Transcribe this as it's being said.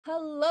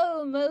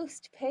Hello,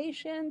 most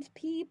patient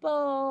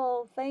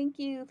people. Thank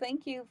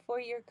you for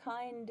your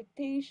kind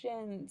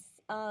patience.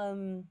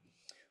 Woohoo!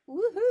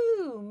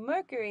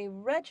 Mercury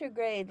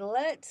retrograde.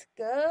 Let's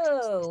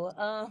go.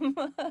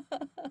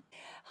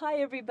 Hi,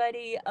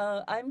 everybody.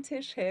 I'm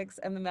Tish Hicks.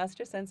 I'm the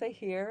Master Sensei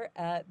here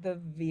at the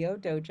VO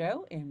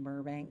Dojo in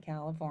Burbank,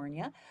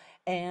 California,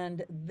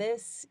 and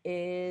this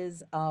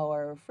is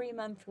our free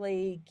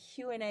monthly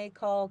Q&A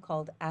call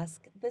called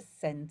Ask the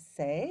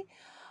Sensei.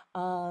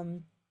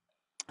 Um,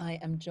 I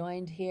am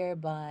joined here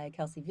by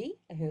Kelsey V,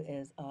 who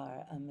is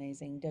our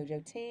amazing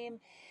dojo team.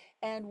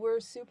 And we're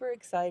super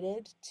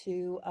excited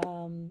to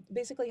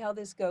basically how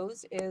this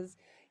goes is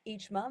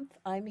each month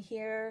I'm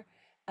here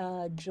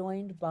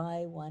joined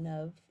by one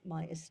of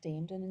my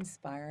esteemed and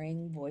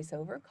inspiring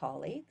voiceover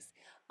colleagues.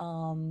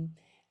 Um,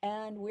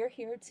 and we're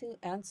here to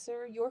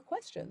answer your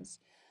questions.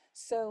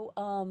 So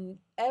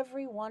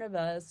every one of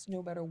us,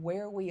 no matter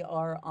where we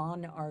are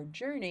on our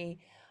journey,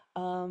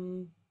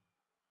 um,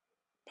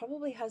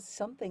 probably has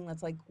something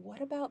that's like, what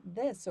about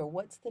this? Or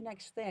what's the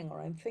next thing?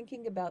 Or I'm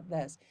thinking about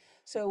this.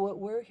 So, what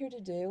we're here to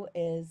do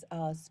is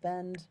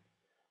spend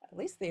at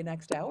least the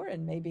next hour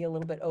and maybe a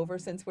little bit over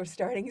since we're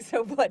starting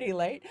so bloody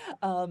late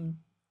um,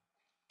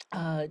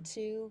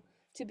 to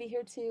be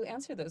here to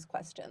answer those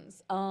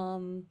questions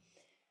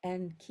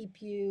and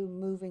keep you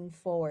moving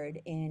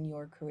forward in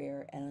your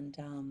career and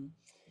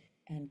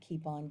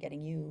keep on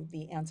getting you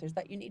the answers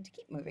that you need to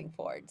keep moving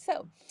forward.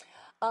 So,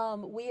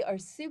 we are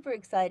super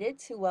excited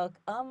to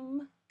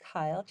welcome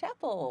Kyle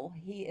Chapple.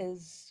 He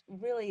is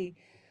really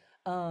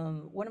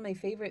one of my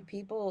favorite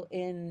people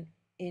in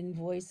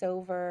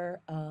voiceover.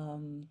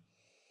 I'm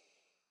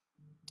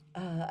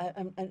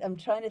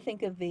trying to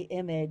think of the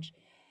image.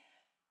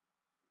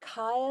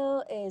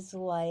 Kyle is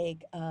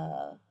like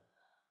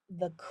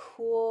the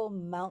cool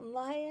mountain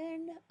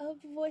lion of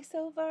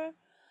voiceover.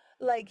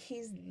 Like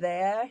he's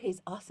there,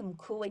 he's awesome,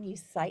 cool when you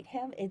sight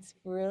him. It's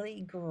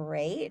really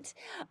great.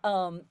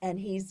 And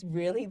he's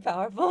really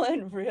powerful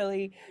and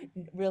really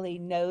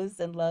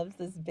knows and loves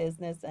this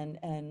business and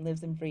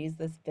lives and breathes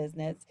this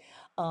business.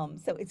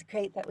 So it's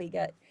great that we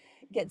get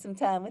some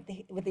time with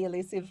the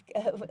elusive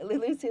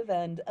elusive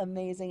and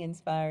amazing,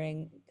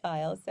 inspiring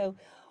Kyle. So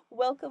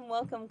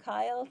welcome,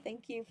 Kyle.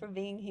 Thank you for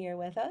being here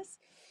with us.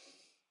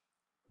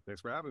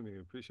 Thanks for having me.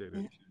 Appreciate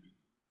it.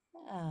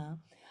 Yeah.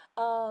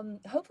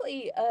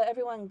 Hopefully,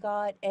 everyone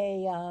got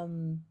a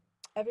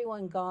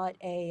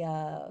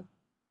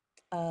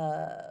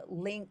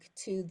link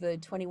to the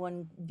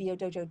 21 VO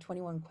Dojo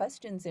 21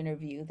 questions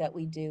interview that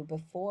we do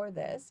before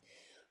this.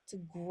 It's a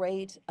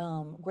great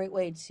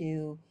way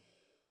to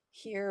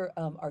hear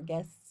our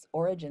guests'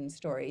 origin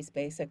stories,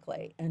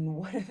 basically. And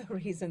one of the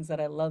reasons that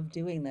I love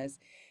doing this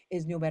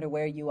is no matter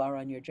where you are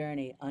on your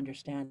journey,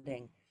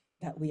 understanding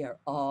that we are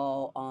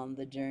all on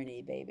the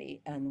journey,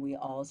 baby. And we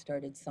all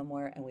started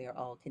somewhere and we are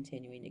all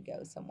continuing to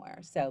go somewhere.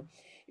 So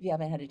if you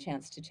haven't had a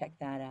chance to check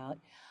that out,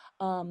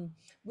 um,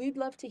 we'd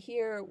love to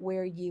hear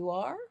where you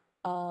are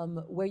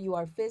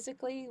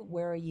physically,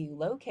 where are you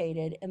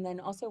located, and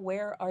then also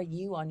where are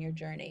you on your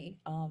journey?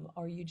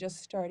 Are you just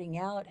starting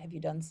out? Have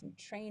you done some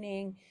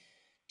training?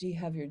 Do you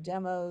have your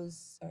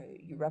demos? Are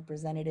you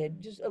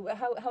represented? Just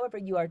however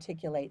you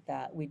articulate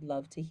that, we'd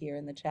love to hear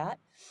in the chat.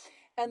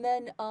 And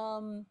then,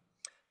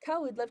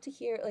 Kyle, we'd love to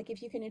hear, like,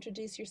 if you can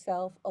introduce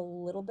yourself a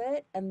little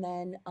bit. And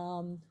then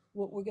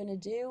what we're going to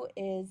do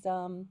is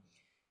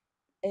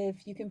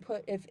if you can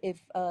put, if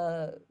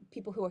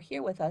people who are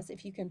here with us,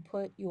 if you can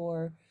put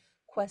your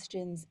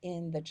questions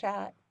in the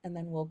chat, and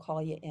then we'll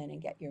call you in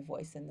and get your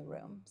voice in the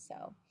room.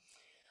 So,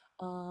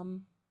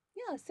 um,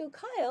 yeah, so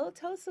Kyle,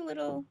 tell us I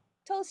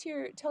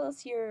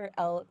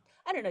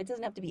don't know, it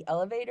doesn't have to be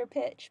elevator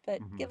pitch, but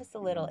hmm give us a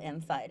little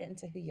insight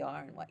into who you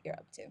are and what you're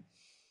up to.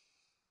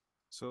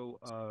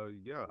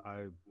 yeah,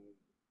 I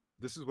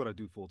this is what I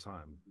do full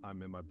time.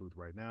 I'm in my booth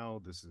right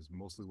now. This is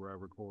mostly where I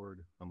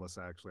record, unless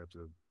I actually have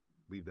to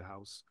leave the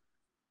house.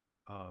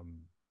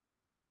 Um,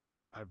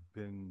 I've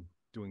been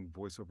doing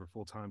voiceover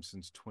full time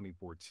since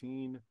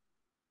 2014.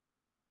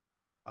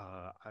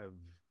 I've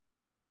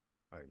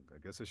I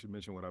guess I should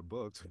mention what I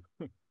booked.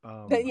 But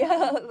um,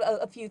 yeah,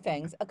 a few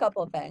things, a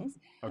couple of things.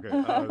 okay,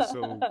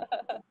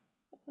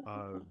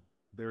 uh,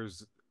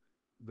 there's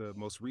the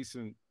most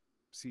recent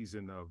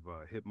season of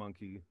Hit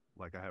Monkey.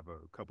 Like I have a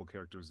couple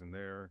characters in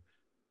there.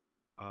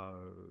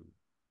 Uh,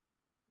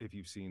 if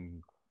you've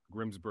seen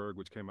Grimsburg,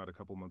 which came out a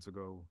couple months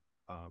ago,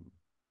 um,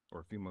 or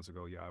a few months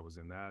ago, yeah, I was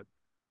in that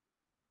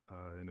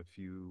in a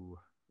few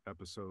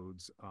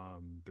episodes.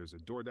 There's a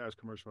DoorDash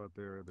commercial out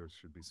there. There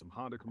should be some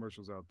Honda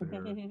commercials out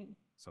there.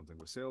 Something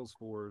with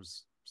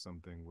Salesforce,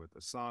 something with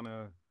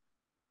Asana.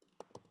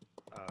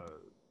 Uh,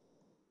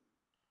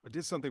 I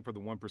did something for the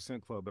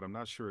 1% Club, but I'm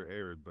not sure it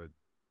aired, but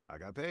I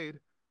got paid.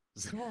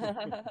 So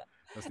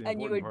that's the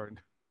And important part.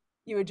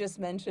 you were just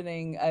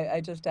mentioning, I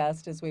just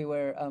asked as we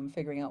were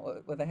figuring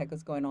out what the heck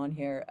was going on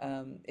here,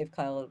 if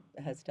Kyle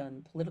has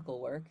done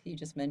political work. You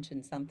just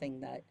mentioned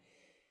something that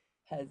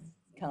has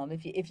come.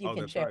 If you Oh,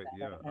 can that's share right. that, I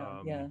Yeah. don't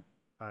know. Yeah.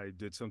 I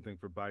did something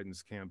for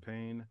Biden's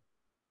campaign.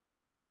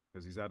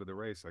 because he's out of the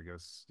race. I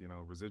guess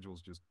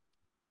residuals just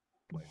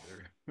like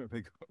there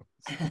they go.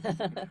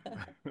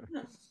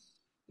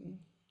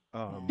 So,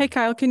 Hey um,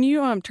 Kyle, can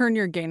you turn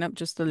your gain up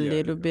just a yeah,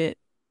 little yeah, bit?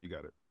 you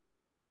got it.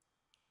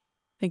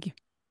 Thank you.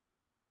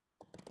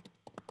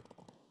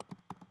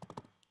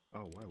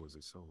 Oh, why was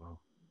it so low?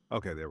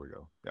 Okay, there we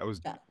go.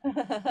 Yeah.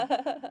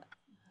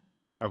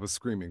 I was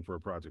screaming for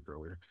a project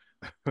earlier.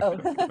 Oh,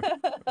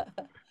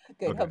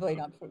 good. Okay. Hopefully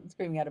not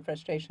screaming out of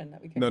frustration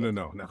that we couldn't No, no, get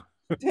through. no, no.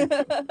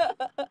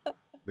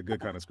 The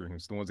good kind of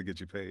screams, the ones that get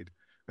you paid.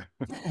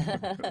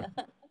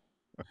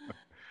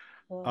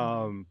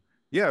 Oh. um,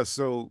 yeah,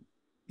 so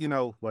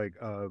like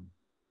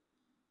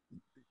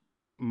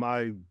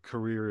my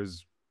career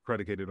is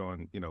predicated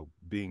on,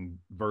 being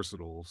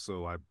versatile.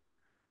 So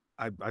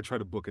I try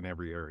to book in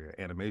every area: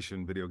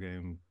 animation, video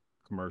game,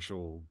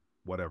 commercial,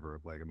 whatever.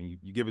 Like, I mean,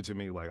 you give it to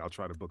me, like I'll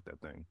try to book that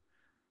thing.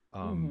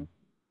 Mhm. Um,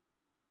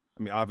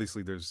 I mean,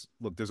 obviously, there's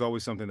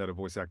always something that a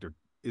voice actor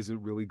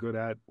isn't really good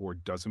at or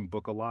doesn't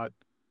book a lot.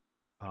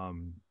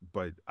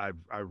 But I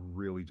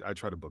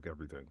try to book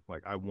everything.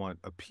 Like, I want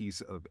a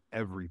piece of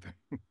everything.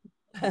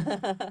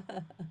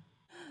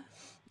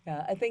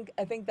 Yeah, I think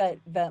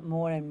that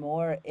more and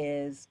more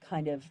is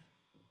kind of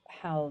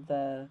how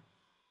the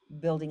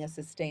building a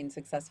sustained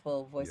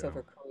successful Yeah.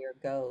 voiceover career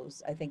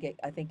goes. I think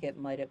it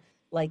might have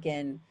like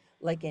in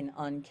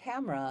on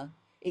camera,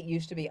 it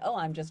used to be, oh,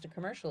 I'm just a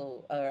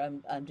commercial, or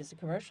I'm just a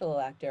commercial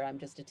actor, I'm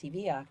just a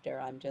TV actor,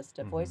 I'm just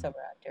a Hmm.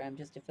 voiceover actor, I'm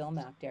just a film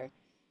actor.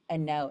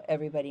 And now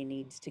everybody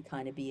needs to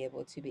kind of be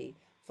able to be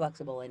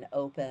flexible and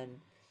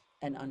open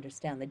and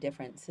understand the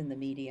difference in the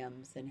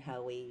mediums and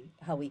how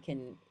we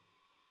can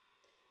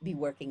be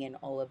working in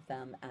all of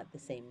them at the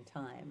same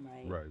time,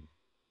 right? Right.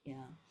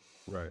 Yeah.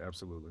 Right.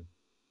 Absolutely.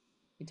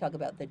 We talk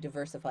about the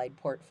diversified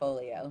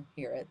portfolio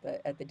here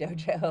at the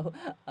dojo.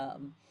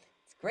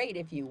 It's great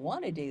if you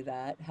want to do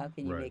that. How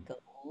can you Right. make a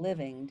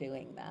living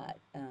doing that?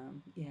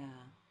 Yeah,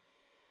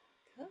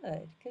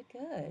 good, good,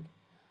 good.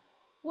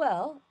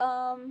 Well,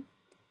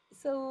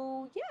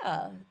 so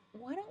yeah,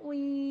 why don't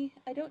we?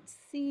 I don't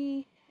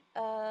see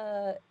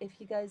if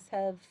you guys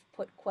have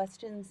put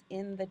questions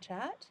in the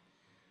chat,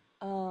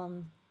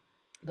 um,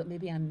 but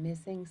maybe I'm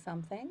missing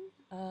something.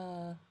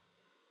 Uh,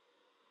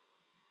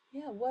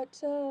 Yeah, what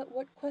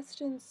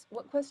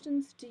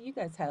questions do you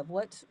guys have?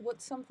 What's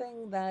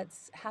something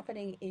that's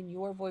happening in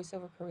your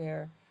voiceover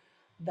career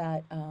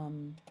that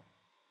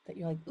that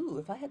you're like, ooh,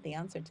 if I had the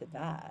answer to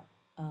that,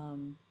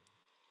 um,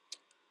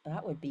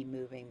 that would be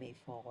moving me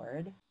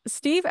forward.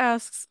 Steve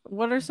asks,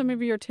 what are some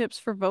of your tips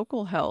for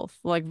vocal health,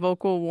 like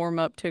vocal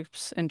warm-up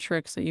tips and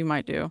tricks that you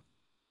might do?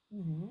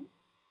 Hmm.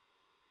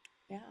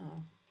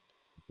 Yeah.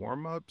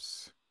 Warm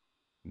ups,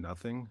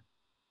 nothing.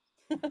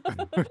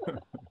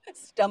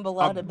 Stumble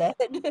out of I'm bed.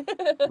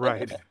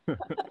 right.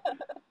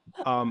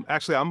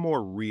 Actually, I'm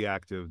more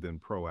reactive than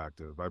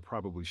proactive. I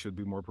probably should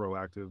be more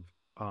proactive.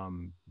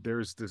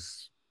 There's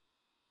this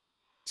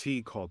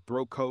tea called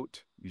throat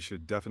coat. You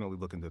should definitely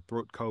look into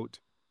throat coat.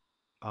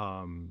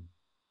 Um,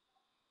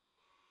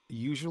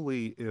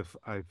 Usually, if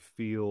I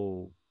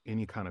feel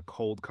any kind of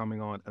cold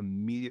coming on,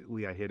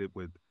 immediately I hit it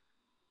with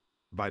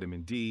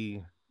vitamin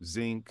D,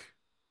 zinc.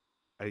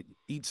 I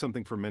eat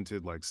something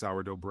fermented like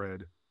sourdough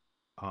bread,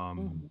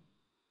 um, Mhm,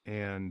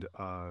 and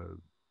uh,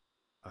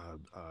 uh,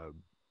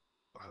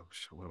 oh,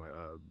 what am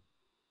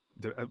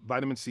I?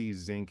 Vitamin C,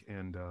 zinc,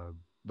 and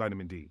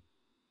vitamin D.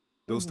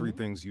 Those three mhm,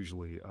 things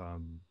usually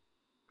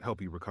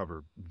help you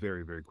recover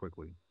very, very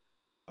quickly.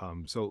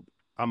 So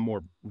I'm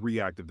more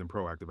reactive than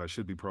proactive. I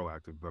should be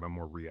proactive, but I'm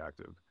more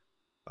reactive.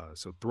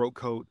 So throat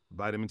coat,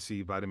 vitamin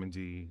C, vitamin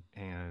D,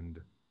 and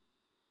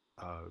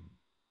uh,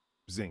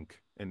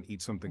 zinc, and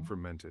eat something mhm.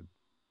 fermented.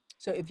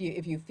 So if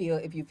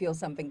you feel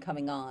something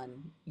coming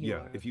on,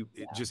 Yeah, you're if you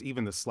yeah. just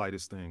even the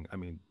slightest thing, I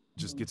mean,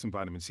 just Mhm. get some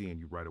vitamin C in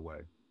you right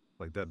away.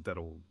 Like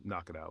that'll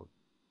knock it out.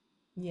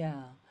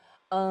 Yeah.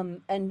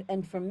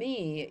 And for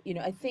me,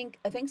 I think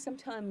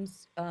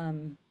sometimes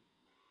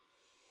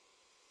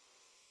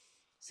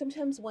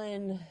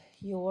when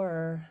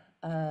you're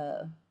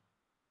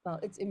well,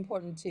 it's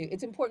important to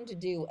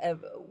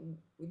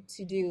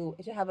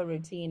have a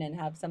routine and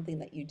have something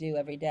that you do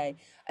every day.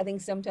 I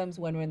think sometimes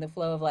when we're in the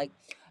flow of like,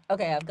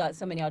 okay, I've got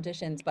so many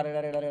auditions, but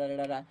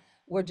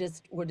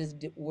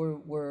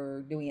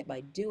we're doing it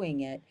by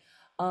doing it.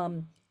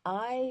 Um,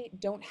 I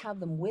don't have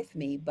them with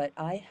me, but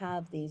I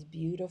have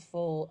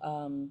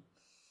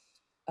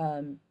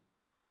um,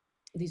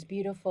 these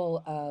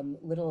beautiful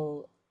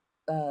little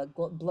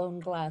blown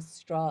glass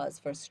straws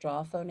for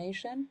straw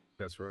phonation,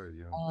 That's right.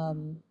 Yeah.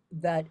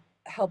 that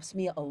helps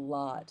me a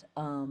lot.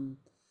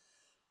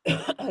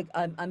 Like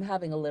I'm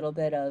having a little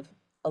bit of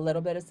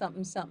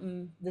something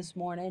something this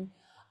morning.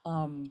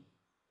 Um,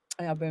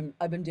 and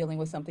I've been dealing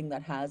with something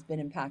that has been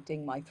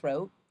impacting my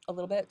throat a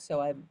little bit,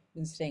 so I've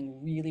been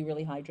staying really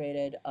really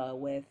hydrated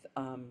with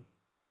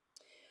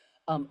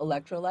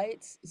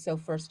electrolytes. So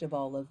first of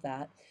all of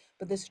that,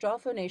 but the straw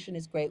phonation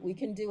is great. We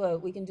can do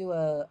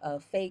a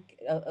fake,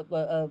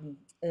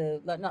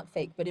 not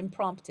fake, but an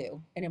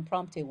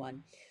impromptu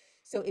one.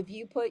 So if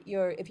you put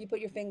your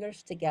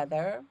fingers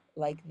together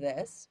like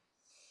this,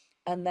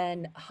 and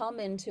then hum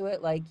into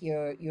it like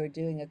you're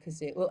doing a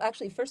kazoo. Well,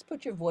 actually, first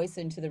put your voice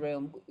into the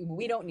room.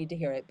 We don't need to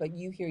hear it, but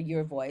you hear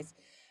your voice,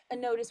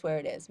 and notice where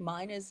it is.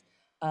 Mine is.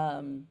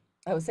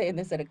 I was saying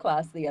this at a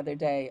class the other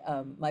day.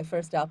 My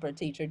first opera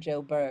teacher,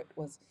 Joe Burt,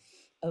 was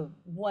a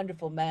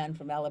wonderful man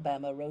from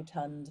Alabama,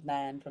 rotund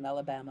man from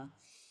Alabama,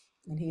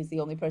 and he was the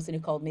only person who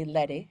called me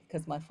Letty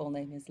because my full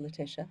name is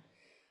Letitia.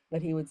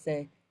 But he would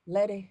say,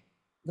 Letty,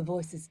 the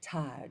voice is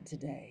tired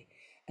today.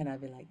 And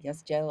I'd be like,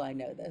 yes, Joe, I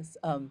know this.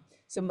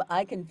 So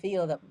I can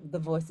feel that the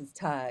voice is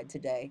tired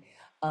today,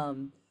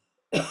 um,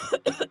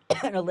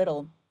 and a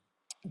little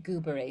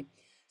goobery.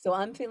 So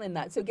I'm feeling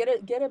that. So get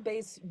a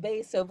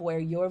base of where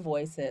your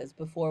voice is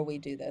before we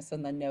do this,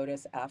 and then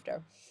notice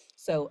after.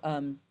 So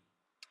all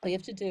you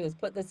have to do is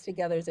put this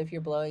together as if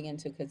you're blowing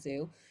into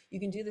kazoo. You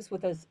can do this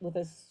with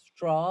a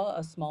straw,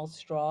 a small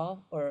straw,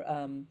 or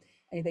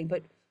anything,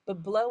 but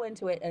blow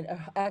into it and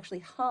actually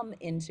hum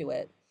into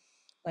it.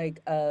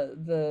 Like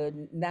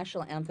the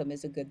national anthem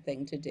is a good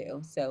thing to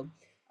do. So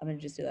I'm gonna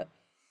just do that.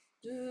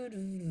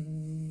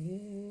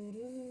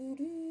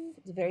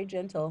 It's very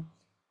gentle.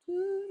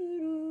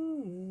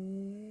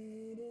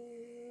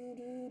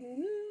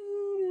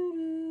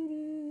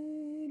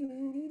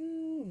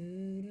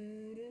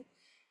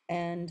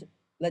 And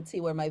let's see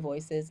where my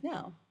voice is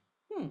now.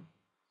 Hmm.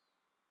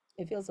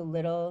 It feels a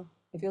little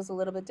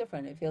bit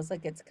different. It feels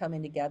like it's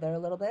coming together a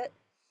little bit.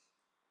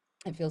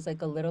 It feels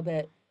like a little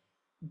bit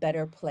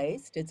better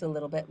placed. It's a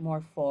little bit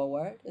more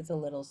forward. It's a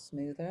little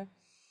smoother.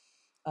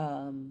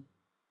 Um,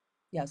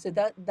 yeah, so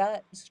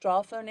that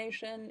straw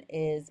phonation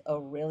is a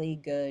really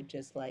good,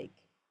 just like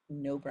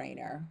no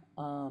brainer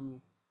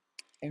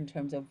in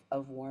terms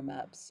of warm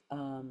ups.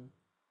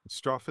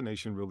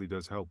 Strophination really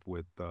does help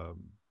with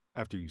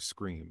after you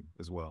scream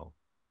as well.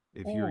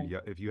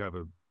 Mm, If you have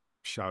a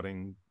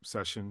shouting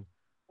session,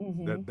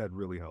 mm-hmm. that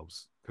really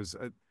helps because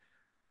I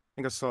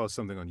think I saw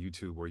something on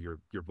YouTube where your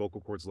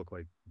vocal cords look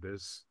like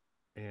this,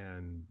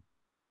 and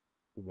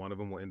one of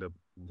them will end up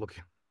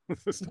looking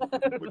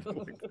looking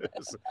like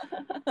this.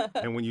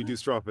 And when you do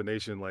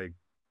strophination, like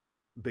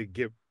they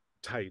get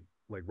tight,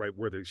 like right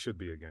where they should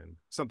be again,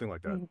 something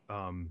like that.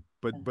 Mhm.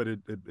 But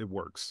it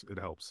works. It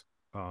helps.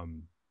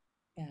 Um,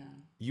 Yeah.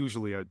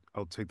 Usually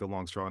I'll take the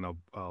long straw and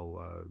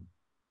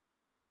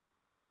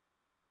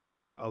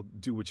I'll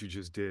do what you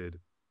just did,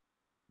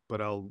 but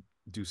I'll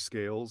do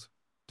scales.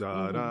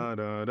 Da Mm-hmm. da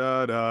da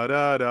da da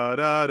da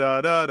da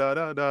da da da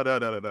da da da da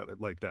da da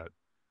like that.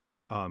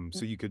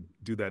 So you could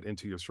do that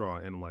into your straw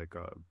and like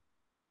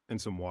in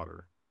some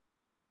water,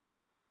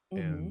 Mm-hmm.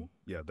 and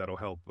yeah, that'll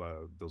help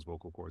those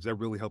vocal cords. That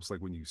really helps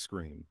like when you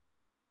scream.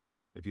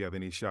 If you have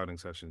any shouting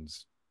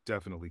sessions,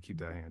 definitely keep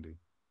that handy.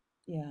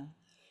 Yeah.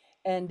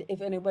 And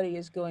if anybody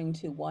is going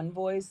to One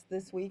Voice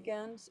this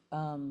weekend,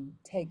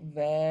 take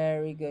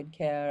very good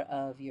care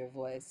of your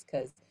voice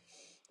because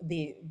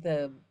the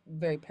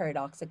very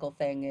paradoxical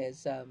thing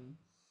is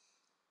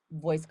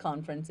voice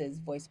conferences,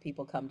 voice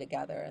people come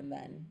together and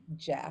then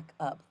jack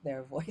up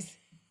their voices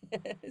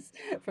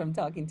from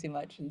talking too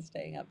much and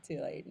staying up too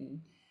late.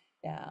 And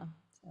yeah.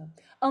 So,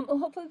 well,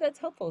 hopefully that's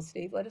helpful,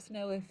 Steve. Let us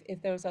know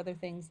if there's other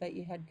things that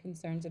you had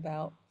concerns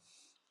about.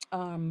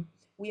 Um,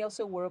 we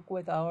also work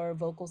with our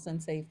vocal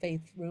sensei,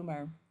 Faith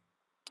Rumor,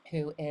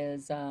 who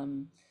is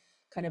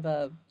kind of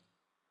a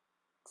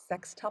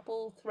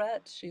sextuple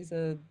threat. She's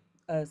a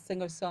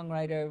singer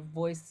songwriter,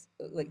 voice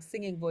like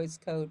singing voice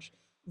coach,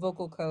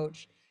 vocal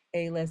coach,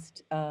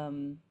 A-list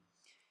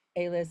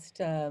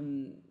A-list uh,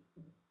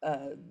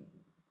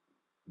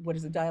 what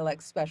is a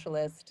dialect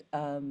specialist.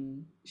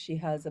 She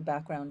has a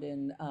background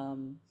in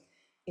um,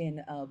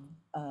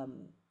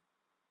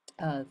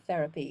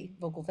 therapy,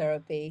 vocal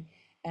therapy,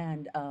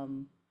 and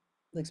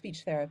like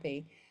speech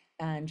therapy,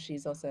 and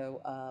she's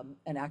also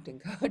an acting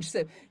coach.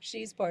 So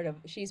she's part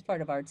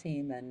of our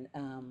team and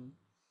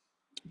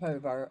part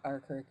of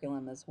our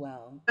curriculum as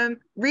well.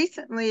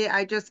 Recently,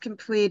 I just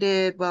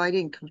completed, well, I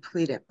didn't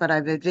complete it, but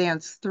I've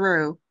advanced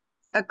through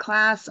a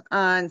class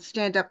on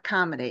stand-up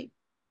comedy.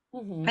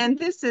 Mm-hmm. And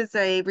this is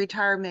a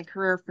retirement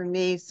career for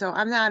me, so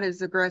I'm not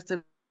as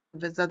aggressive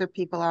as other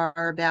people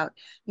are about,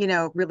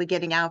 really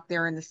getting out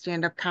there in the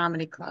stand-up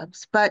comedy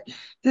clubs. But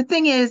the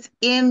thing is,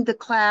 in the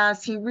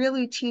class, he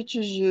really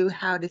teaches you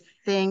how to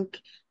think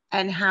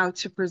and how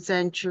to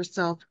present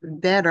yourself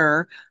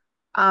better,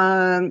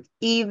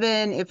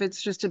 even if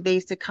it's just a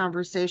basic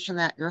conversation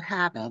that you're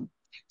having.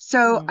 So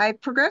Mm-hmm. I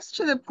progressed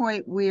to the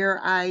point where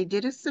I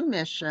did a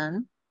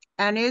submission,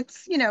 and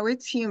it's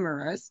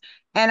humorous.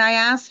 And I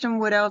asked him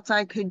what else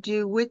I could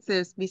do with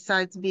this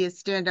besides be a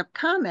stand-up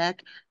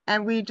comic.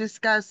 And we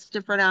discussed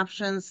different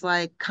options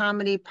like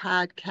comedy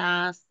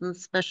podcasts and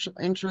special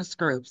interest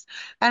groups.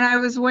 And I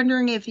was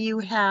wondering if you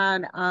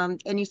had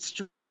any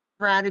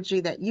strategy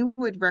that you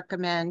would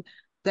recommend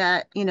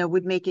that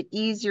would make it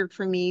easier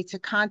for me to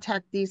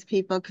contact these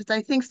people, because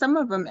I think some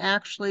of them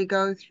actually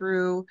go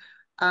through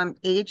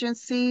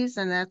agencies,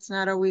 and that's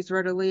not always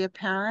readily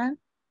apparent.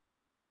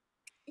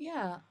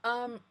 Yeah.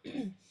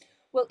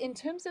 Well, in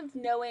terms of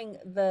knowing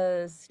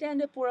the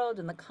stand-up world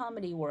and the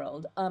comedy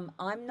world, I'm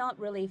not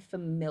really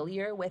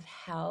familiar with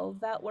how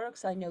that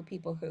works. I know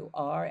people who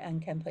are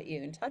and can put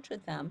you in touch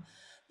with them.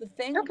 The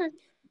Okay.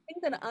 thing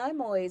that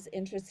I'm always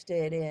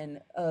interested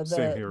in,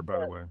 Same here, by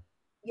the way.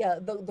 yeah,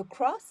 the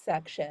cross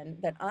section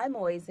that I'm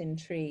always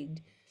intrigued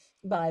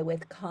by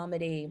with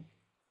comedy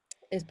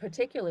is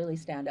particularly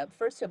stand up.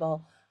 First of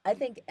all, I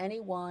think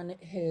anyone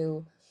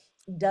who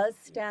does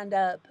stand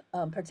up,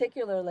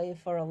 particularly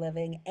for a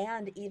living,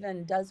 and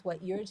even does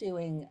what you're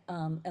doing,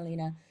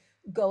 Elena,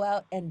 go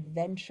out and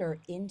venture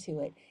into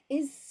it,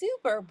 is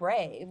super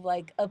brave,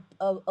 like a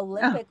Oh,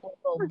 Olympic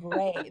level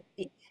brave.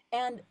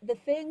 And the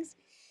things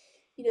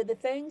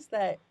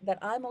that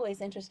I'm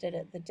always interested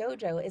at the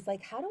dojo is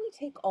like, how do we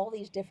take all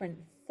these different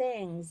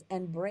things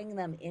and bring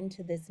them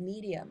into this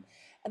medium?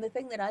 And the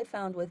thing that I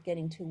found with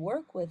getting to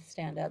work with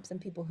stand-ups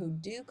and people who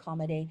do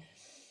comedy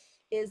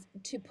is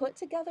to put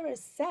together a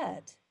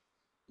set,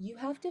 you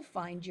have to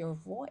find your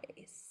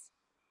voice.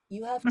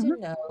 You have to mhm.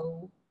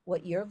 know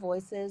what your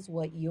voice is,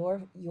 what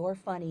your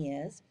funny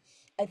is.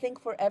 I think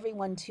for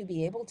everyone to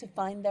be able to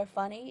find their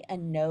funny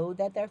and know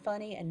that they're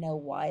funny and know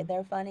why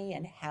they're funny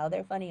and how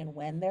they're funny and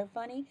when they're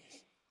funny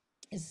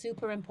is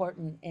super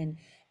important in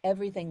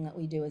everything that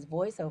we do as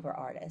voiceover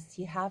artists.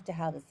 You have to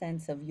have a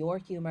sense of your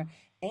humor,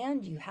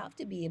 and you have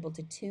to be able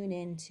to tune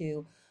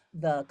into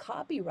the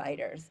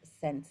copywriter's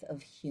sense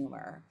of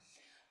humor.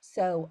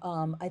 So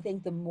I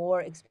think the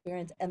more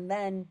experience, and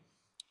then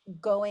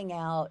going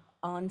out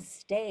on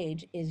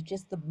stage is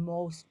just the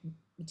most,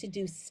 to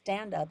do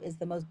stand up is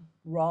the most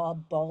raw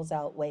balls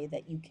out way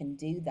that you can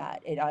do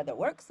that. It either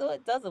works or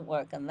it doesn't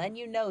work, and then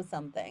you know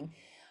something.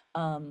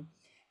 Um,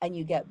 and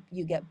you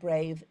get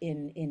brave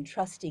in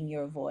trusting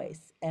your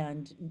voice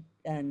and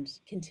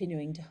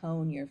continuing to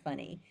hone your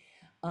funny.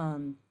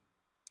 Um,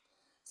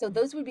 so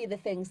those would be the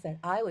things that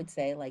I would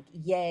say, like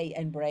yay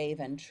and brave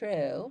and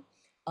true.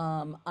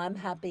 I'm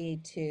happy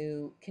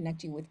to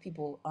connect you with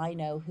people I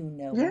know who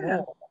know Yeah,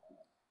 more.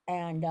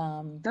 And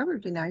that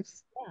would be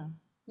nice. yeah,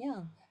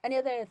 yeah. Any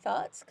other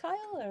thoughts,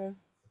 Kyle? Or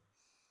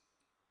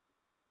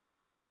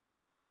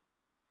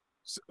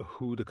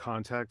Who to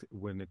contact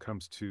when it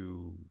comes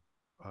to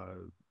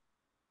uh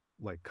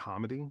like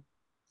comedy?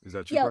 Is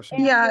that your yeah, question?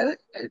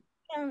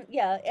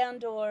 Yeah,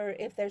 and or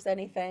if there's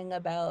anything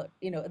about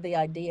the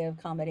idea of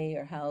comedy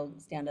or how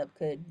stand up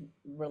could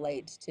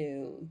relate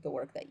to the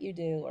work that you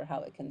do or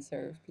how it can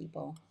serve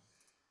people.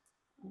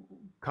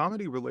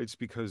 Comedy relates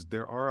because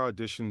there are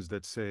auditions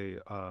that say,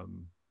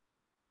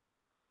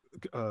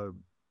 uh,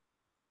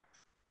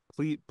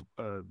 please,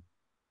 uh,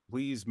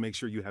 please make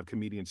sure you have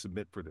comedians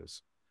submit for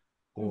this,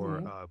 or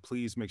Mm-hmm.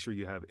 please make sure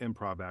you have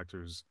improv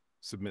actors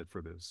submit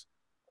for this.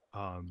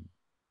 Um,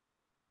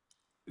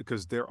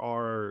 because there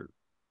are,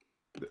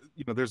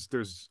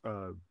 there's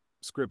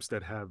scripts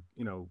that have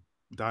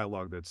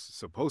dialogue that's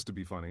supposed to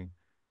be funny,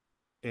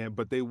 and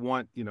but they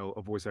want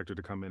a voice actor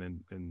to come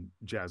in and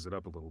jazz it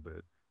up a little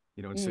bit,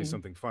 and say Mm,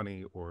 something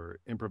funny or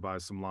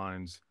improvise some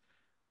lines.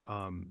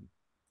 Um,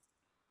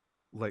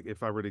 like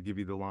if I were to give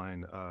you the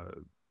line,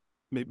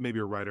 maybe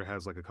a writer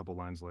has like a couple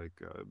lines like,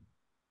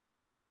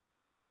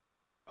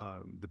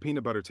 the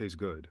peanut butter tastes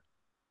good.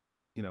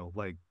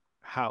 Like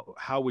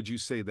how would you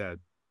say that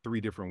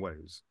three different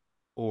ways?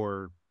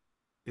 Or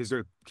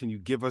can you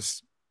give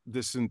us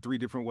this in three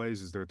different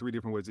ways? Is there three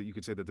different ways that you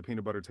could say that the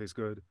peanut butter tastes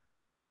good?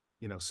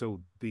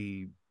 So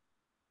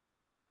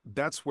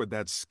that's where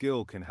that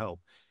skill can help.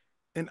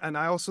 And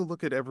I also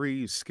look at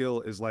every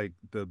skill as like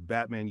the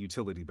Batman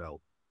utility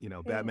belt.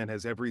 mm. Batman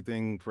has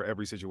everything for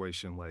every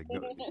situation. Like,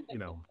 you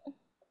know,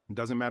 it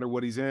doesn't matter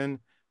what he's in,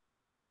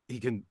 he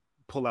can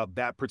pull out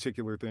that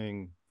particular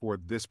thing for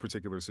this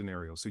particular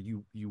scenario. So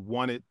you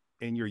want it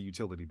in your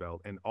utility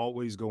belt, and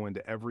always go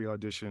into every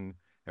audition,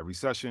 every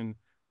session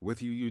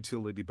with your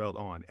utility belt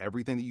on.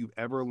 Everything that you've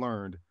ever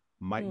learned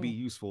might be Mm.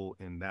 useful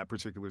in that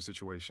particular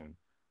situation.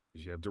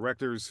 Because you have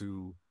directors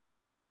who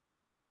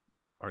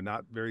are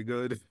not very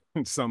good,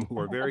 and some who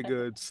are very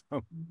good.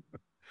 Some,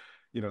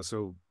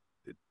 so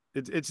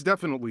it's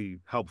definitely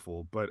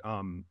helpful. But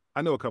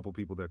I know a couple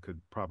people that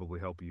could probably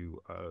help you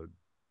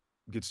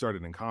get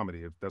started in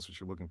comedy if that's what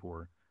you're looking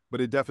for.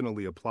 But it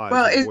definitely applies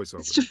well, with it's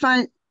to voiceover.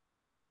 find,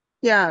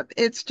 yeah,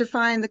 it's to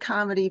find the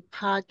comedy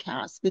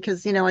podcast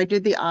because, I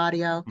did the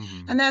audio,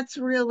 Hmm. and that's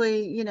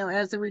really,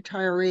 as a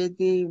retiree,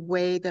 the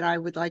way that I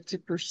would like to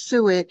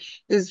pursue it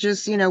is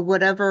just,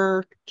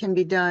 whatever can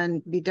be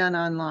done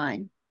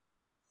online.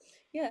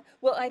 Yeah.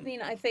 Well, I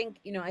mean, I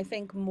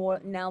think more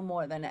now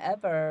more than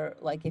ever,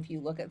 like if you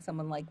look at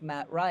someone like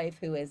Matt Rife,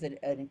 who is an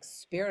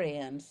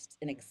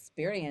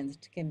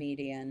experienced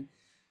comedian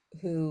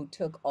who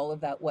took all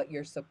of that, what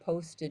you're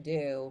supposed to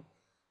do,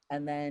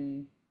 and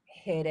then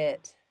hit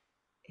it,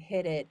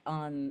 hit it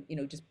on,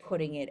 just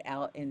putting it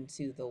out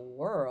into the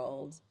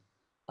world.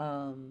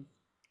 Um,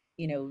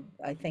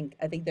 I think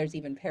there's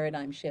even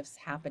paradigm shifts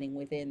happening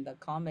within the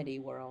comedy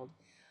world.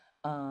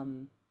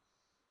 Um,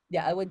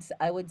 yeah, I would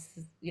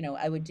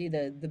do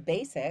the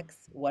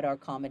basics. What are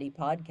comedy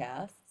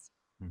podcasts?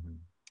 Hmm.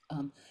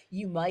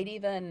 You might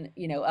even,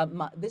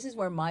 this is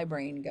where my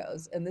brain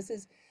goes, and this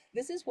is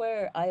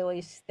where I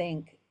always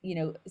think,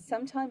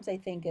 sometimes I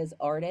think as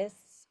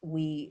artists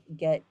we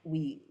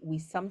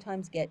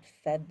sometimes get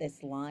fed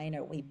this line,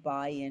 or we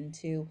buy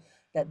into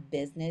that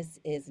business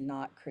is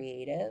not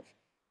creative,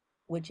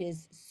 which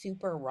is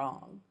super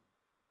wrong.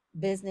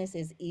 Business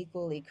is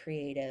equally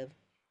creative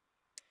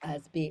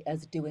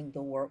as doing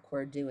the work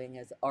we're doing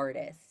as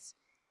artists.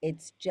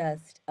 It's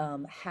just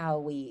how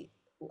we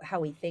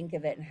think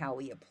of it and how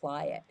we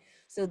apply it.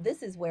 So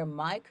this is where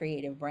my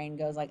creative brain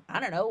goes, like, I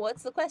don't know,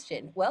 what's the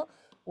question? Well,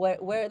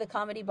 where are the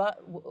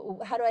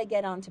how do I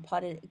get onto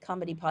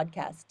comedy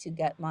podcasts to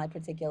get my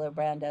particular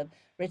brand of Mhm.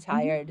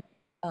 retired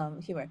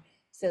humor?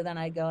 So then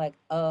I go like,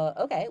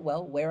 okay,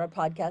 well, where are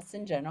podcasts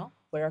in general?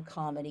 Where are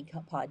comedy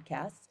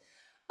podcasts?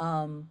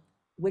 Um,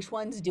 which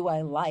ones do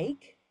I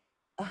like?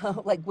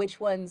 Like which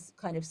ones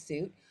kind of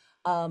suit?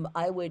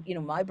 I would,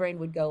 my brain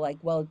would go like,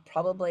 well,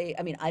 probably,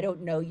 I mean, I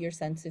don't know your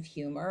sense of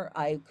humor.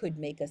 I could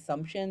make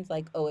assumptions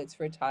like, oh, it's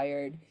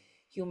retired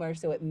humor,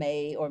 so it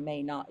may or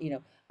may not,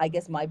 I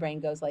guess my brain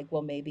goes like,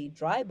 well, maybe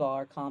dry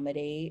bar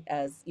comedy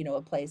as,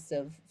 a place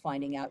of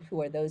finding out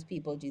who are those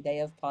people. Do they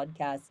have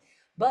podcasts?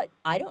 But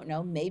I don't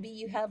know. Maybe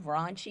you have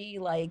raunchy,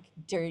 like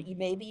dirty,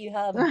 maybe you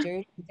have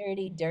dirty,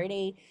 dirty,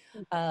 dirty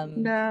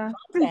um No.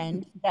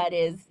 content that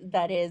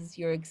is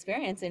your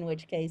experience, in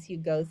which case you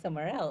go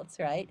somewhere else,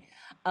 right?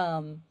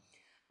 um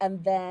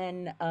and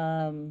then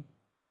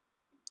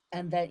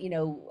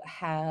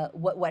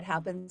what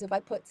happens if I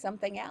put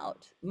something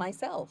out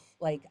myself?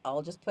 Like,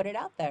 I'll just put it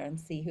out there and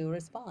see who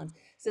responds.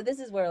 So this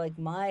is where, like,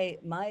 my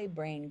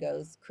brain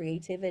goes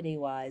creativity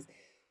wise.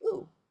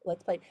 Ooh,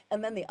 let's play.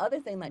 And then the other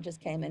thing that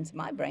just came into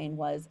my brain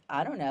was,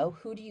 I don't know,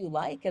 who do you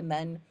like? And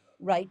then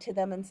write to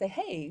them and say,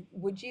 hey,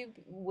 would you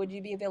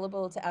be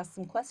available to ask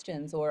some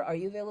questions, or are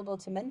you available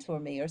to mentor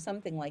me, or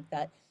something like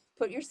that?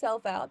 Put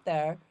yourself out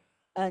there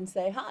and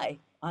say, hi,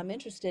 I'm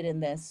interested in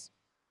this.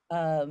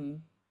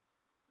 um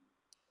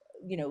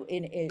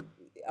in it,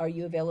 are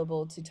you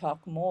available to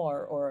talk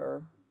more?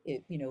 Or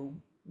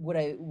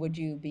would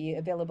you be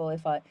available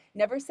if I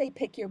never say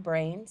pick your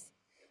brains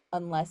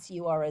unless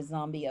you are a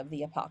zombie of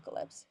the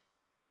apocalypse.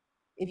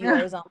 If you are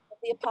a zombie of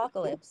the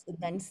apocalypse,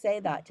 then say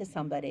that to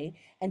somebody,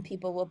 and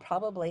people will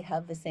probably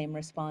have the same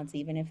response.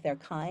 Even if they're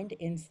kind,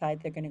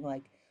 inside they're going to go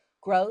like,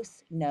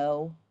 gross,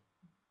 no,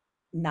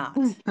 not.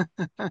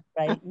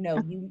 Right?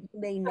 No, you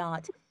may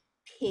not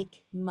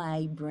pick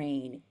my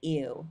brain.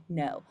 Ew,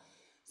 no.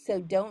 So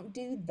don't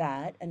do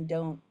that, and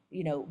don't,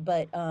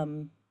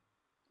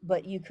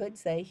 but you could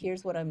say,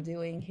 here's what I'm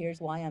doing, here's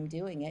why I'm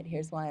doing it,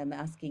 here's why I'm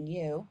asking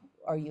you,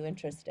 are you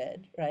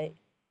interested, right?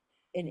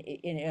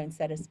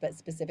 Instead of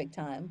specific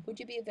time, would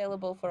you be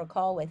available for a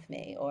call with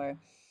me? Or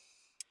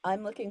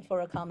I'm looking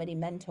for a comedy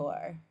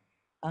mentor.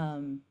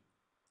 Um,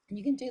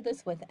 you can do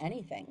this with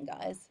anything,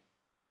 guys.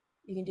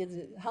 You can do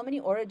this. How many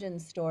origin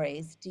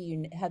stories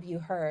have you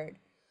heard?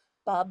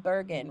 Bob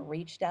Bergen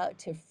reached out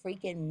to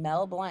freaking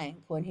Mel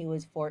Blanc when he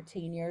was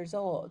 14 years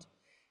old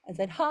and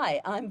said,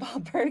 hi, I'm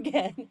Bob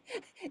Bergen.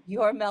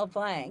 You're Mel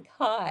Blanc.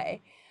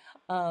 Hi.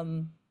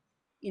 Um,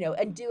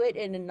 and do it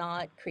in a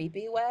not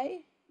creepy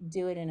way.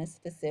 Do it in a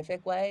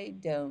specific way.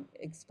 Don't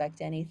expect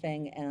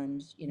anything.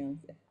 And,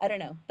 I don't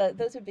know.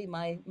 Those would be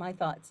my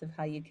thoughts of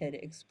how you could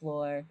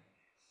explore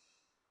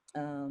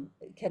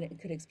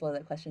could explore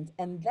that questions.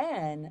 And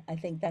then I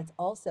think that's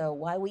also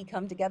why we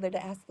come together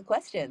to ask the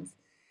questions.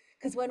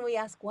 Because when we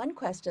ask one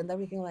question, then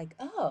we can like,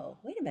 oh,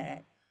 wait a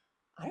minute.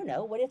 I don't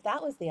know. What if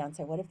that was the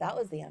answer? What if that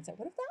was the answer?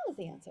 What if that was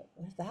the answer?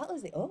 What if that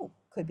was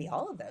could be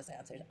all of those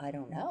answers. I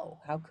don't know.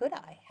 How could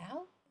I?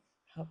 How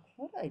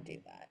could I do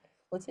that?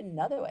 What's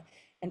another way?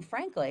 And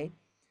frankly,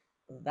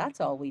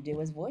 that's all we do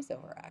as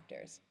voiceover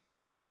actors.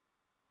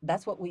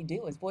 That's what we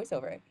do as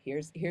voiceover.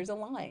 Here's a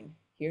line.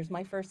 Here's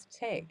my first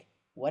take.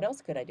 What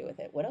else could I do with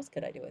it? What else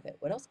could I do with it?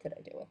 What else could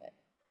I do with it?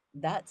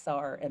 That's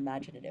our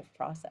imaginative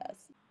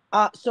process.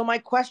 So my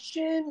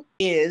question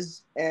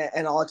is,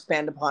 and I'll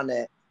expand upon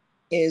it,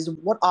 is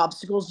what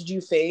obstacles did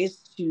you face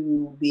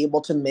to be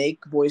able to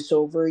make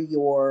voiceover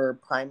your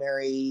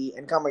primary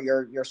income, or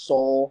your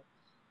sole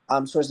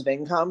source of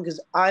income? Because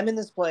I'm in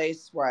this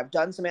place where I've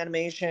done some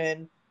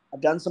animation,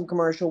 I've done some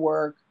commercial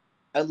work.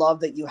 I love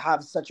that you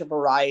have such a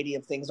variety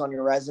of things on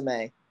your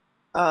resume.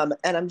 And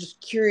I'm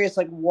just curious,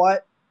 like,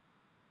 what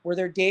were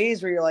there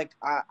days where you're like,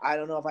 I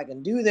don't know if I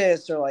can do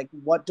this, or like,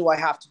 what do I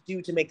have to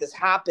do to make this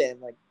happen?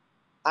 Like,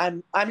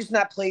 I'm just in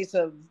that place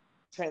of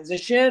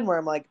transition where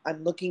I'm like,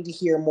 I'm looking to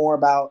hear more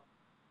about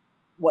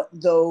what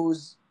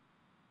those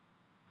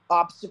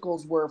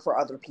obstacles were for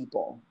other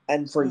people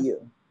and for Mm.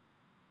 you.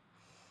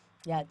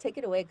 Yeah, take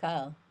it away,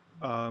 Kyle.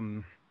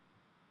 Um,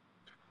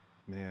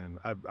 man,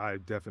 I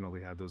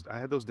definitely had those. I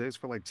had those days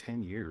for like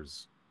 10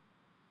 years,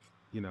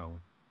 you know.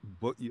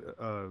 But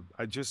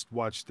I just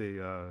watched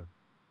a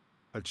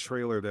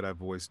trailer that I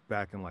voiced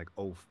back in like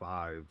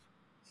 '05,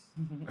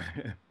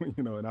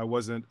 and I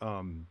wasn't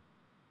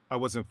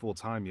full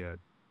time yet,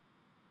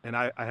 and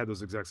I had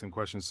those exact same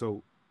questions.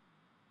 So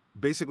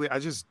basically, I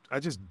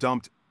just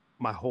dumped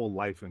my whole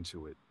life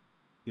into it.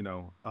 you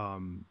know,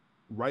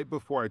 right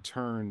before I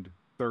turned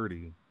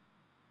 30,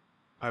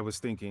 I was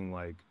thinking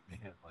like,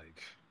 man,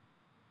 like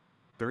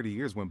 30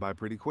 years went by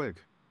pretty quick.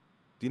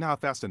 Do you know how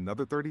fast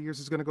another 30 years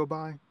is going to go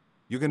by?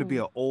 You're going to be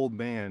Mm, an old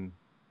man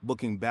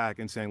looking back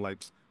and saying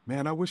like,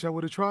 man, I wish I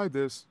would have tried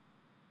this.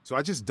 So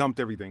I just dumped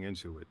everything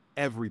into it.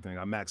 Everything.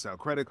 I maxed out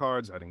credit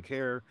cards. I didn't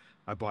care.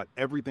 I bought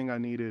everything I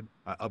needed.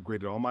 I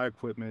upgraded all my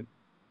equipment.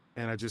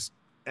 And I just,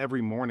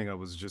 every morning I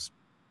was just,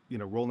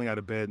 rolling out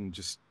of bed and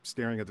just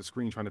staring at the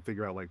screen trying to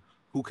figure out like,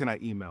 who can I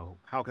email?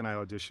 How can I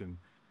audition?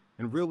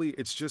 And really,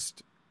 it's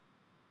just,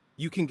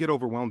 you can get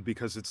overwhelmed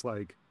because it's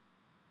like,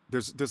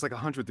 there's like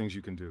 100 things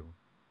you can do.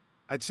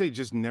 I'd say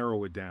just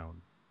narrow it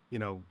down. You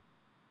know,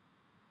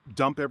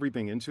 dump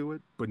everything into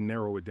it, but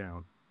narrow it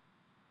down.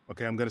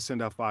 Okay, I'm going to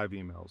send out 5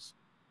 emails.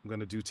 I'm going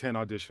to do 10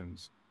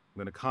 auditions. I'm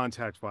going to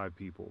contact 5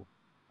 people.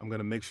 I'm going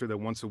to make sure that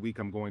once a week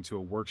I'm going to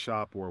a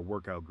workshop or a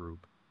workout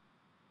group.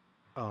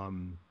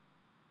 Um,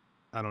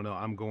 I don't know.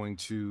 I'm going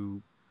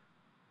to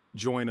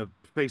join a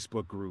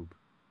Facebook group.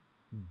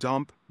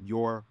 Dump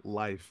your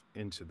life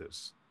into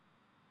this.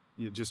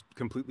 You just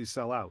completely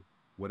sell out.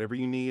 Whatever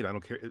you need, I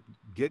don't care.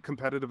 Get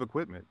competitive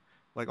equipment.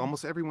 Like mm.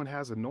 almost everyone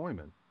has a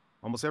Neumann.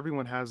 Almost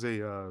everyone has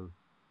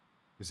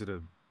is it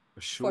a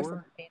Force Shure?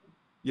 of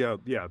Yeah,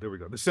 yeah, there we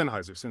go. The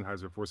Sennheiser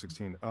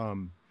 416.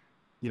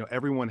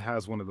 Everyone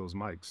has one of those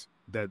mics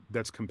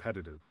that's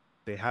competitive.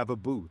 They have a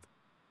booth.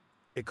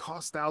 It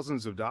costs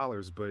thousands of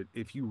dollars, but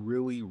if you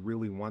really,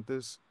 really want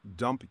this,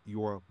 dump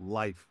your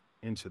life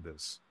into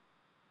this.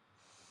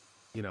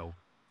 You know,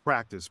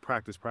 practice,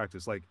 practice,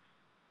 practice. Like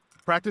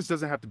practice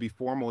doesn't have to be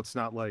formal. It's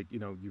not like,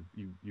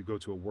 you go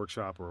to a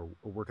workshop or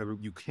a workout group.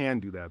 You can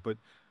do that, but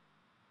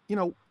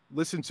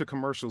listen to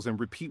commercials and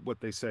repeat what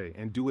they say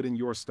and do it in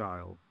your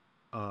style.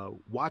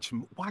 Watch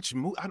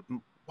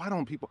why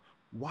don't people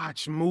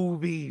watch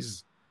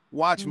movies?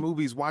 Watch Mm,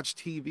 movies, watch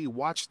TV,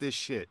 watch this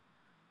shit.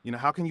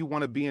 How can you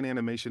want to be in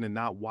animation and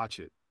not watch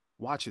it?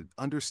 Watch it,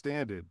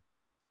 understand it,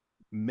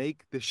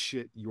 make this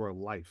shit your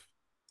life.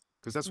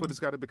 Because that's what mm, it's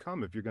got to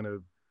become if you're going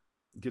to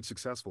get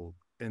successful.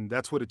 And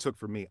that's what it took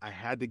for me. I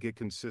had to get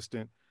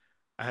consistent.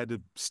 I had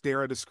to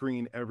stare at a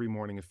screen every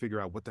morning and figure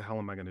out what the hell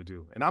am I going to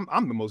do. And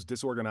I'm the most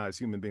disorganized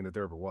human being that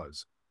there ever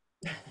was.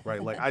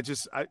 Right? Like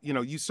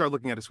you start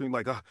looking at a screen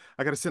like, oh,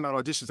 I got to send out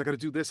auditions. I got to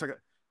do this.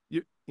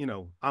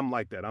 I'm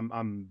like that.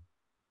 I'm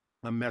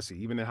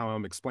messy. Even in how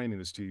I'm explaining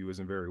this to you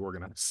isn't very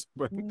organized.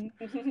 But mm.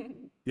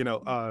 you know,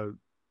 uh,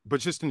 but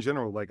just in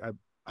general, like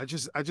I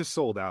just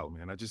sold out,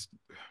 man.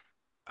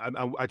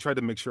 I tried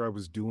to make sure I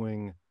was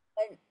doing,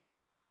 And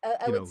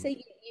I you would know,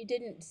 say you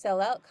didn't sell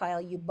out, Kyle.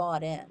 You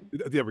bought in.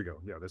 there we go.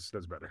 Yeah, that's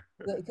better.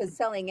 Because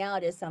selling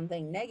out is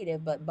something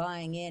negative, but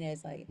buying in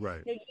is like,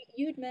 Right.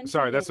 you'd Sorry,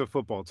 mentioned in. that's a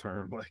football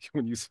term. Like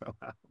when you sell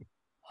out.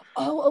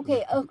 Oh,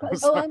 okay. Okay. Oh,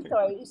 Sorry. I'm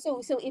sorry.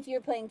 So if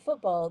you're playing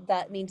football,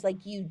 that means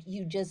like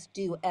you just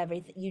do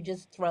everything. You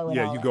just throw it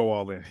Yeah, all you in. go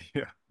all in.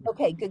 Yeah.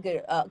 Okay, good,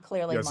 good.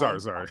 Clearly Yeah. my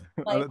Sorry.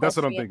 my That's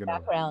what I'm equestrian thinking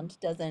of. background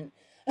doesn't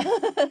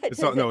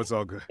It's all doesn't. no, it's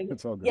all good.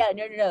 It's all good. Yeah,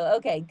 no, no, no.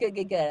 Okay, good,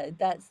 good, good.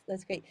 That's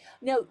great.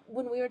 No,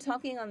 when we were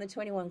talking on the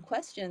 21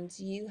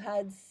 questions,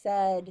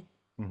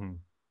 Hmm.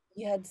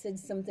 you had said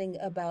something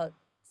about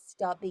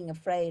stop being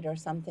afraid or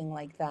something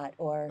like that,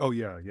 or Oh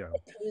yeah, yeah.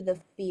 through the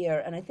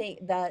fear. And I think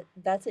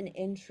that's an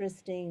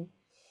interesting,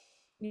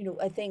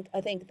 I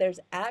think there's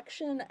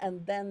action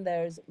and then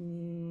there's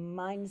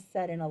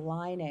mindset and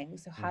aligning.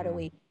 So how do Hmm.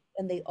 we,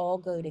 and they all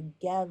go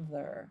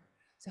together.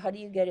 So how do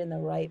you get in the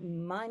right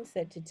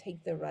mindset to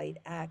take the right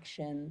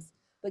actions?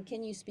 But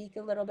can you speak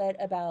a little bit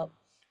about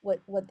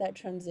what that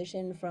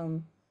transition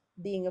from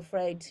being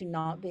afraid to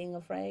not being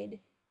afraid,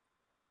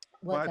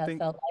 Well, what that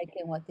felt like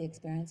and what the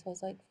experience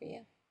was like for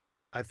you?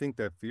 I think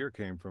that fear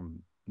came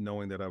from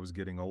knowing that I was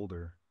getting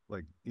older.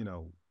 Like,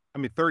 I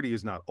mean, 30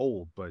 is not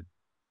old, but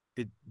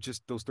it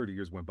just those 30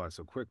 years went by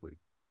so quickly.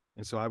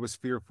 And so I was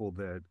fearful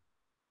that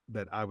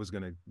I was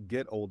going to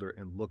get older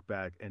and look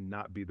back and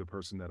not be the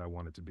person that I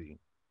wanted to be,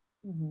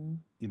 Hmm.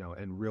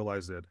 and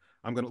realize that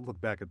I'm going to look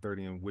back at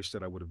 30 and wish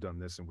that I would have done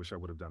this and wish I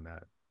would have done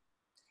that.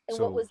 And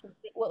So,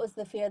 what was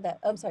the fear that,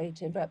 I'm sorry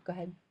to interrupt, go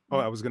ahead. oh,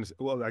 I was going to say,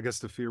 well, I guess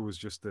the fear was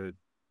just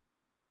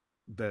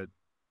that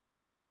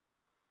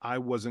I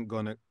wasn't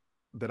going to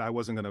that I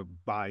wasn't going to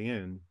buy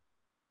in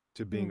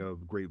to being Mm, a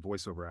great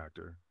voiceover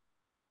actor,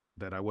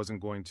 that I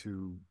wasn't going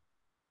to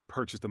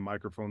purchase the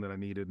microphone that I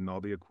needed and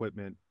all the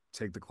equipment,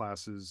 take the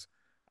classes.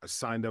 I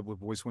signed up with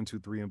Voice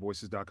 123 and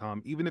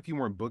voices.com. Even if you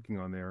weren't booking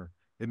on there,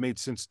 it made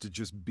sense to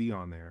just be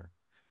on there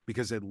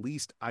because at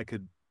least I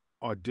could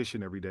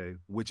audition every day,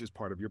 which is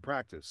part of your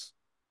practice,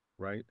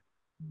 right?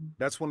 mm,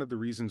 That's one of the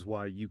reasons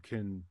why you'll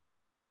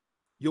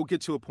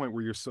get to a point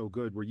where you're so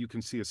good where you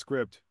can see a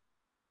script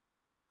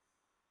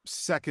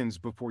seconds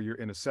before you're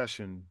in a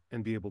session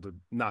and be able to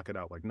knock it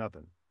out like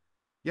nothing.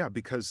 Yeah,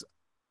 because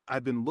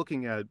I've been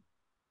looking at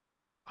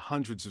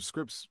hundreds of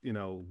scripts,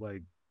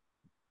 like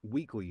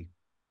weekly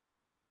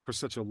for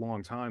such a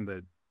long time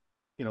that,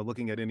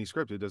 looking at any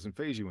script, it doesn't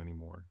phase you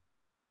anymore.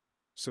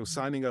 So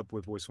signing up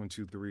with Voice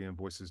 123 and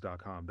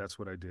voices.com, that's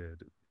what I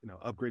did,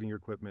 upgrading your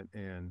equipment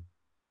and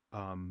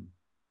Um,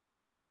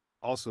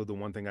 Also, the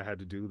one thing I had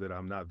to do that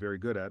I'm not very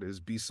good at is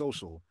be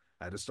social.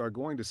 I had to start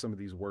going to some of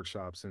these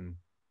workshops and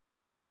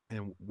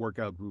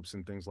workout groups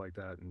and things like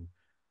that. And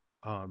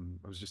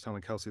I was just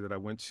telling Kelsey that I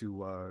went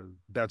to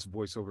that's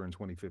voiceover in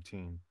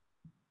 2015,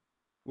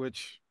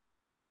 which,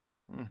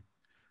 mm,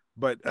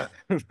 but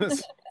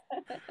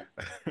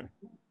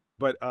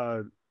but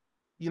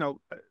you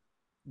know,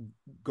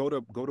 go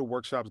to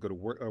workshops, go to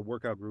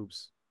workout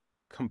groups,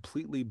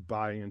 completely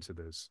buy into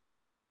this.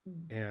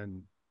 Mm,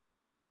 And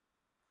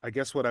I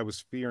guess what I was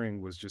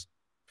fearing was just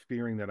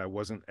fearing that I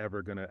wasn't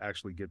ever going to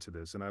actually get to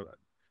this. And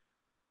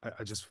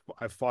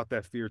I fought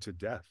that fear to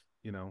death,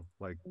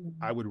 like mm,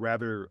 I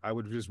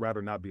would just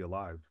rather not be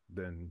alive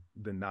than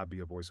not be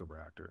a voiceover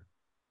actor.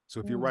 So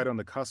if you're mm, right on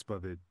the cusp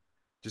of it,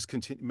 just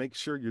continue, make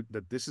sure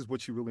that this is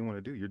what you really want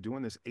to do. You're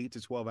doing this 8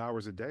 to 12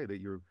 hours a day, that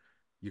you're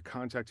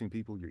contacting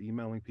people, you're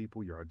emailing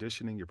people, you're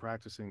auditioning, you're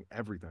practicing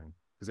everything,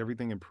 because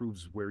everything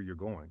improves where you're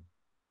going.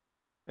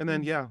 And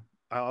then, mm, yeah,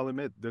 I'll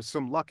admit there's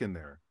some luck in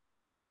there,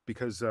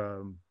 because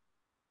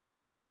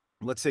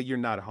let's say you're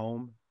not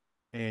home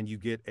and you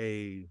get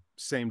a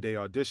same day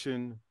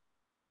audition.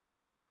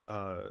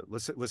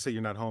 Let's say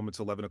you're not home, it's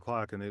 11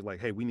 o'clock, and they're like,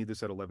 hey, we need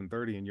this at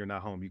 11:30, and you're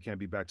not home, you can't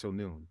be back till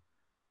noon.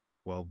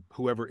 Well,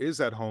 whoever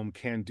is at home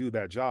can do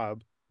that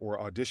job or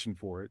audition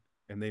for it,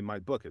 and they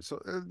might book it.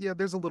 So yeah,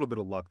 there's a little bit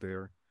of luck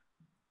there,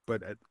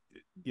 but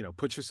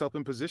put yourself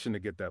in position to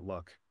get that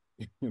luck.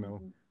 you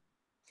know mhm.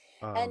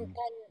 um And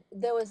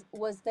there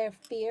was there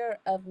fear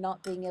of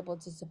not being able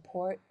to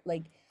support,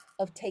 like,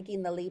 of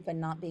taking the leap and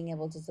not being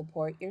able to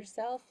support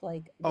yourself,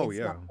 like oh it's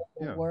not yeah,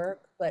 going to yeah,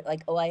 work, but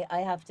like, oh,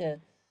 I have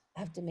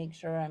to make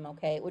sure I'm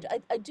okay, which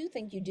I do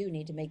think you do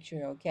need to make sure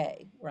you're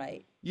okay,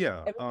 right?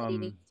 yeah. Everybody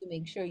needs to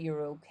make sure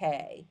you're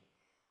okay.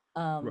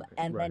 Right,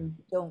 And right, then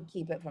don't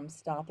keep it from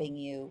stopping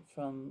you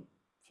from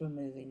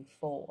moving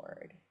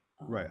forward.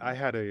 right.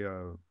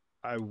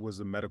 I was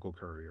a medical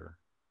courier.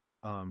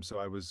 So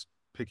I was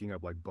picking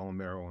up like bone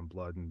marrow and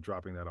blood and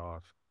dropping that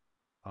off.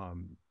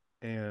 Um,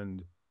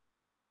 and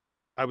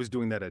I was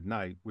doing that at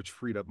night, which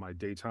freed up my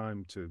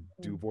daytime to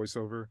do Mm,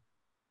 voiceover.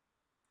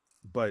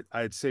 But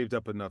I had saved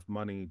up enough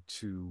money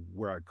to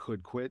where I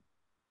could quit.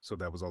 So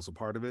that was also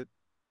part of it.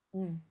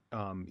 mm,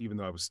 Even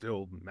though I was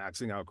still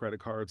maxing out credit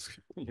cards,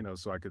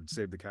 so I could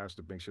save the cash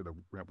to make sure the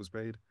rent was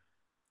paid.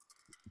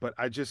 But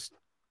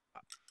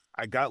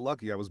I got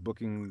lucky. I was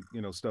booking,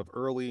 stuff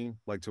early,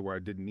 like to where I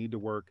didn't need to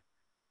work.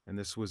 And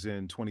this was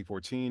in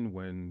 2014,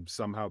 when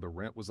somehow the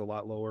rent was a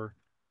lot lower.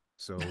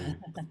 So,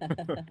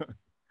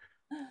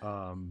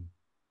 um,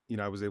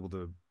 I was able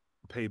to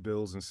pay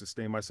bills and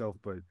sustain myself.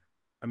 But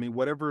I mean,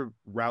 whatever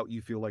route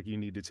you feel like you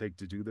need to take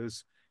to do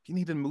this, if you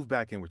need to move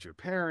back in with your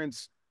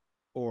parents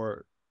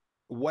or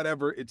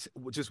whatever, it's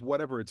just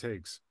whatever it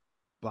takes,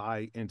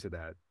 buy into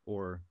that.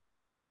 Or,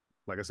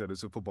 like I said,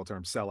 it's a football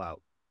term, sell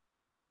out.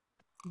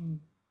 mm.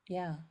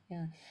 Yeah,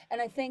 yeah.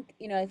 And I think,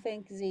 I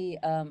think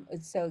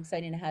it's so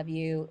exciting to have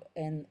you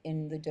in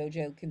the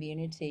dojo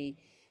community,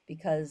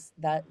 because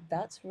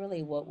that's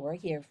really what we're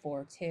here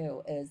for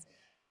too, is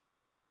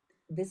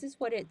this is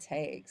what it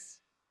takes.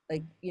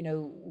 Like,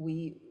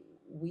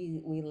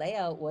 we lay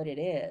out what it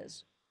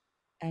is,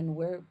 and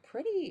we're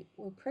pretty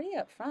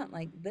upfront,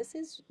 like this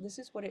is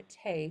what it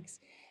takes.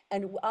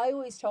 And I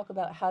always talk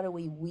about how do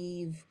we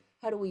weave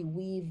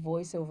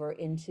voiceover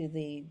into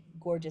the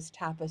gorgeous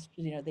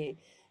tapestry,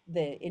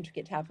 the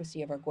intricate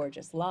tapestry of our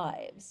gorgeous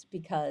lives,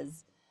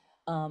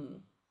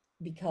 um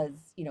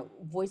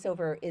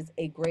voiceover is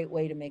a great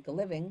way to make a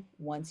living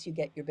once you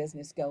get your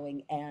business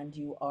going and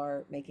you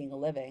are making a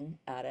living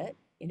at it,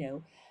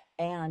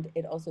 and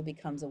it also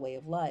becomes a way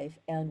of life,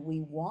 and we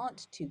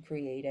want to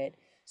create it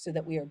so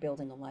that we are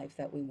building a life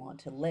that we want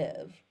to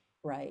live,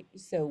 right?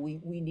 So we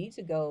need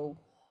to go,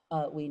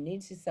 we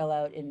need to sell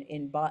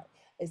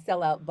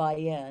out, buy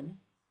in,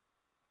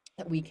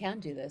 that we can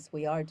do this,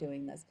 we are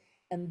doing this.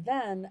 And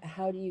then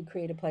how do you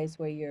create a place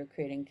where you're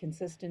creating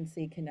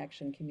consistency,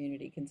 connection,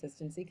 community,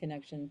 consistency,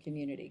 connection,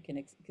 community,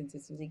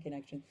 consistency,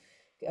 connection,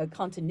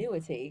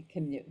 continuity,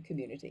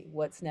 community.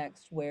 What's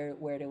next? Where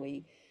do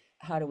we,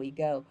 how do we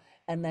go?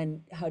 And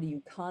then how do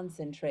you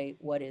concentrate?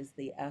 What is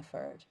the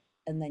effort?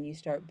 And then you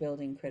start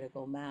building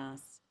critical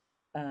mass.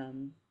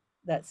 Um,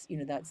 that's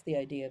the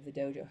idea of the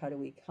dojo. How do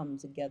we come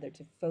together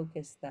to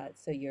focus that,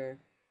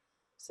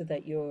 so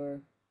that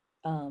you're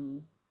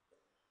um,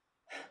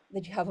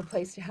 that you have a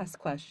place to ask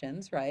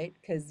questions, right?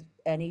 Because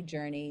any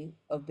journey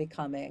of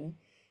becoming,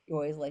 you're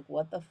always like,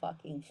 what the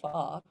fucking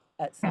fuck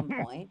at some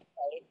point,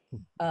 right?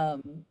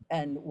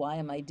 And why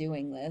am I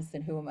doing this?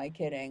 And who am I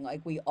kidding?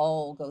 Like, we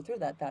all go through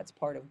that. That's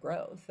part of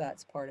growth.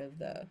 That's part of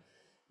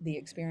the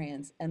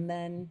experience. And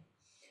then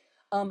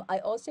I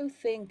also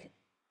think,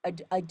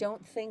 I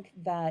don't think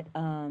that,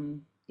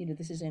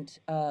 this isn't,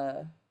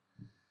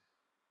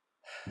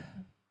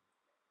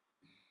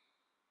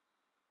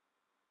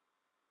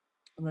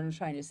 what I'm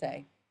trying to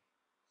say.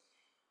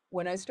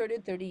 When I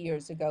started 30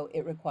 years ago,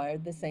 it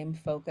required the same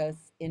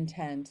focus,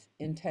 intent,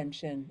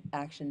 intention,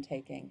 action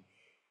taking,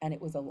 and it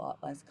was a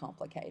lot less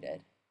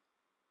complicated.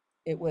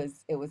 it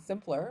was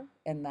simpler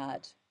in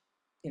that,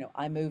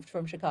 I moved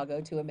from Chicago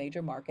to a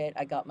major market.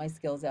 I got my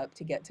skills up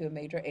to get to a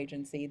major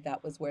agency.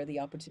 That was where the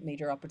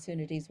major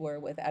opportunities were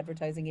with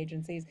advertising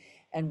agencies.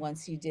 And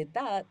once you did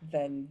that,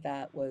 then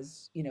that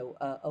was,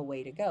 a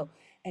way to go.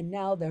 And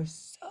now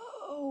there's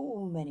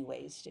so many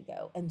ways to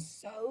go and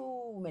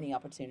so many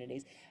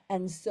opportunities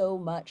and so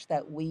much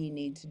that we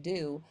need to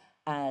do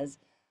as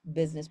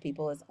business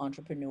people, as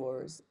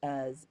entrepreneurs,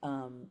 as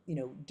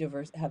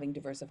having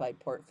diversified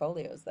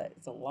portfolios. That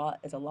it's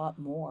a lot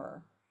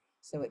more,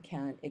 so it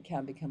can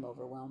become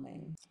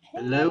overwhelming. Hey,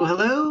 Hello, Robert.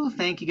 hello.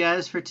 Thank you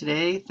guys for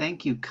today.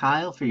 Thank you,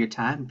 Kyle, for your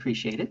time.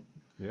 Appreciate it.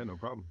 Yeah, no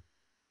problem.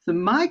 So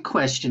my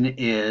question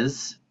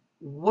is,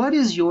 what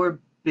is your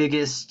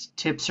biggest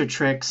tips or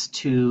tricks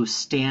to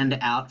stand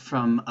out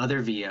from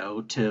other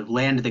VO to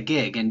land the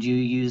gig? And do you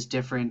use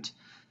different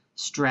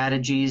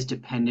strategies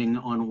depending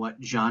on what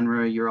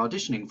genre you're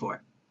auditioning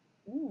for?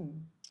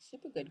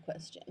 Super good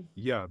question.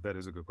 Yeah, that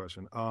is a good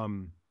question.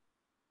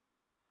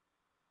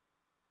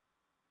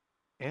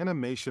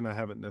 Animation, I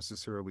haven't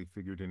necessarily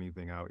figured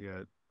anything out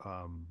yet.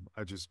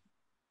 I just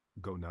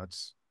go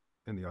nuts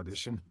in the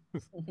audition.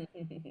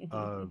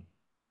 uh,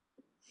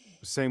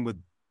 same with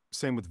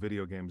same with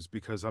video games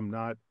because I'm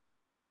not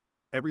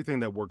everything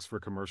that works for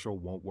commercial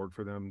won't work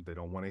for them. They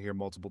don't want to hear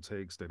multiple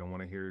takes. They don't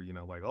want to hear,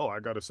 like, oh, I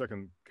got a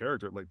second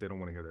character. Like they don't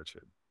want to hear that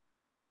shit.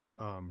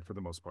 For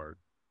the most part.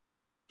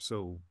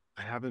 So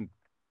I haven't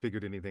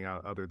figured anything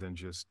out other than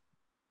just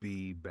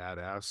be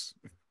badass,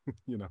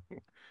 you know.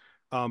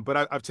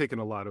 But I've taken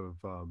a lot of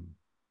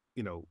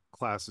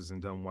classes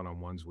and done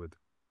one-on-ones with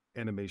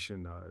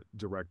animation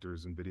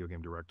directors and video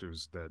game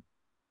directors that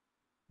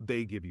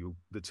they give you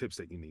the tips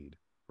that you need,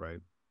 right?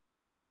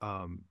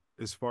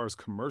 As far as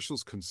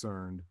commercials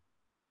concerned,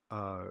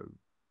 uh,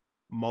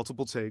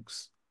 multiple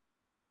takes,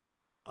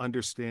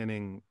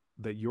 understanding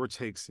that your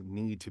takes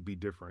need to be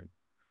different.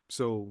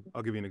 So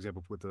I'll give you an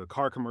example with the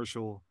car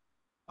commercial.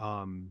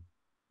 Um,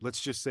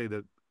 let's just say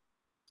that,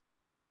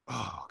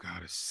 oh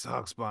God, it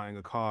sucks buying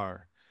a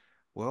car.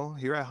 Well,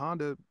 here at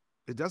Honda,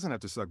 it doesn't have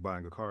to suck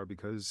buying a car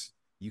because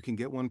you can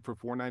get one for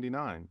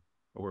 $499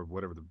 or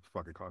whatever the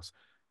fuck it costs.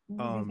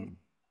 Um,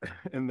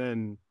 and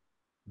then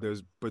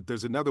there's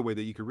another way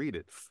that you could read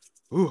it.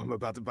 Ooh, I'm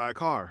about to buy a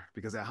car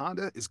because at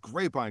Honda, it's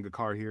great buying a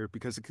car here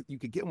because you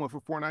could get one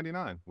for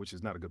 $499, which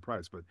is not a good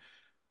price, but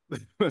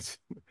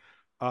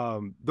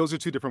those are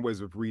two different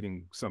ways of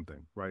reading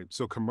something, right?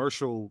 So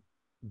commercial,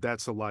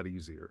 that's a lot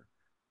easier.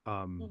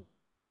 Um,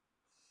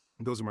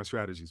 those are my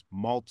strategies.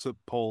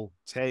 Multiple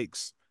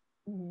takes.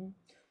 Mhm.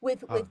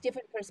 with Uh, with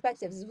different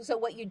perspectives. So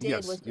what you did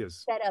yes, was just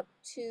yes, set up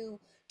two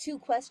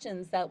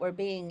questions that were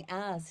being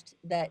asked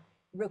that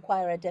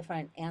require a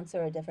different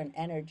answer, a different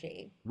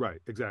energy, right,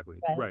 exactly,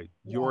 right? right.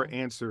 Your Yeah.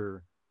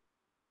 answer,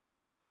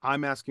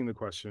 I'm asking the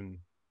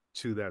question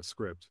to that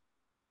script,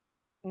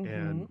 Mm-hmm.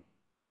 and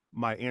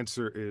my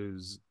answer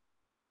is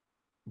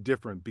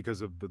different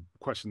because of the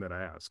question that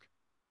I ask.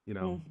 Does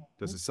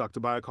Mm-hmm. it suck to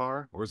buy a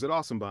car or is it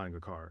awesome buying a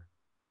car?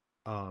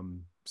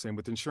 Same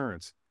with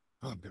insurance.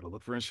 Oh, I'm gonna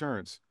look for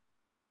insurance.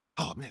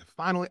 Oh man,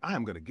 finally, I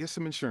am gonna get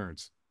some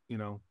insurance. You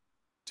know,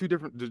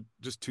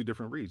 just two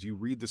different reads. You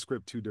read the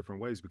script two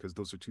different ways because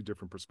those are two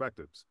different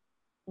perspectives.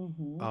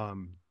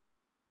 Mm-hmm.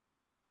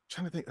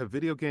 Trying to think, a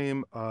video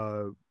game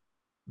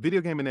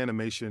and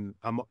animation.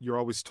 You're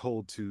always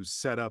told to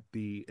set up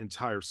the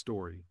entire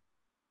story.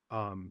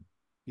 Um,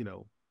 you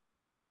know,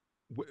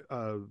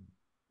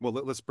 well,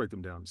 let's break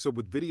them down. So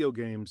with video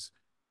games,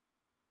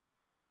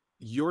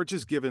 you're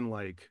just given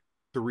like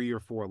three or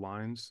four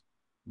lines,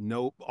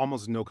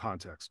 almost no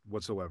context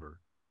whatsoever.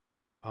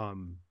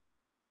 Um,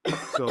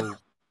 so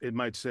it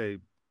might say,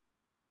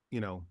 you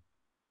know,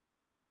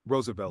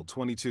 Roosevelt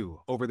 22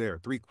 over there,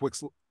 three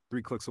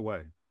clicks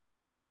away.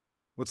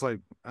 What's like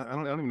I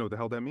don't even know what the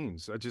hell that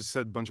means. I just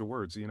said a bunch of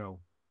words.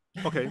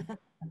 Okay,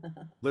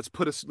 let's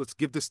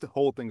give this the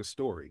whole thing a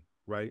story,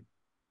 right?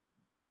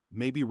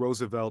 Maybe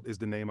Roosevelt is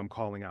the name I'm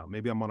calling out.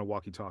 Maybe I'm on a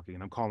walkie-talkie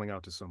and I'm calling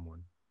out to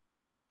someone.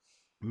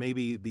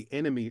 Maybe the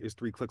enemy is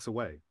 3 clicks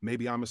away.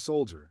 Maybe I'm a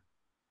soldier.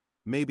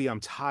 Maybe I'm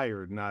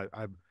tired and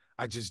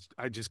I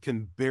just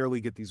can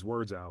barely get these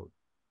words out.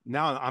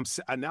 Now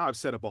I've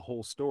set up a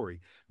whole story.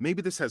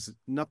 Maybe this has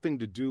nothing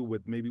to do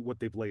with maybe what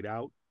they've laid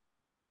out,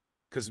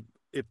 because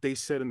if they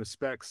said in the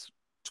specs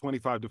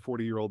 25 to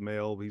 40-year-old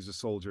male, he's a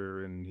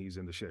soldier and he's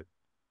in the shit.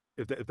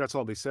 If that's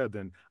all they said,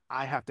 then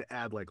I have to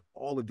add like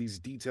all of these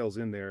details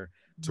in there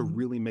to Mm-hmm.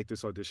 really make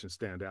this audition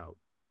stand out,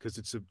 because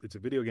it's a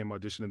video game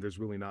audition and there's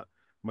really not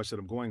much that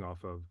I'm going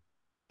off of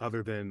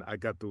other than I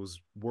got those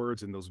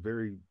words and those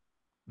very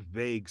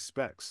vague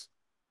specs.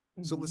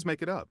 So Mm-hmm. let's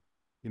make it up,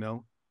 you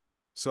know?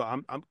 So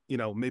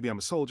maybe I'm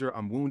a soldier,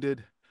 I'm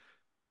wounded.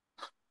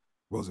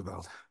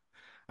 Roosevelt,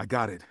 I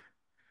got it.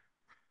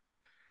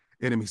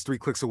 Enemies 3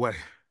 clicks away.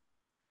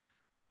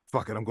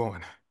 Fuck it, I'm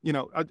going.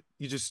 You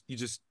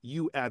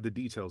add the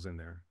details in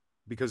there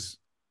because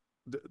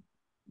the,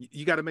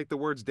 you got to make the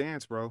words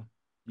dance, bro.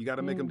 You got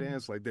to make them Mm-hmm.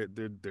 dance like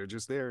they're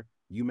just there.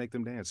 You make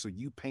them dance. So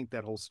you paint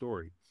that whole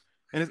story,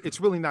 and it's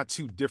really not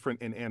too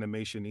different in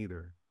animation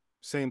either.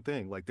 same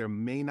thing. Like there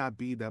may not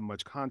be that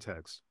much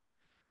context,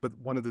 but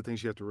one of the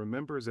things you have to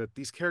remember is that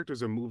these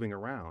characters are moving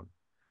around.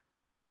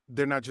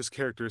 They're not just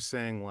characters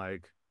saying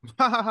like,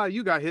 "Ha ha ha,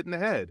 you got hit in the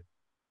head."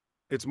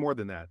 It's more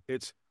than that.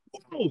 It's,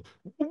 oh,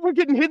 we're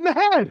getting hit in the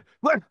head.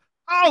 Like,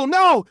 oh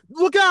no,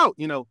 look out.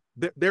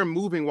 They're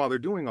moving while they're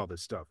doing all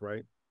this stuff,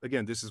 right?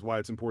 Again, this is why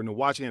it's important to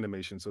watch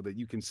animation so that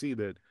you can see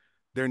that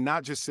they're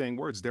not just saying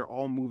words, they're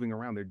all moving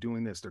around. They're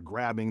doing this, they're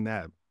grabbing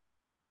that.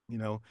 You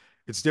know,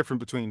 it's different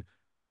between,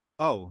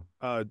 oh,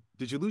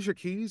 did you lose your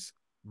keys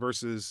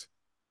versus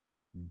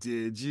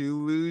did you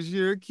lose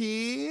your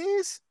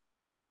keys?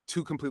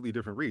 Two completely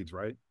different reads,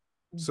 right?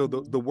 So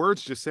the Mhm. the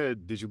words just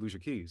said, did you lose your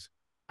keys?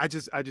 I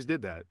just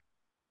did that.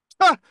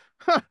 Ha,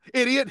 ha,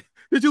 idiot.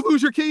 Did you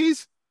lose your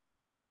keys?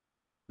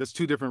 That's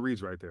two different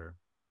reads right there.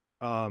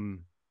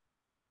 Um,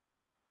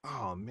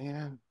 oh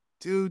man,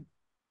 dude,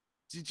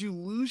 did you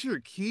lose your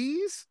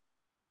keys?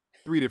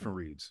 Three different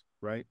reads,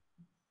 right?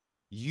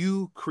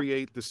 You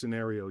create the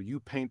scenario, you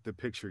paint the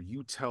picture,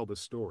 you tell the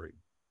story,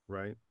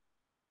 right?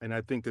 And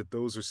I think that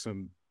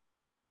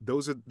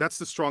that's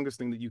the strongest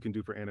thing that you can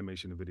do for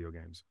animation in video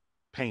games.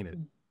 Paint it.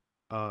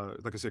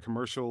 Like I said,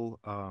 commercial,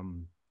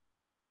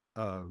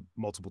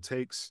 multiple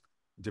takes,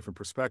 different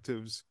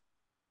perspectives.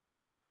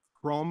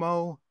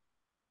 Promo,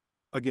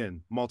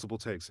 again, multiple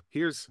takes.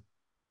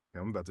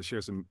 I'm about to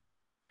share some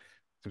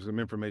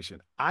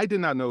information. I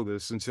did not know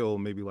this until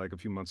maybe like a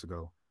few months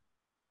ago.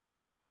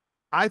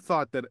 I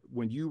thought that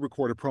when you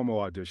record a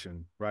promo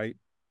audition, right,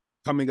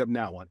 coming up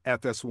now on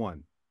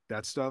FS1,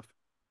 that stuff,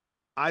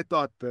 I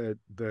thought that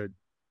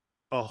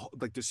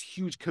like this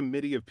huge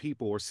committee of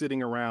people were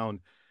sitting around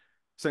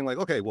saying like,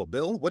 okay, well,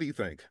 Bill, what do you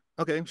think?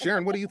 Okay,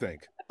 Sharon, what do you think?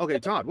 Okay,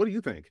 Todd, what do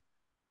you think?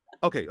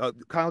 Okay,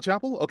 Kyle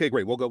Chapple. Okay,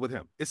 great. We'll go with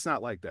him. It's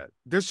not like that.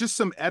 There's just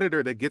some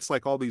editor that gets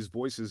like all these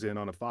voices in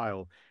on a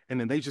file, and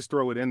then they just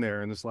throw it in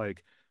there, and it's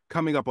like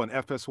coming up on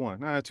FS1.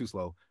 Nah, too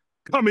slow.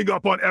 Coming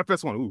up on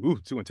FS1. Ooh,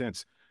 too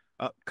intense.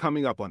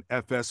 Coming up on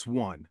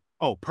FS1.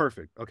 Oh,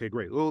 perfect. Okay,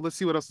 great. Well, let's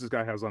see what else this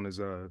guy has on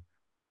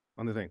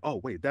the thing.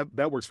 Oh, wait,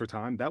 that works for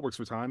time. That works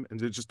for time, and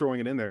they're just throwing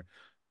it in there.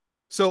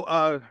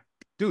 So,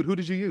 dude, who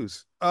did you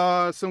use?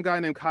 Some guy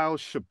named Kyle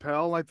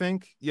Chappelle, I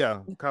think.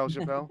 Yeah, Kyle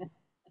Chappelle.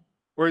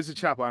 Or is it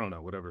Chapel? I don't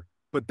know, whatever.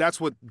 But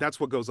that's what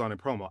goes on in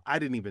promo. I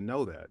didn't even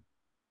know that.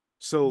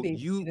 So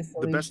Basically, the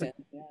the best,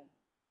 solution. Yeah.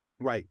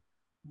 right?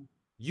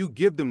 You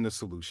give them the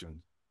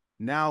solution.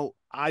 Now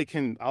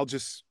I'll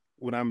just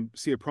when I'm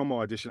see a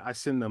promo audition, I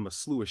send them a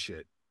slew of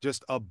shit.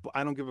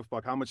 I don't give a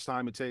fuck how much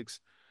time it takes.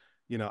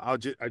 I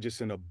just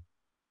send a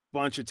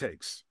bunch of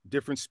takes,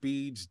 different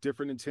speeds,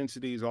 different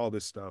intensities, all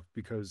this stuff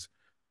because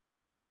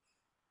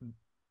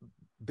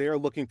they're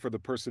looking for the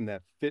person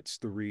that fits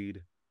the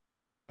read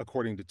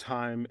according to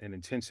time and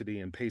intensity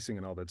and pacing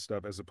and all that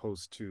stuff, as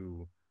opposed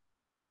to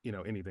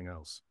anything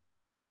else.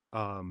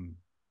 um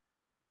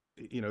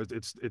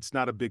it's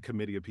not a big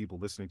committee of people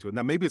listening to it.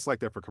 Now maybe it's like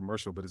that for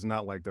commercial, but it's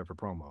not like that for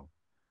promo.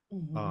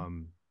 Mhm.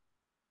 um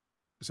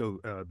so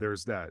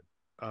there's that.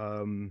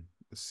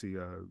 Let's see,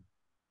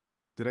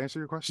 did I answer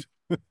your question?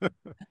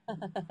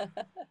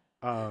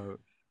 uh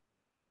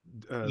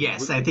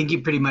Yes, what, I think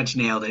you pretty much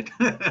nailed it.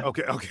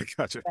 okay, okay,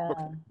 gotcha.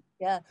 Okay. Yeah,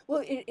 yeah.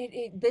 Well,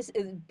 this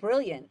is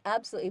brilliant,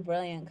 absolutely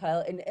brilliant,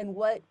 Kyle. And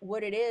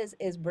what it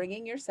is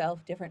bringing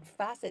yourself different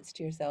facets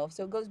to yourself.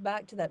 So it goes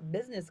back to that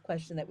business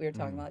question that we were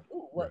talking Mhm. about.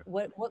 Ooh, what Right,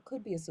 what what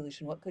could be a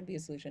solution? What could be a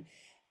solution?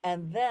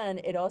 And then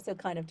it also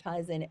kind of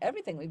ties in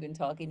everything we've been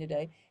talking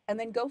today, and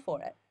then go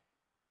for it.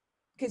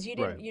 Because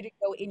right, you didn't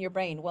go in your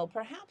brain, well,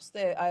 perhaps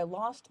I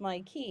lost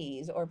my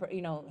keys, or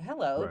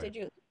hello, right, did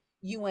you?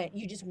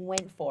 You just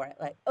went for it.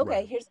 Like, right.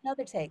 okay, here's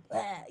another take.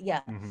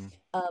 Yeah. Hmm.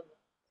 Um,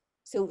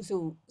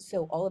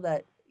 so all of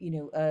that,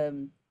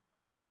 the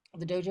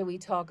dojo, we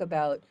talk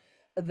about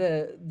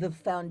the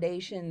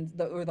foundations,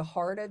 or the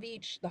heart of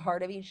each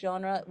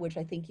genre, which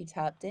I think you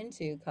tapped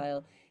into,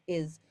 Kyle,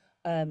 is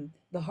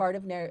the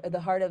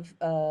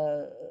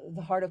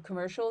heart of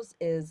commercials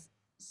is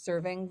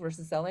serving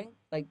versus selling.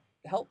 Like,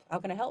 help, how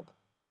can I help?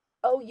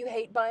 Oh, you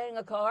hate buying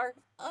a car?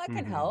 I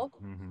can Hmm. help.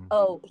 Hmm.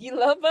 Oh, you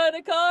love buying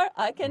a car?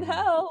 I can Hmm.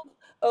 help.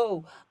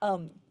 Oh,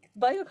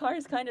 buying a car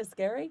is kind of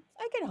scary.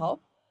 I can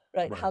help.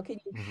 Right? Right. How can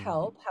you Hmm.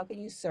 help? How can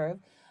you serve?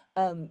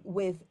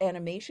 With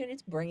animation,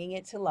 it's bringing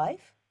it to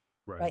life.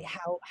 Right. Right?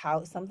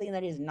 How something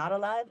that is not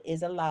alive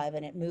is alive,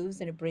 and it moves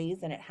and it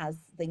breathes and it has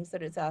things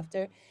that it's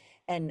after.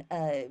 And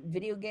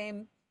video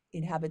game,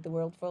 inhabit the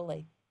world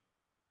fully.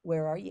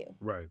 Where are you?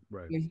 Right.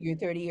 Right. You're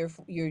 30,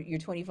 you're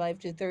 25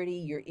 to 30,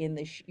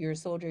 you're a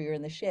soldier, you're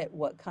in the shit.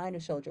 What kind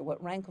of soldier?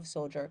 What rank of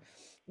soldier?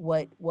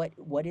 What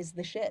is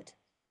the shit?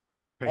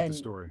 Paint the And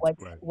story.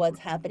 Right. what's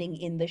happening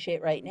in the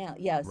shit right now?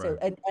 Yeah, so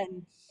Right.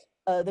 and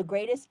the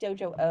greatest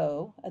dojo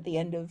O, at the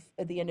end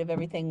of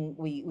everything,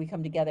 we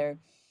come together,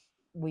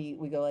 we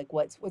go like,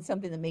 what's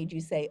something that made you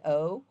say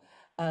oh?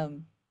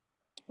 Um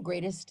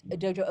Greatest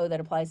dojo O that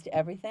applies to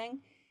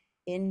everything.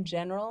 In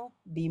general,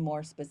 be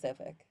more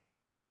specific.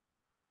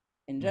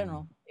 In Hmm.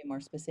 general, be more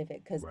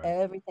specific, because Right.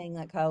 everything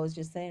that Kyle was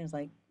just saying is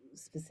like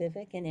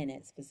specific and in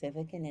it,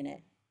 specific and in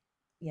it.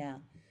 Yeah.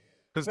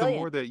 Because the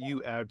more Brilliant. that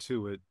you add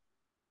to it,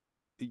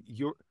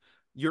 you're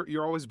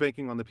you're always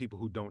banking on the people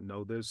who don't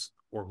know this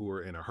or who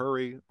are in a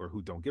hurry or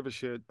who don't give a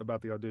shit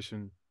about the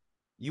audition.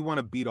 You want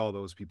to beat all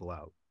those people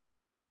out.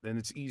 And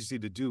it's easy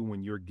to do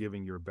when you're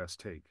giving your best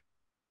take,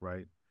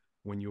 right?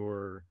 When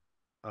you're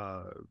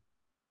uh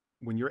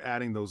when you're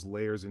adding those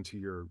layers into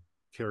your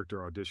character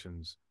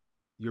auditions,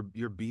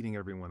 you're beating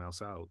everyone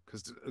else out.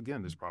 Because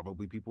again, there's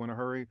probably people in a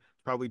hurry,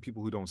 probably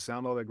people who don't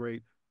sound all that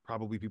great,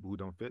 probably people who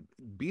don't fit.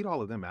 Beat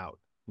all of them out.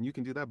 And you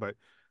can do that by,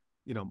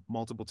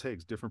 multiple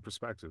takes, different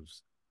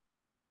perspectives,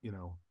 you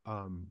know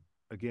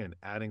again,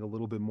 adding a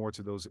little bit more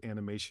to those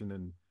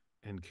animation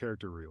and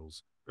character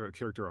reels or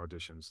character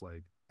auditions,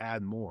 like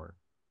add more,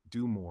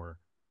 do more.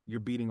 You're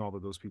beating all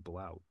of those people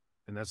out,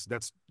 and that's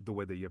the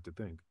way that you have to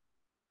think.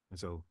 And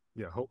so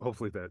yeah,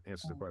 hopefully that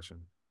answers the question.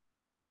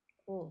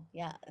 Cool.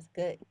 Yeah, that's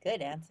good.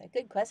 Good answer.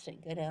 Good question.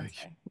 Good Thank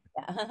answer.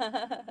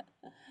 Yeah.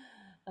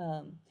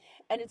 Um,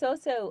 and it's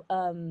also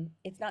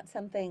it's not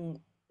something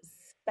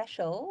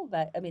special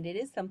that I mean it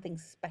is something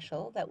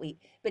special that we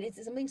but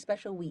it's something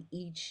special we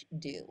each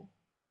do.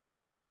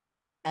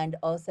 And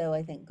also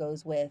I think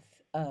goes with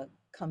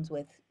comes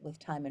with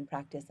time and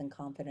practice and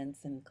confidence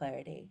and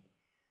clarity.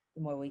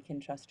 The more we can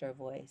trust our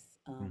voice.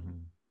 you.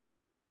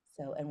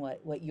 So and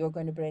what you're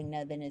going to bring,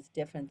 Nevin, is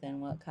different than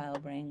what Kyle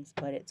brings,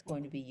 but it's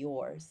going to be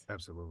yours.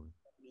 Absolutely.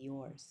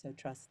 Yours. So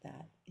trust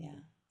that. Yeah.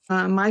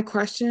 My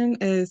question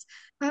is,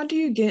 how do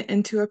you get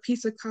into a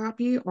piece of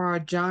copy or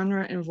a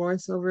genre in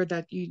voiceover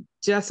that you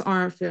just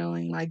aren't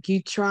feeling? Like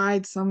you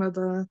tried some of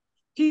the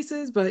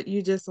pieces, but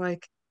you just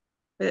like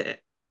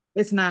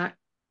it's not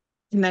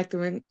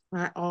connecting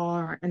at all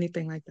or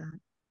anything like that.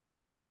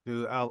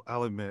 Dude,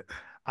 I'll admit,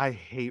 I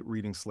hate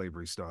reading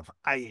slavery stuff.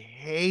 I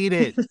hate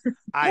it.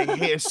 I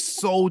hate It's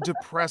so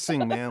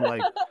depressing, man.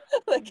 Like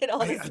Look at all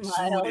the dude,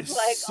 smiles. it's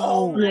Like,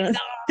 oh so my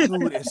Yeah.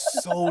 dude,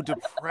 it's so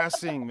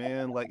depressing,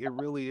 man. Like it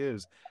really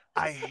is.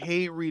 I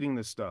hate reading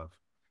this stuff.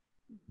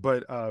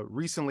 But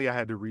recently I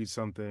had to read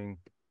something.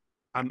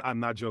 I'm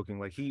not joking.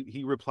 Like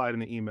he replied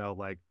in an email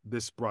like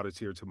this brought a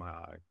tear to my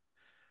eye.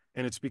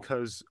 And it's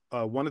because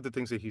one of the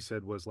things that he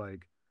said was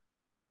like,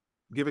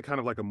 give it kind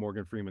of like a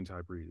Morgan Freeman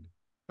type read.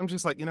 I'm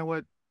just like, you know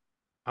what?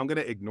 I'm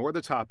gonna ignore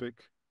the topic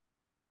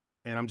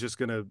and I'm just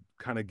gonna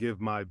kind of give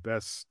my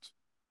best,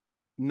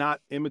 not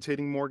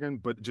imitating Morgan,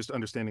 but just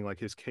understanding like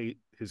his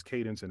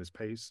cadence and his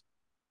pace.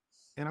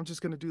 And I'm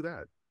just gonna do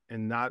that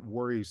and not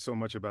worry so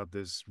much about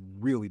this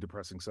really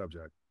depressing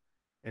subject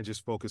and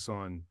just focus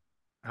on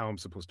how I'm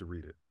supposed to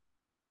read it.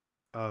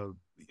 Uh,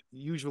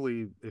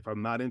 Usually, if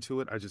I'm not into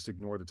it, I just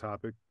ignore the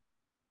topic,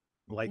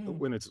 like Mm.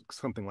 when it's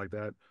something like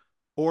that,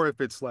 or if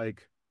it's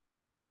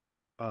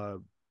uh,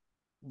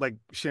 like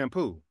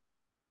shampoo.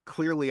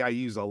 Clearly, I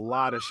use a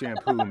lot of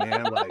shampoo,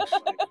 man.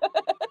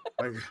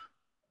 Like,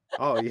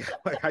 oh yeah,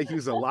 like I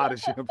use a lot of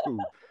shampoo.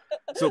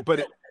 So,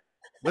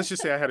 let's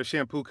just say I had a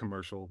shampoo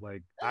commercial.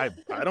 Like, I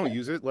don't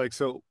use it. Like,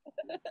 so,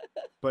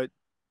 but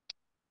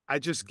I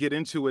just get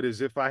into it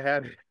as if I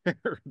had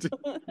hair,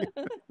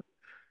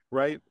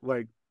 right?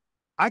 Like,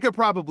 I could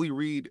probably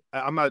read.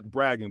 I'm not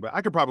bragging, but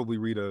I could probably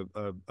read a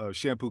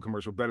shampoo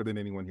commercial better than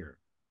anyone here.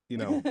 You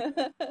know,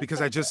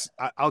 because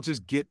I'll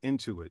just get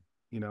into it.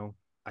 You know,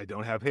 I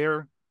don't have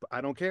hair, but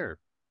I don't care.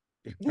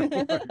 You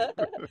know,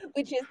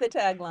 Which is the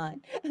tagline.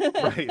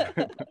 right?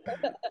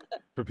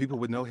 For people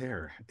with no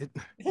hair,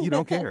 you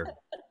don't care.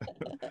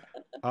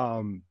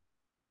 Um,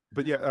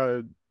 but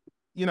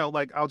yeah,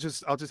 like I'll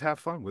just have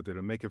fun with it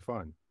and make it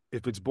fun.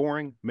 If it's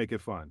boring, make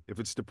it fun. If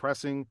it's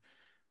depressing,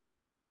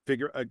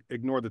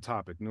 ignore the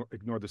topic,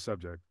 ignore the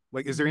subject.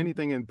 Like, is there Mhm.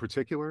 anything in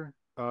particular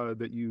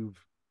that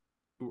you've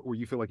where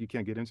you feel like you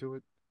can't get into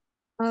it?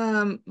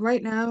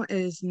 Right now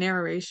is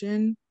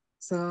narration.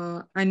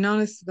 So I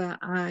noticed that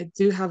I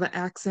do have an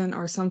accent,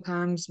 or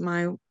sometimes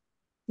my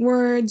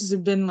words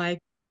have been like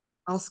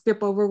I'll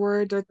skip over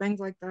words or things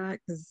like that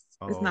because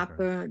it's Oh, not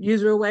okay. the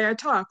usual way I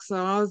talk. So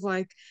I was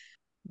like,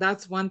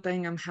 that's one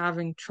thing I'm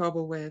having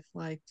trouble with.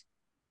 Like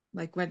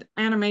with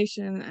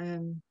animation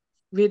and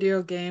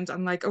video games,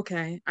 I'm like,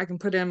 okay, I can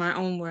put it in my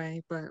own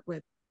way, but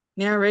with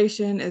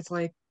narration, it's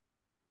like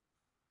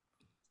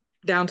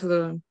down to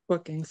the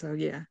booking. So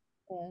yeah.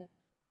 Yeah.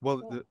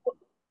 Well, Well,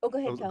 oh, go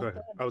oh, ahead, go Cal. ahead.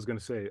 Go I was going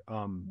to say,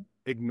 ahead.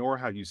 ignore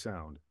how you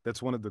sound.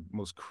 That's one of the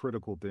most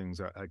critical things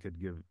I could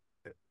give.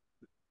 eh,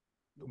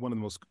 One of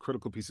the most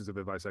critical pieces of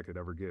advice I could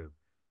ever give.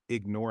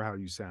 Ignore how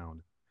you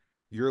sound.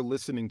 You're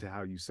listening to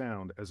how you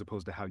sound as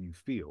opposed to how you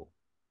feel,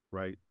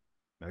 right?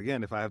 Now,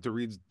 again, if I have to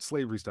read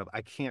slavery stuff,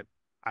 I can't.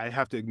 I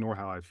have to ignore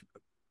how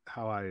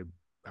I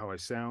how I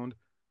sound.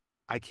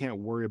 I can't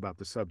worry about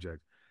the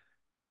subject.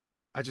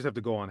 I just have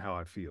to go on how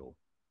I feel,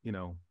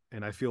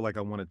 and I feel like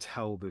I want to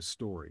tell this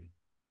story.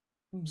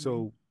 Mhm.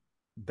 So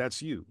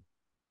that's you.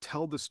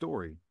 Tell the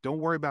story. Don't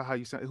worry about how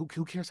you sound.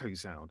 Who cares how you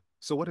sound?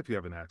 So what if you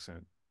have an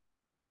accent?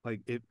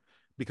 Like it,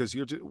 because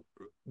you're just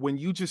when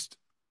you just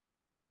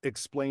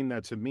explain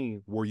that to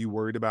me, were you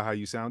worried about how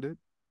you sounded?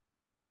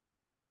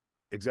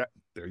 Exact.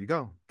 There you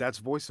go. That's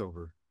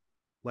voiceover.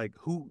 Like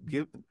who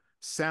give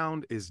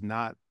sound is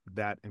not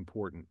that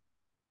important.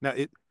 Now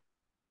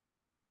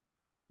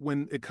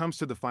when it comes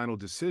to the final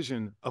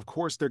decision, of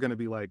course they're going to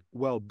be like,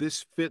 well,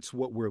 this fits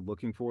what we're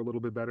looking for a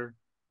little bit better.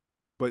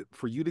 But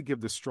for you to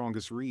give the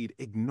strongest read,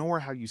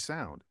 ignore how you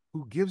sound.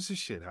 Who gives a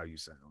shit how you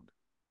sound?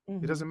 It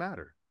Mm-hmm. doesn't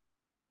matter.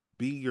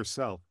 Be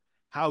yourself.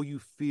 How you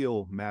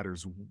feel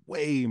matters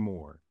way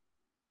more.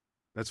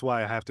 That's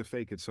why I have to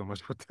fake it so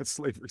much with that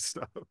slavery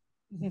stuff.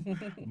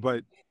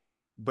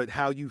 But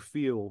how you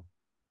feel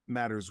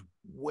matters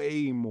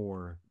way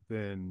more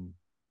than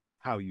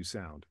how you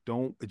sound.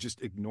 Don't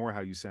just ignore how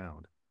you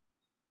sound.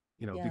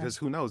 Yeah. Because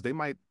who knows? They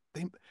might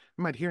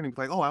hear it and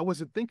be like, "Oh, I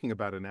wasn't thinking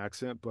about an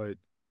accent, but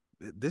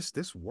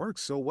this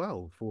works so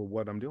well for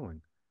what I'm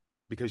doing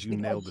because you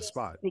Because nailed the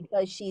spot."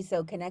 she's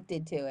so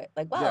connected to it.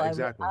 Like, Yeah, wow,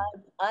 exactly.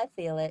 I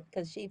feel it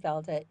because she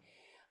felt it.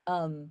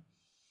 Um,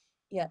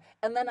 yeah.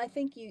 And then I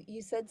think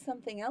you said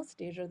something else,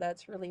 Deidre,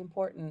 that's really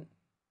important.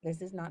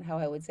 This is not how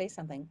I would say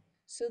something.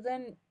 So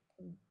then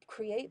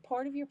create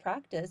part of your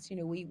practice.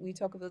 We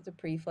talk about the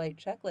pre-flight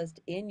checklist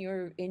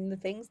in the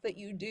things that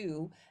you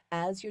do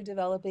as you're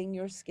developing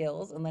your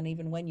skills, and then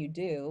even when you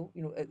do,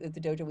 at the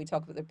dojo we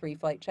talk about the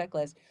pre-flight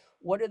checklist.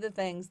 What are the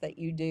things that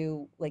you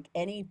do? Like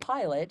any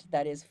pilot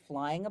that is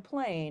flying a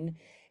plane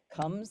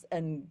comes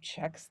and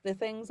checks the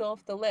things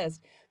off the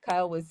list.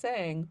 Kyle was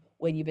saying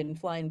when you've been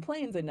flying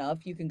planes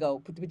enough, you can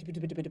go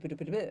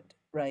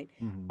right.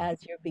 Hmm.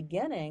 As you're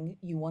beginning,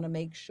 you want to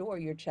make sure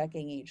you're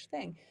checking each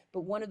thing.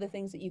 But one of the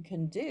things that you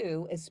can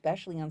do,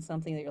 especially on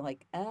something that you're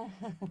like,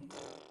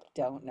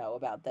 don't know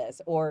about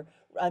this, or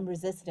I'm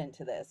resistant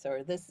to this,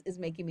 or this is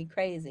making me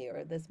crazy,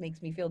 or this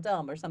makes me feel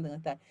dumb, or something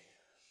like that.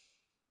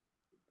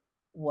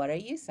 What are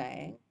you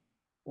saying?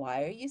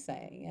 Why are you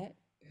saying it?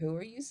 Who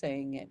are you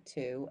saying it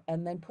to?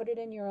 And then put it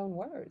in your own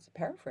words,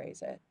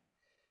 paraphrase it.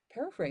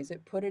 Paraphrase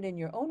it, put it in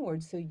your own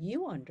words so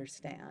you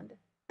understand.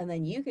 And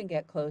then you can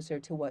get closer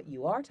to what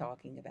you are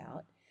talking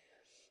about.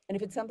 And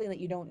if it's something that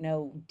you don't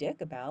know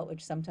dick about,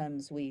 which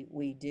sometimes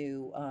we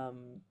do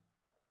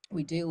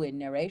in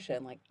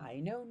narration, like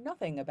I know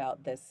nothing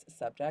about this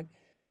subject,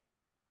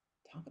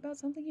 talk about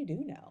something you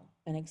do know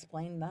and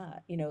explain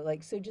that.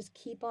 Like, so just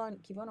keep on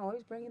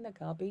always bringing the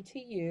copy to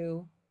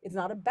you. It's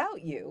not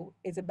about you,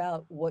 it's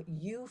about what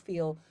you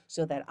feel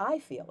so that I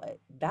feel it.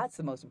 That's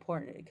the most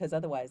important, because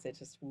otherwise it's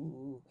just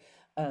ooh.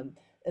 um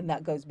and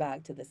that goes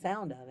back to the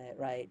sound of it,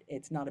 right?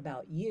 It's not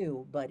about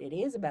you, but it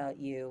is about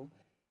you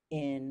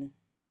in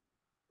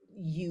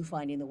you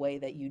finding the way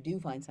that you do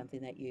find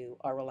something that you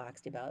are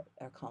relaxed about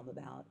or calm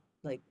about,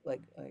 like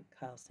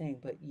Kyle's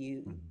saying.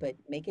 Hmm. But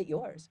make it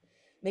yours.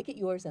 Make it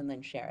yours and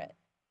then share it.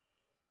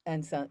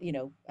 And so,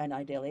 and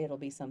ideally it'll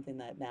be something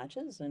that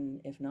matches, and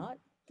if not,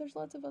 there's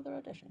lots of other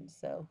auditions,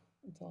 so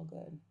it's all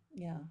good.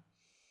 Yeah,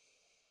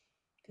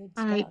 good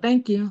All right, stuff.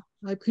 thank you.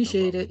 I No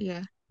appreciate it. problem.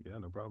 Yeah. Yeah,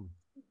 no problem.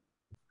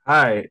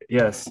 Hi,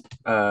 yes.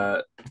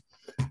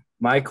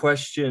 My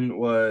question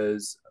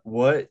was,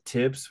 what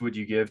tips would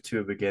you give to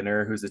a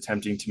beginner who's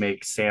attempting to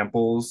make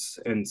samples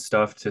and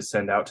stuff to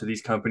send out to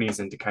these companies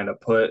and to kind of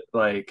put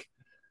like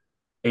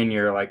in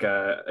your like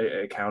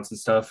accounts and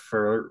stuff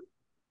for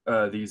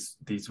these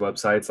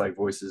websites like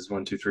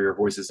Voices123 or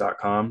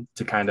voices.com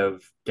to kind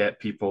of get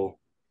people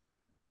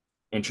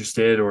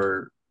interested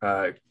or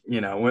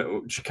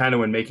kind of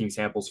when making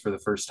samples for the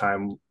first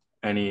time,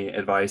 any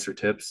advice or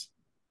tips?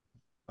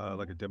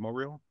 Like a demo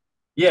reel.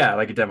 Yeah,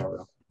 like a demo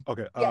reel.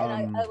 Okay. Yeah,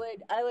 and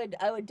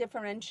I would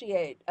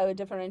differentiate. I would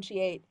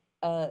differentiate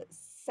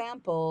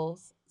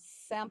samples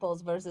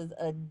versus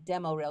a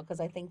demo reel, because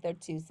I think they're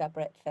two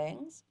separate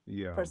things.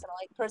 Yeah.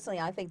 Personally,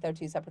 I think they're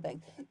two separate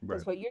things. Right.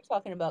 Because what you're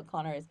talking about,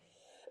 Connor, is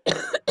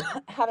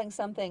having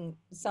something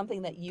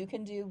that you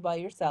can do by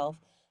yourself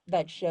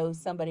that shows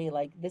somebody,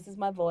 like, this is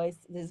my voice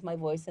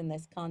in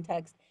this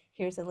context,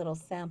 here's a little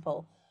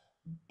sample.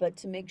 But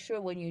to make sure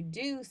when you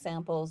do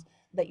samples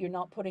that you're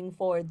not putting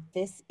forward,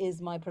 this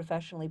is my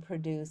professionally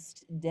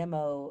produced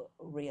demo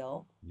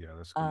reel, Yeah,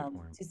 that's a great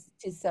point.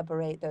 to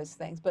separate those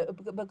things. But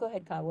go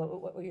ahead, Kyle.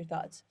 What were your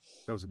thoughts?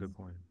 That was a good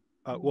point.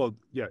 Well,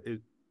 yeah.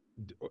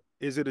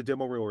 Is it a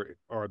demo reel or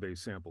are they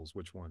samples?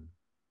 Which one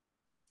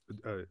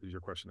is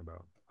your question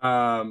about?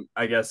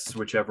 I guess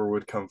whichever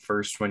would come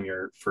first when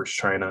you're first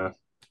trying to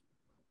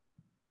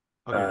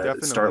Okay, start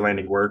definitely.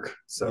 landing work. Yeah,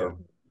 So,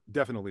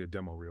 definitely a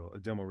demo reel. A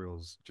demo reel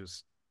is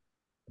just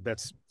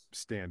that's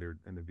standard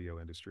in the VO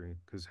industry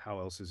because how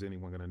else is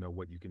anyone going to know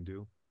what you can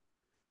do?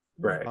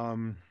 right.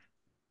 Um,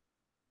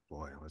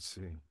 Boy, let's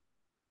see.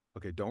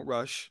 Okay, don't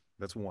rush.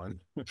 That's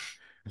one.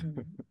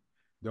 Mhm.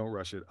 Don't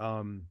rush it.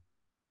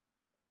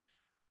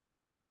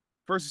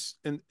 First,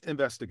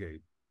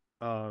 investigate.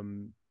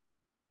 Um,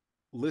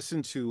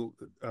 Listen to.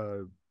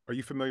 Are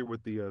you familiar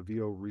with the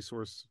VO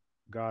resource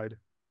guide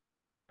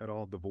at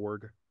all? The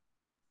Vorg.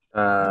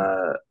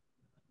 Uh,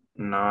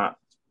 Not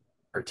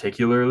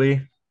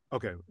particularly.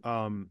 Okay.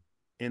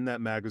 In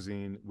that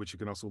magazine, which you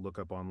can also look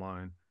up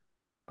online,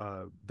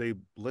 they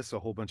list a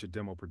whole bunch of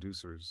demo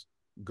producers.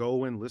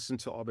 Go and listen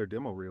to all their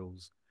demo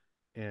reels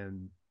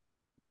and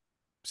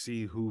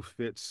see whose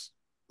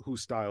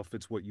style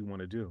fits what you want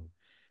to do.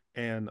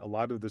 And a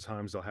lot of the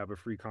times they'll have a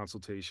free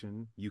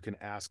consultation. You can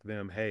ask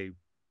them, hey,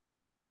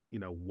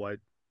 what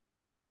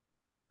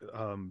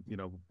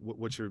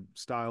what's your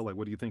style, like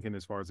what are you thinking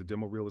as far as the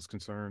demo reel is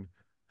concerned.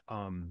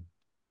 um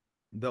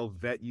they'll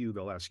vet you,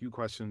 they'll ask you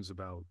questions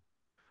about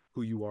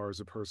who you are as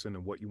a person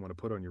and what you want to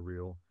put on your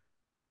reel.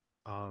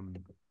 um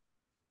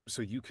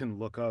so you can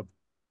look up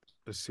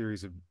a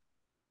series of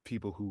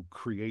people who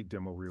create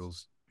demo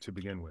reels to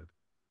begin with.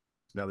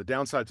 Now the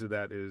downside to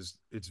that is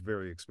it's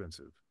very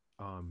expensive.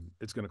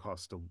 It's going to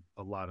cost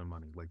a lot of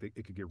money, like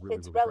it could get really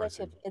It's really pricey.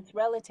 relative, it's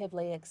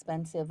relatively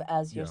expensive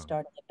as you're Yeah.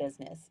 starting a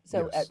business.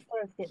 So at Yes.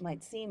 first it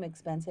might seem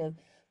expensive,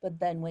 but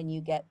then when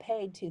you get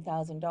paid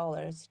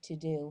 $2,000 to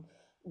do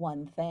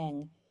one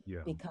thing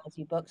Yeah. because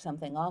you booked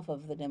something off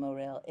of the demo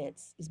reel,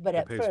 but It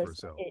at pays for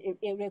first itself.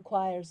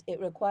 it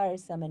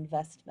requires some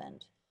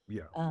investment.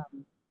 Yeah.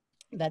 Um,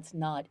 that's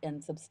not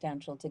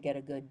insubstantial to get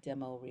a good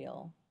demo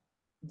reel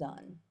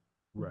done.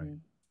 Right. Hmm.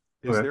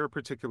 Is Okay. there a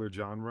particular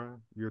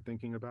genre you're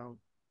thinking about?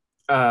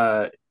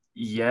 Uh,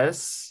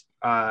 yes.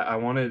 I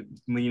want to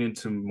lean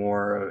into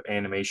more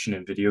animation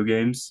and video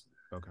games.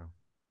 Okay.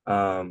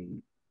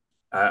 Um,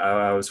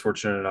 I was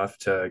fortunate enough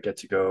to get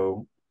to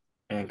go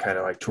and kind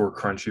of like tour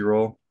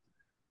Crunchyroll,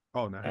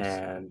 Oh, nice.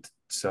 and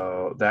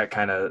so that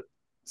kind of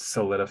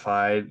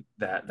solidified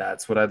that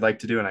that's what I'd like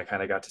to do, and I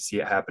kind of got to see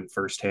it happen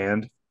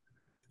firsthand.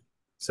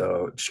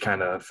 So just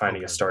kind of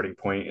finding a Okay. starting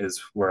point is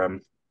where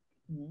I'm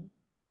Hmm.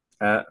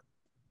 at.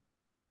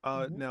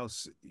 Hmm. Now,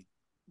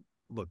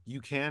 look,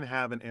 you can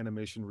have an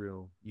animation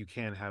reel, you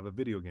can have a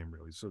video game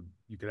reel, so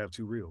you could have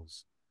two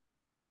reels.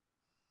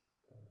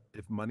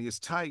 If money is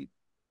tight,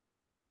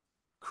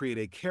 create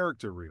a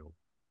character reel.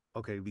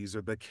 Okay, these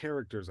are the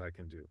characters I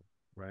can do,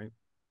 right?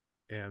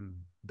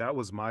 And that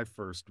was my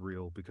first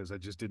reel because I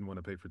just didn't want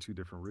to pay for two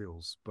different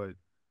reels. But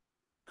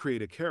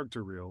create a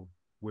character reel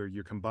where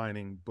you're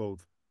combining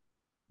both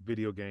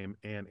video game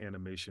and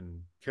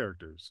animation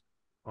characters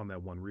on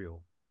that one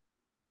reel.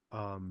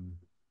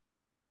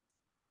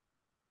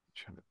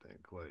 Trying to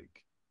think,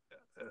 like,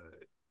 uh,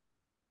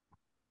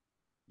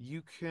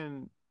 you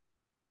can,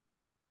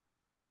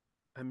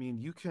 I mean,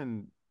 you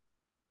can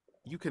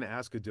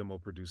ask a demo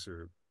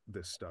producer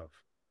this stuff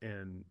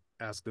and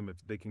ask them if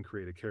they can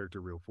create a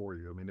character reel for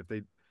you. I mean,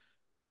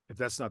 if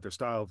that's not their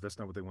style, if that's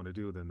not what they want to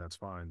do, then that's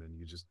fine. Then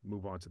you just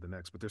move on to the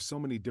next. But there's so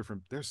many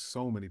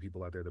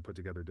people out there that put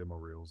together demo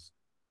reels.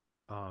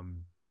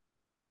 Um,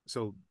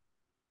 so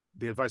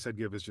the advice I'd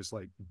give is just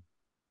like,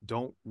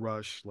 don't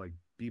rush, like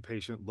be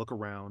patient, look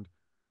around,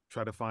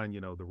 try to find,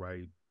 the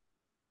right,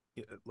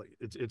 like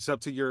it's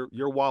up to your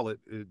wallet.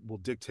 It will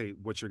dictate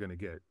what you're going to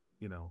get,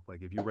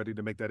 like if you're ready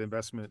to make that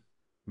investment,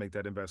 make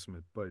that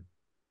investment. But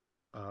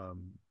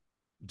um,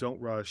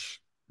 don't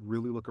rush,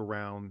 really look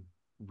around,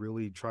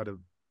 really try to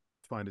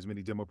find as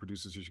many demo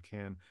producers as you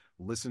can,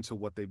 listen to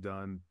what they've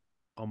done.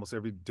 Almost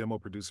every demo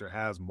producer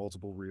has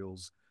multiple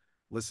reels.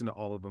 Listen to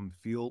all of them,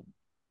 feel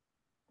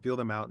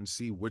them out and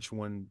see which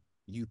one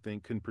you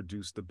think can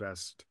produce the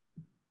best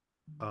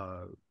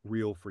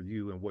reel for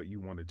you and what you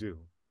want to do.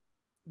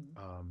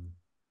 um,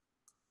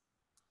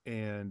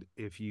 and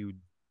if you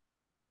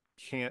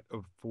can't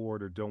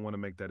afford or don't want to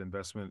make that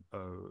investment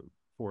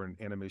for an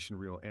animation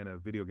reel and a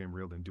video game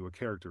reel, then do a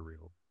character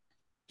reel.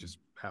 Just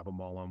have them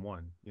all on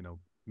one,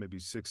 maybe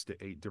 6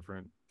 to 8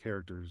 different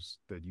characters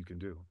that you can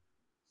do.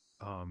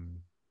 um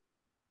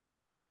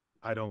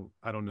I don't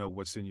know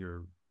what's in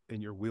your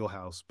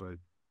wheelhouse, but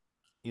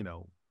you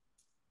know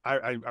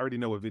I already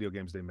know what video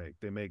games they make.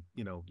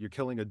 You're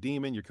killing a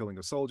demon, you're killing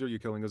a soldier, you're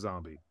killing a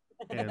zombie.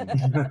 And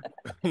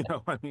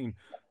I mean,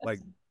 like,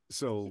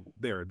 so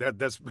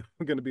that's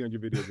going to be on your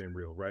video game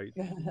reel, right?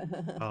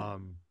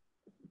 um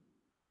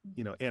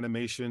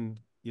Animation,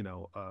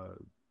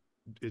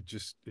 it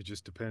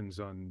just depends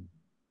on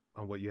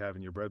what you have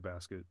in your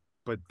breadbasket.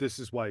 But this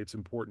is why it's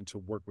important to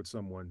work with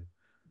someone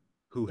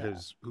Yeah.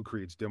 who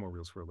creates demo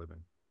reels for a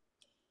living.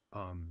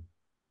 um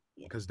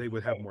Yeah. because they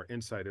would have more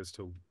insight as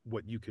to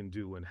what you can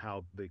do and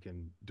how they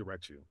can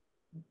direct you.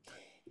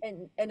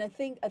 And I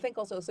think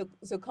also,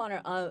 so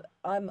Connor,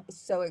 I'm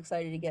so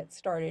excited to get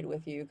started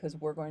with you because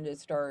we're going to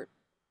start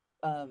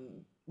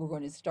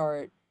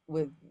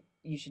with,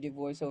 you should do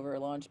voiceover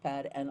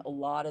launchpad, and a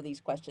lot of these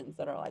questions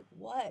that are like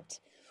what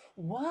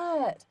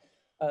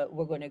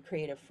we're going to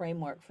create a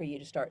framework for you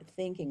to start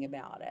thinking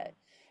about it.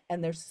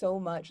 And there's so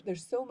much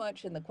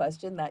in the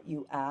question that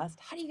you asked,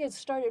 how do you get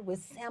started with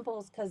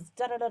samples, because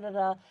da da da da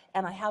da,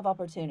 and I have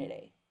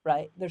opportunity,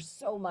 right? There's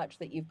so much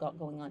that you've got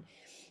going on.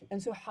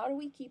 And so how do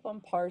we keep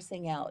on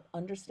parsing out,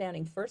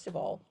 understanding, first of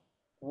all,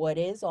 what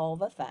is all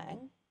the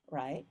thing,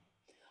 right?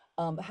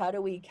 How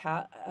do we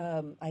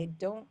I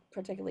don't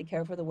particularly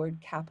care for the word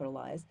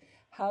capitalize.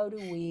 How do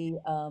we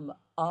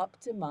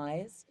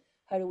optimize?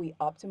 How do we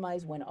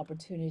optimize when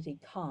opportunity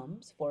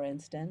comes? For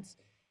instance,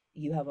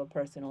 you have a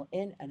personal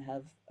in and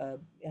have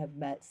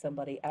met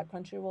somebody at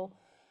Crunchyroll.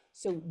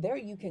 So there,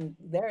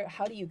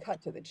 how do you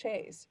cut to the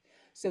chase?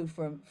 So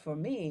for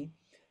me,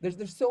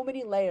 there's so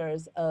many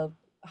layers of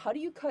how do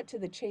you cut to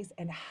the chase,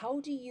 and how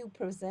do you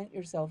present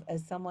yourself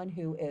as someone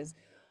who is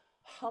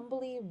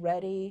humbly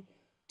ready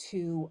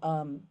to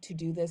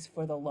do this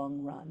for the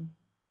long run.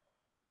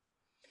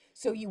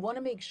 So you want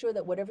to make sure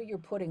that whatever you're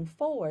putting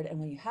forward, and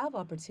when you have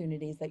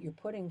opportunities, that you're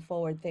putting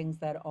forward things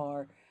that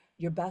are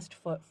your best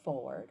foot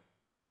forward,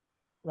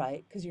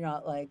 right? Because you're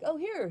not like, oh,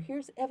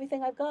 here's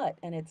everything I've got.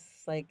 And it's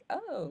like,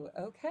 oh,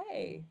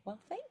 okay, well,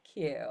 thank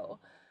you,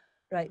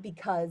 right?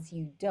 Because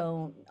you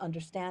don't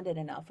understand it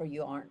enough, or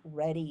you aren't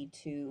ready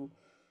to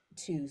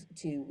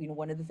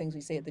one of the things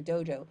we say at the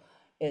dojo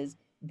is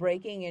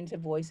breaking into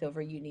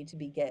voiceover. You need to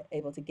be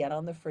able to get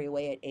on the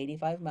freeway at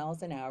 85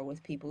 miles an hour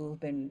with people who've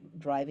been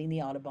driving the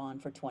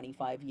Autobahn for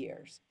 25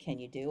 years. Can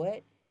you do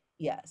it?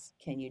 Yes.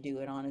 Can you do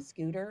it on a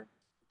scooter?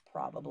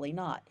 Probably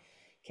not.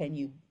 Can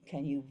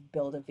you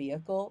build a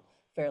vehicle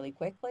fairly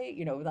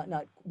quickly?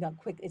 Not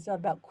quick. It's not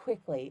about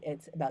quickly.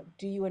 It's about,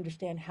 do you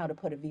understand how to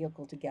put a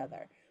vehicle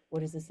together?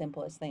 What is the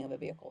simplest thing of a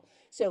vehicle?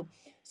 So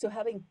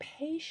having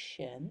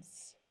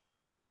patience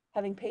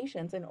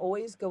and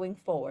always going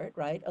forward,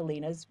 right?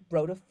 Alina's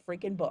wrote a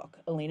freaking book.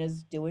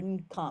 Alina's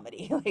doing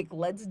comedy. Like,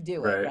 let's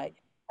do it, Right. right?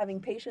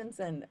 Having patience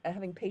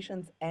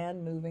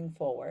and moving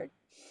forward.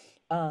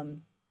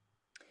 Um,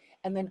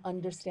 and then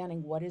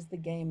understanding what is the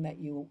game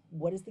you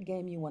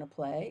want to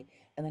play,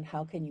 and then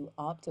how can you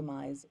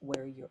optimize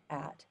where you're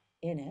at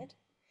in it,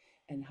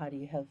 and how do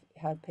you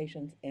have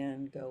patience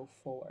and go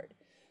forward.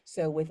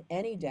 So with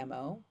any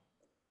demo,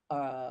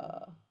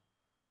 uh,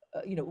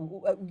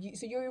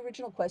 so your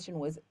original question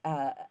was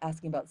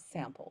asking about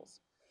samples.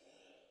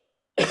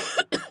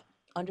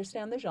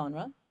 Understand the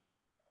genre,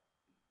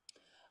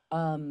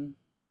 um,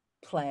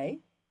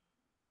 play,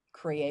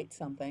 create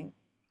something.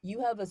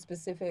 You have a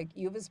specific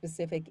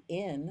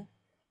in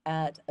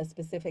at a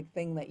specific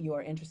thing that you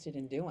are interested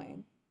in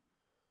doing.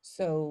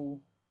 So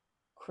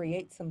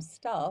create some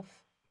stuff.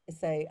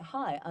 Say,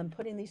 hi, I'm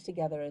putting these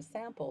together as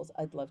samples.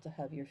 I'd love to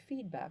have your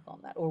feedback on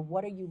that. Or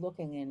what are you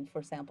looking in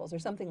for samples, or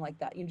something like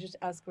that. You just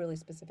ask really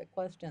specific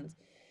questions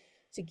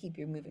to keep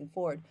you moving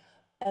forward.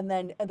 And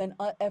then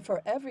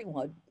for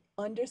everyone,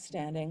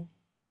 understanding,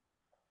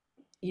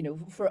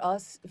 for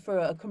us, for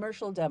a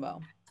commercial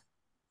demo,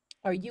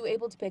 are you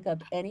able to pick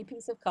up any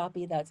piece of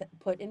copy that's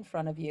put in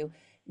front of you,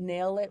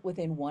 nail it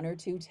within 1 or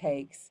 2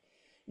 takes,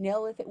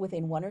 nail it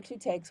within 1 or 2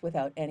 takes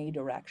without any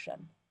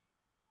direction?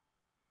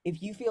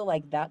 If you feel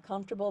like that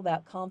comfortable,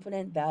 that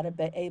confident, that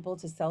able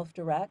to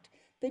self-direct,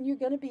 then you're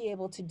going to be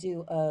able to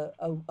do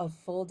a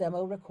full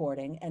demo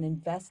recording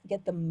and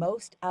get the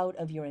most out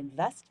of your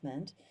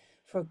investment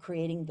for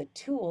creating the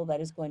tool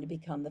that is going to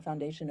become the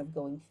foundation of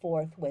going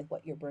forth with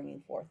what you're bringing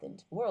forth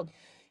into the world.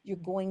 You're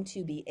going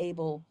to be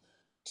able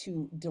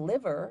to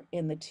deliver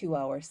in the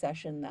 2-hour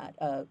session that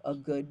a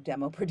good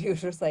demo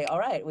producer say, all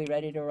right, we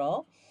ready to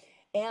roll?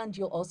 And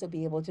you'll also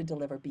be able to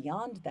deliver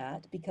beyond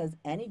that, because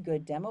any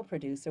good demo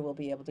producer will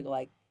be able to go,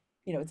 like,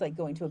 it's like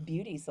going to a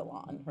beauty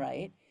salon,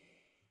 right?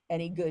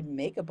 Any good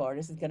makeup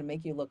artist is going to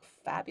make you look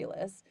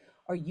fabulous.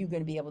 Are you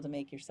going to be able to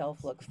make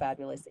yourself look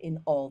fabulous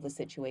in all the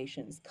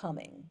situations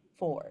coming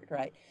forward,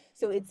 right?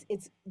 So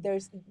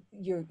there's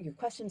your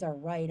questions are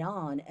right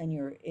on, and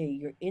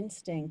your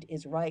instinct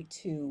is right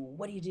to,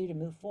 what do you do to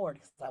move forward?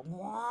 Because I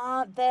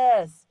want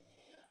this.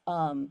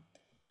 Um,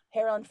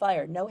 Hair on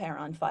fire, no hair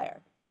on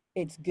fire.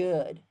 It's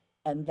good.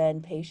 And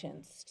then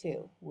patience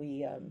too.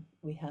 We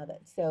have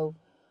it. So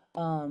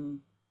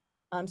um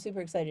I'm super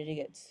excited to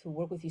get to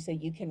work with you so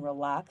you can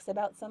relax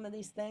about some of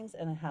these things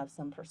and have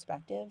some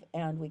perspective.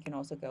 And we can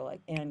also go,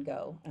 like, and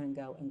go and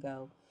go and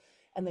go,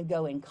 and then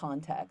go in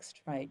context,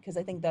 right? Because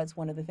I think that's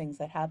one of the things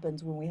that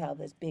happens when we have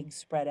this big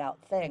spread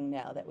out thing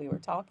now that we were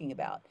talking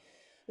about.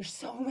 There's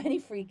so many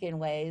freaking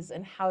ways,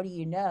 and how do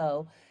you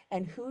know?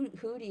 And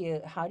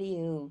how do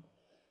you,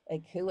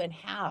 like, who and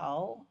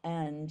how?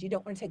 And you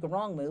don't want to take a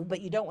wrong move,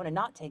 but you don't want to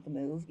not take a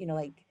move,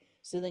 like,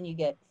 so then you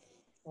get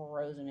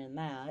frozen in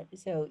that.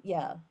 So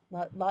yeah,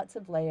 lots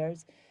of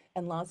layers,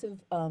 and lots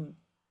of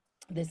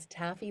this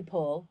taffy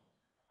pull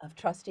of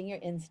trusting your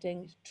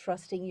instinct,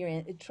 trusting your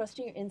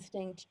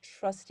instinct,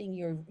 trusting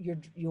your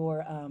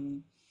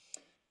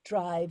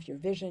drive, your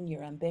vision,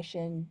 your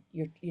ambition,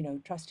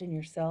 trust in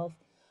yourself.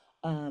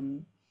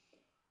 Um,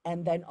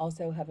 and then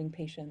also having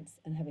patience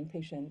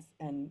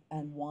and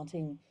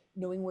wanting,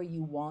 knowing where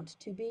you want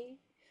to be,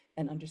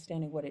 and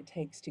understanding what it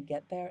takes to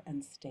get there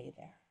and stay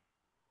there.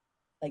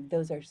 Like,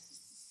 those are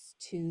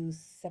two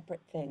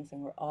separate things,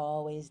 and we're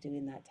always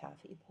doing that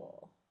taffy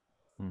pull.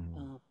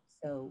 Mhm.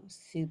 So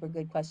super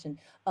good question.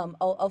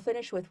 I'll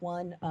finish with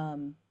one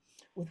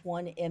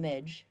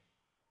image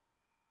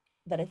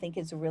that I think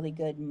is a really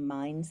good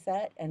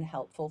mindset and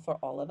helpful for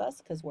all of us,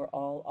 because we're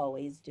all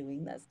always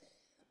doing this.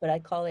 But I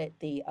call it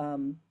the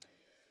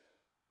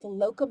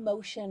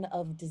locomotion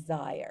of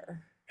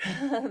desire.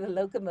 The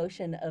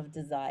locomotion of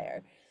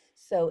desire.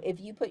 So if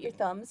you put your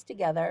thumbs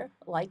together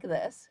like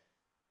this,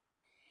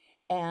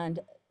 and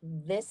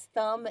this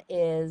thumb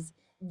is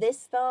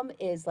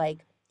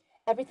like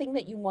everything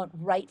that you want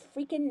right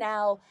freaking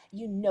now.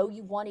 You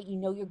want it,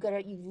 you're good at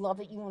it, you love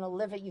it, you want to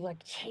live it, you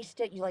like taste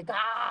it, you like,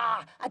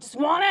 I just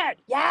want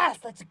it. Yes,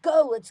 let's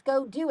go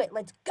do it.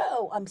 Let's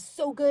go. I'm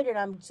so good,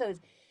 and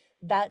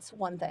that's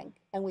one thing.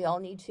 And we all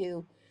need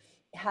to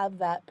have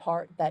that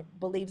part that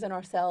believes in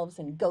ourselves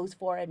and goes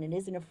for it and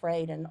isn't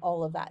afraid and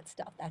all of that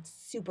stuff. That's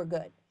super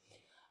good.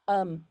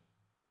 Um,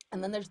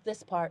 and then there's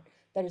this part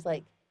that is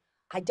like,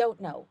 I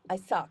don't know. I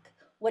suck.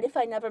 What if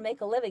I never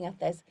make a living at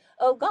this?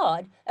 Oh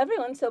God,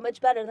 everyone's so much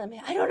better than me.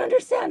 I don't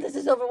understand. This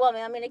is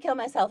overwhelming. I'm going to kill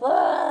myself.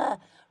 Ah!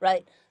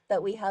 Right?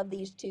 That we have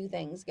these two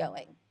things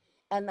going.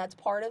 And that's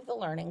part of the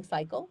learning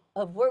cycle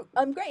of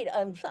I'm great,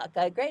 I'm suck,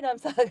 I'm great, I'm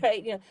suck,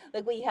 right?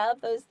 Like we have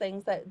those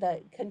things that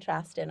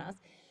contrast in us.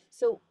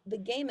 So the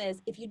game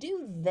is if you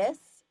do this,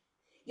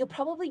 you'll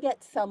probably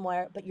get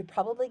somewhere, but you're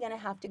probably going to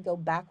have to go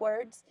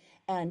backwards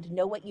and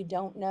know what you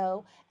don't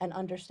know and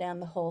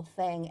understand the whole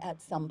thing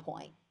at some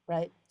point,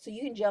 right? So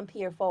you can jump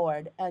here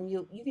forward and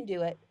you can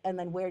do it, and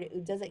then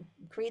does it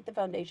create the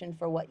foundation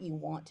for what you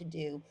want to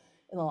do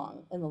in the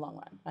long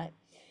run, right?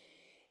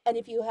 And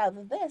if you have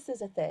this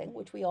as a thing,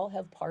 which we all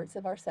have parts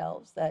of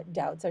ourselves that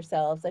doubts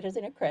ourselves, that is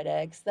inner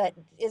critics, that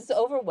is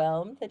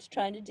overwhelmed, that's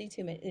trying to do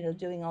too many,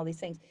 doing all these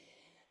things,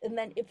 and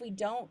then if we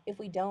don't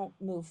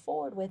move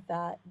forward with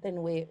that,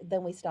 then we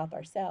stop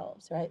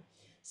ourselves, right?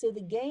 So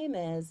the game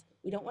is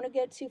we don't want to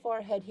get too far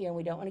ahead here and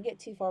we don't want to get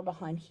too far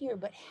behind here,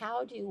 but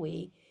how do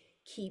we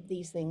keep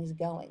these things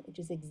going, which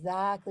is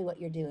exactly what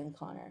you're doing,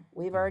 Connor.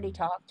 We've already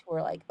talked.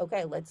 We're like,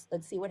 okay, let's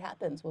see what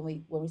happens when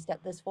we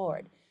step this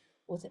forward.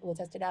 We'll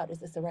test it out. Is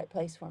this the right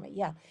place for me?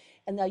 Yeah.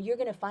 And now you're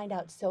going to find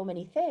out so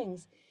many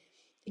things.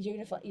 You're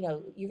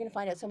gonna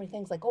find out so many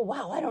things like, oh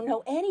wow, I don't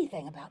know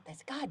anything about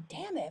this. God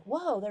damn it.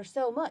 Whoa, there's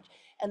so much.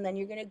 And then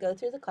you're gonna go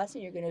through the class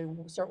and you're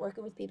gonna start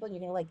working with people and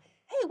you're gonna like,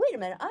 hey, wait a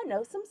minute, I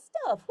know some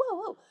stuff. Whoa,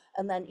 whoa.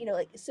 And then,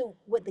 like, so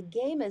what the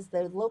game is,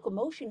 the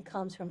locomotion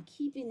comes from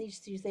keeping these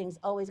two things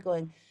always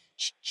going.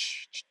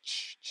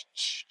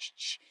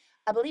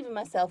 I believe in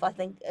myself. I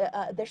think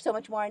there's so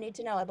much more I need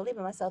to know. I believe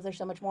in myself. There's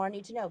so much more I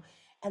need to know.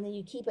 And then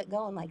you keep it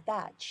going like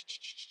that.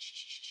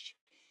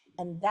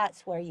 And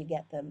that's where you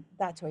get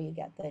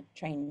the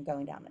train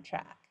going down the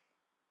track.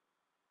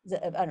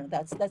 I don't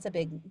know, that's a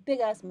big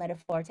ass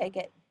metaphor. Take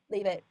it,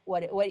 leave it,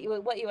 what you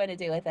want to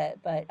do with it,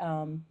 but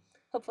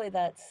hopefully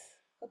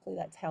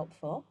that's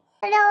helpful.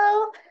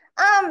 Hello.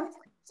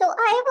 So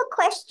I have a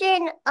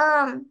question.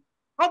 I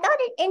got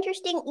an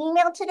interesting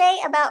email today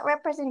about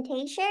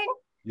representation,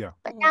 Yeah.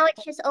 but now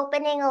it's just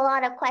opening a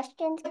lot of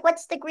questions.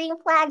 What's the green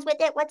flags with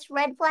it? What's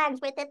red flags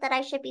with it that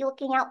I should be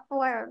looking out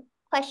for?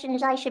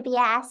 Questions I should be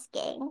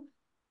asking.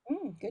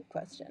 Good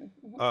question.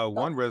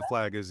 One red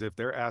flag is if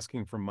they're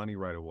asking for money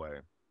right away.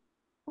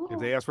 If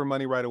they Mhm. ask for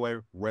money right away,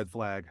 red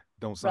flag,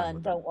 don't sign Run,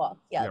 with them. don't walk.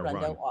 Yeah, run,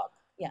 run. don't walk.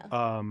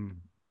 Yeah.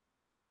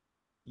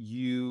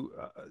 You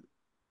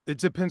it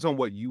depends on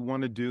what you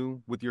want to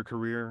do with your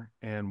career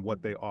and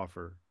what they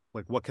offer.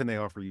 Like what can they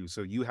offer you?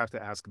 So you have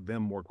to ask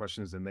them more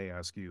questions than they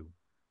ask you,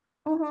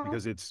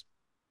 because it's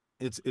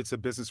a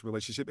business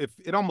relationship. If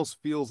it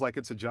almost feels like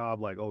it's a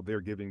job, like, oh,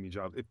 they're giving me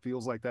jobs. It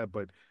feels like that,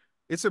 but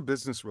it's a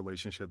business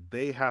relationship.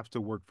 They have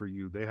to work for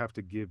you. They have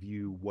to give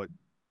you what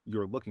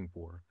you're looking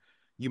for.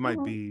 You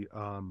might be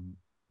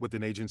with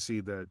an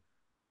agency that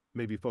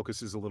maybe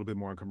focuses a little bit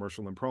more on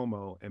commercial and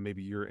promo, and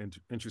maybe you're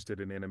interested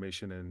in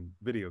animation and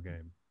video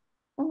game.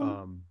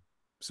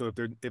 So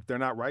if they're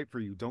not right for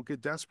you, don't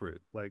get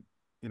desperate. Like,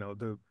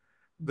 the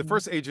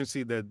first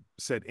agency that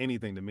said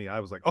anything to me,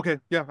 I was like, okay,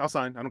 yeah, I'll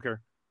sign. I don't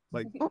care.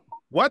 Like,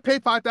 what? Pay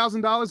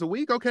 $5,000 a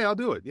week? Okay, I'll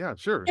do it. Yeah,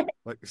 sure.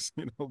 Like,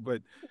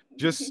 but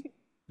just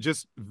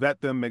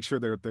vet them, make sure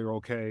they're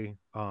okay.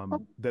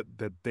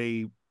 That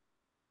they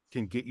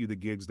can get you the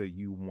gigs that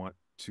you want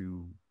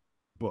to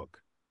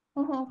book.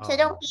 So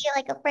don't be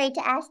like afraid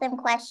to ask them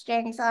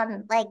questions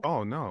on like.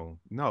 Oh no,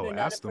 They're not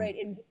ask them.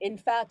 afraid. In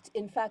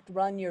fact,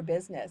 run your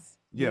business.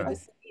 You're Yeah. the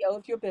CEO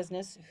of your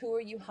business. Who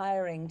are you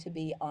hiring to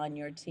be on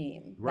your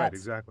team? Right,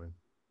 exactly.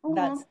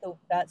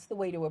 That's the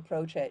way to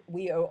approach it.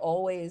 We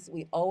always,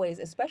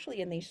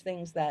 especially in these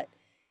things that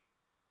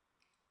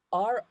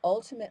are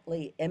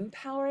ultimately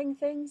empowering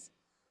things,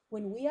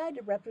 when we add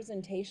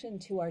representation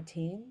to our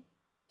team,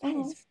 that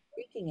is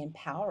freaking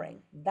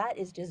empowering. That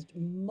is just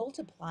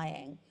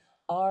multiplying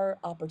our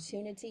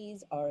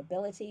opportunities, our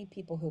ability,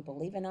 people who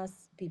believe in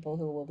us, people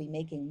who will be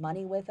making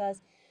money with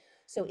us.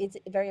 So it's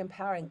very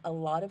empowering. A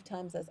lot of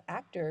times as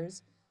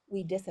actors,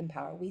 we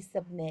disempower. We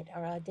submit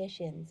our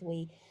auditions.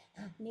 We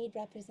need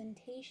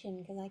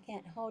representation because I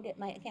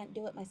can't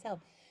do it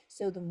myself.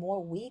 So the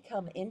more we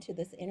come into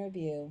this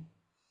interview,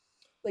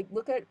 like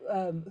look at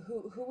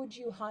who would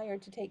you hire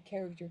to take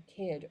care of your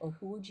kid, or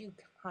who would you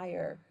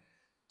hire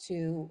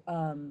to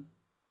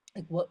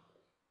like what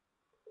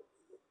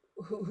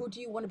who do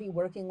you want to be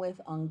working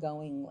with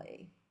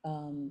ongoingly?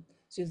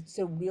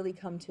 So really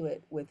come to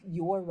it with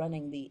you're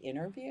running the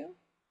interview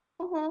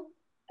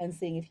and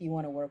seeing if you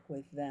want to work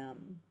with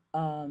them.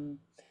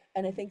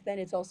 And I think then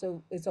it's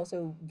also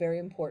very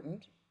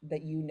important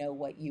that you know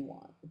what you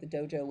want. With the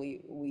dojo,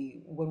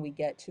 we when we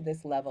get to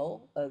this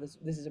level,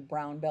 this is a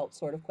brown belt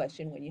sort of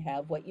question. When you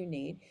have what you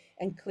need,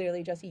 and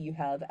clearly, Jesse, you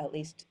have at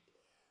least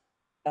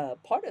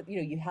part of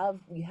you have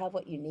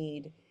what you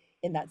need,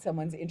 in that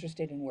someone's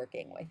interested in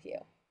working with you.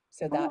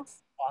 So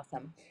that's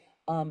awesome.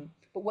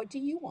 But what do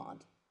you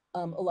want?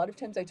 A lot of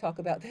times I talk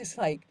about this,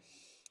 like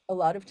a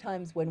lot of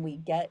times when we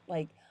get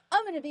like,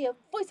 I'm going to be a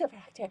voiceover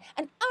actor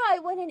and I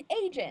want an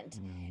agent.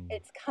 Mm.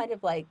 It's kind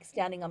of like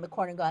standing on the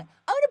corner going,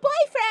 I want a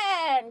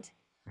boyfriend.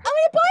 I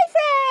want a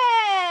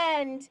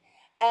boyfriend.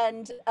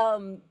 And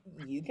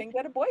you can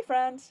get a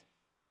boyfriend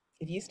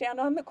if you stand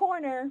on the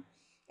corner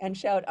and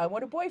shout, I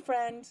want a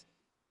boyfriend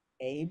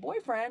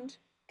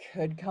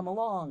could come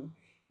along.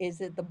 Is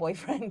it the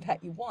boyfriend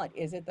that you want?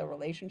 Is it the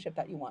relationship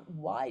that you want?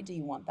 Why do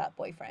you want that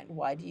boyfriend?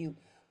 Why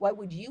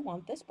would you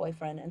want this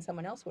boyfriend and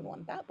someone else would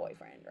want that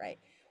boyfriend, right?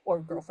 Or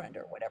girlfriend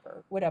or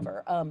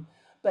whatever.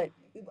 But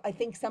I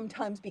think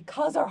sometimes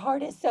because our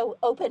heart is so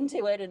open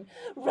to it and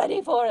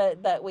ready for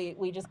it that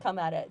we just come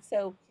at it.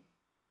 So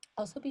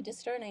also be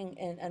discerning,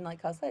 and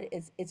like I said,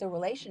 it's a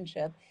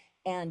relationship,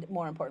 and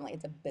more importantly,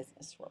 it's a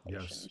business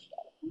Yes. relationship.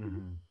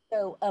 Hmm.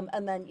 So,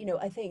 and then,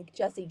 I think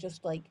Jesse,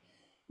 just like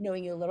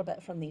knowing you a little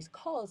bit from these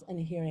calls and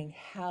hearing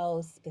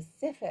how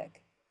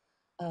specific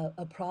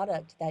a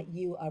product that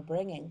you are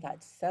bringing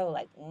that's so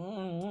like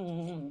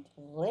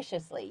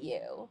deliciously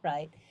you,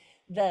 right?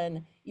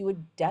 Then you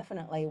would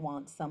definitely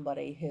want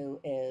somebody who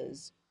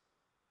is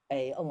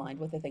aligned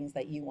with the things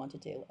that you want to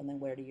do, and then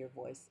where does your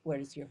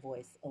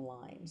voice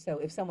align? So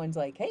if someone's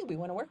like, hey, we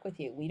want to work with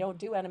you, we don't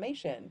do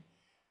animation,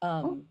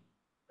 um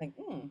like,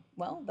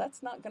 well,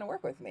 that's not going to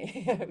work with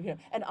me.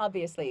 And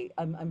obviously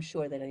I'm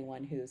sure that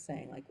anyone who's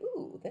saying like,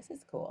 ooh, this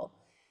is cool,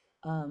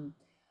 um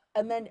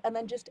and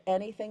then just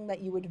anything that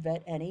you would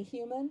vet any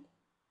human,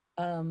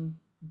 um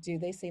do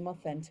they seem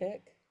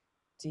authentic?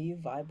 Do you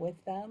vibe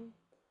with them?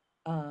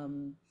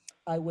 um,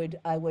 I would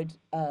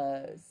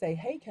say,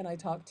 hey, can I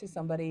talk to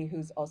somebody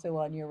who's also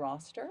on your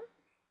roster?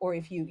 Or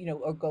if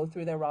or go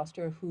through their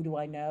roster, who do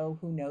I know?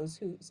 Who knows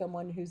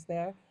someone who's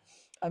there?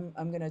 I'm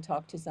going to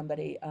talk to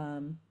somebody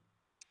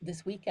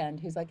this weekend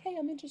who's like, hey,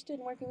 I'm interested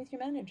in working with your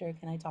manager.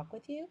 Can I talk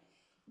with you?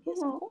 Yes,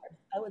 of Mhm. course.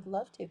 I would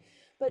love to.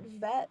 But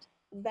vet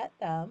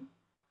them.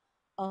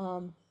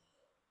 Um,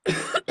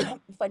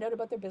 find out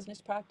about their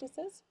business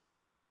practices.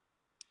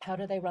 How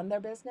do they run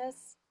their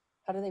business?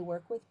 How do they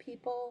work with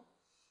people?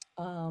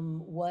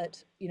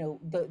 What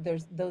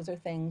there's those are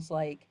things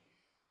like,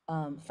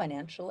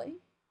 financially,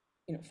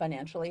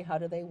 financially, how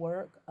do they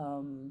work?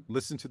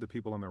 Listen to the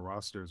people on their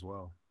roster as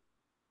well.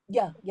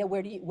 Yeah, yeah,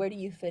 where do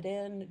you fit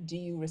in? Do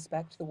you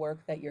respect the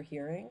work that you're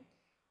hearing?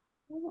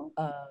 Mhm.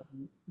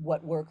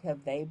 What work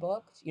have they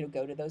booked?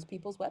 Go to those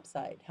people's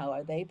website. How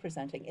are they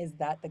presenting? Is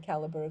that the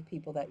caliber of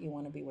people that you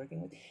want to be working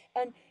with?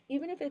 And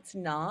even if it's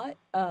not,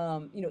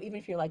 even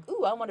if you're like,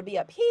 ooh, I want to be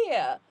up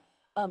here,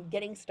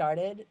 getting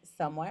started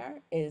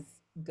somewhere is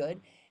good.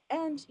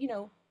 And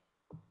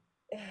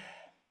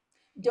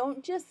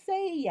don't just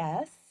say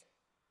yes,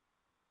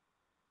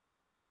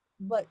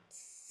 but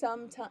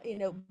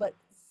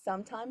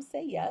sometimes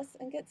say yes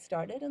and get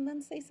started and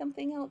then say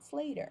something else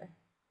later.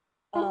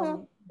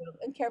 Mhm.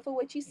 And careful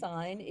what you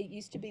sign. It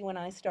used to be when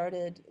I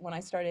started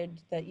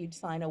that you'd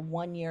sign a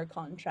 1-year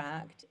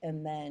contract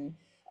and then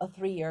a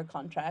 3-year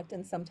contract,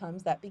 and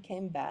sometimes that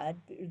became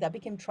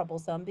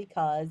troublesome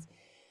because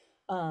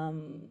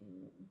um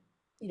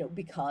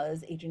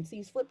because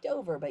agencies flipped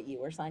over, but you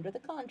were signed with a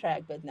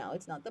contract, but now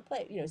it's not the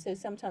play, so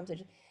sometimes it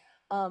just,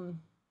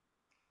 um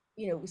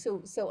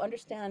so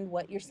understand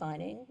what you're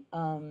signing,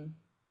 and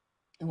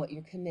what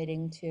you're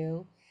committing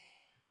to.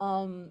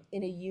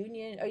 In a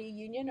union, are you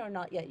union or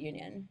not yet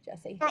union,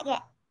 Jesse? Not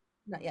yet.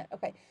 Not yet.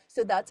 Okay.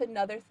 So that's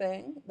another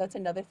thing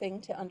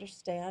to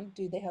understand.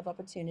 Do they have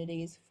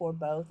opportunities for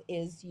both?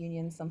 Is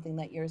union something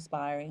that you're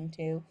aspiring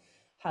to?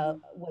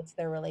 What's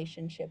their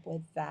relationship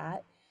with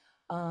that?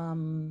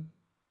 Um,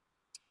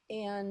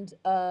 and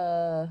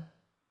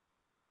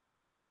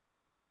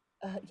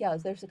yeah,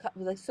 there's a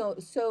couple, like,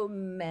 so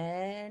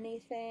many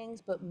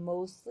things, but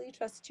mostly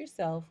trust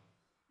yourself.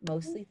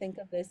 Mostly think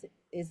of this: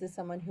 is this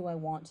someone who I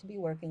want to be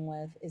working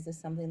with? Is this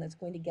something that's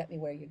going to get me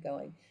where you're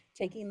going?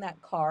 Taking that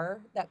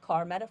car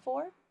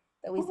metaphor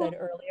that we said Mhm.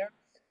 earlier,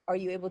 are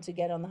you able to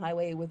get on the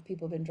highway with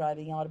people who've been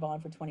driving Audubon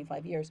for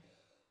 25 years?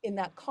 In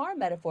that car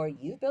metaphor,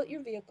 you've built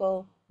your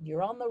vehicle,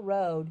 you're on the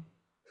road.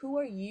 Who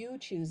are you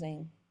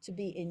choosing to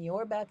be in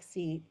your back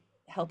seat,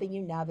 helping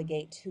you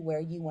navigate to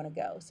where you want to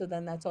go? So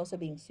then that's also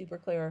being super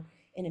clear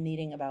in a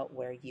meeting about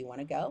where you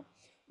want to go.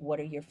 What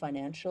are your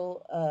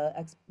financial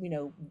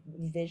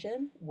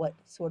vision? What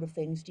sort of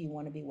things do you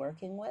want to be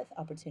working with?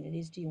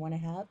 Opportunities do you want to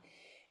have?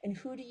 And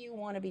who do you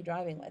want to be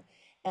driving with?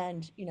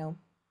 And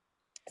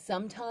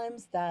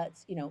sometimes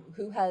that's,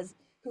 who has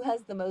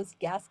the most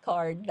gas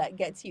card that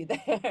gets you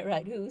there,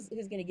 right? Who's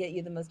going to get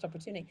you the most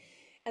opportunity?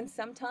 And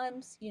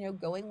sometimes,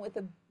 going with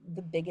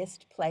the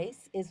biggest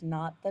place is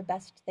not the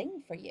best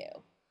thing for you.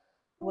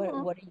 what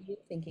Mhm. what are you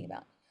thinking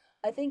about?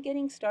 I think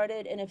getting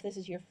started, and if this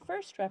is your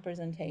first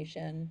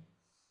representation,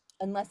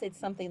 unless it's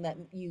something that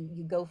you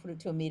go through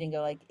to a meeting and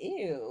go like,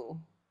 ew,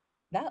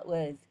 that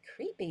was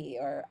creepy,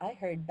 or I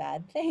heard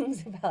bad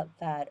things about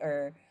that,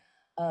 or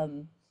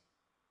um,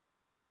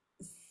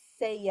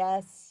 say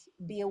yes.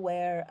 Be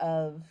aware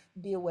of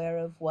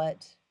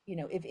what,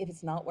 if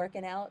it's not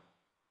working out,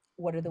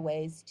 what are the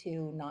ways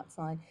to not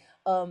sign?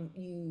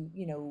 You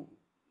know,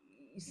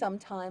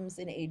 sometimes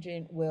an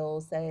agent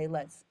will say,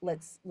 let's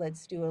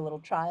do a little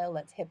trial,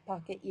 let's hip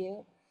pocket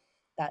you.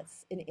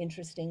 That's an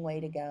interesting way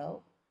to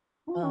go.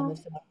 If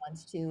someone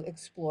wants to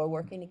explore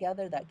working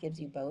together, that gives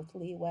you both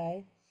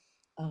leeway.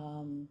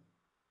 Um,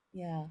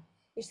 yeah,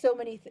 there's so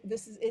many.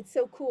 It's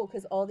so cool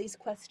because all these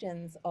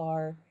questions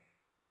are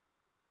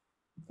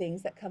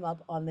things that come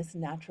up on this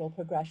natural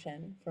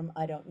progression from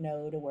I don't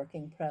know to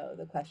working pro.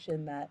 The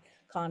question that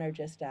Connor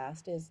just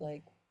asked is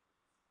like,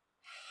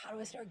 how do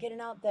I start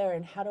getting out there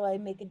and how do I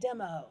make a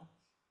demo?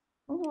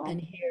 And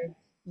here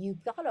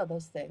you've got all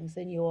those things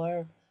and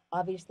you're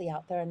obviously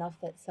out there enough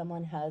that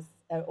someone has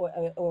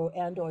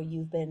or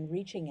you've been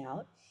reaching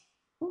out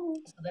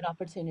so that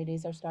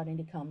opportunities are starting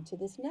to come to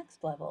this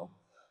next level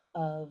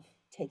of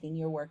taking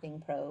your working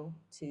pro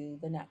to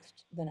the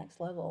next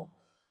level.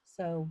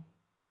 So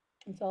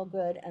it's all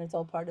good and it's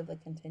all part of the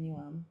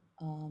continuum.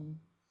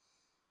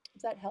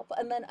 Is that helpful?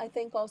 And then I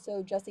think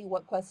also, Jesse,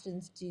 what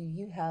questions do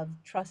you have?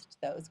 Trust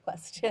those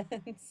questions,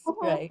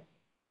 right?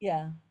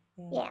 Yeah,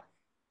 yeah, Yeah.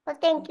 Well,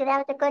 thank you.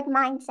 That was a good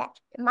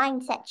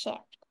mindset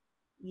shift.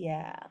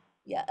 yeah,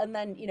 yeah. And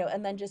then,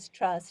 and then just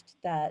trust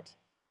that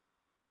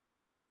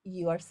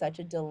you are such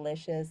a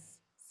delicious,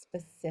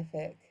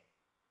 specific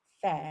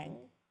thing.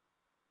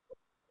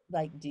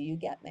 Like, do you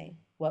get me?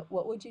 What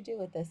would you do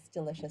with this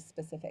delicious,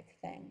 specific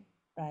thing,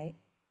 right?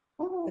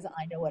 Because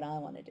I know what I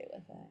want to do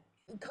with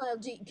it. Kyle,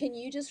 can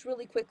you just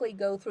really quickly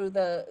go through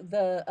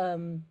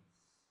the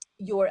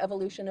your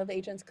evolution of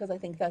agents? Because I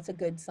think that's a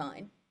good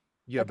sign.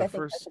 Yeah, Like, the I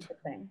think that's a first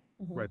good thing.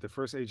 right, the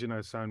first agent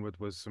I signed with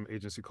was some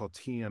agency called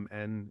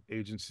TMN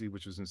Agency,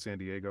 which was in San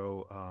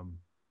Diego.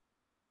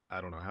 I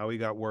don't know how he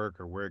got work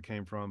or where it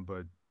came from,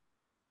 but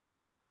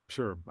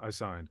sure, I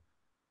signed.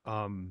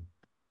 Um,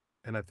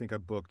 and I think I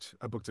booked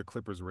a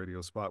Clippers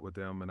radio spot with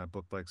them, and I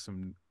booked like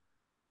some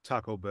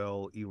Taco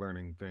Bell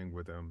e-learning thing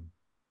with them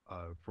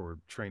for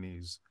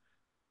trainees.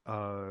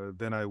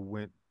 Then I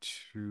went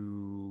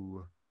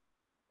to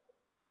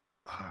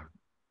uh,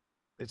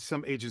 it's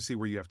some agency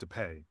where you have to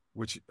pay,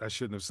 which I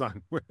shouldn't have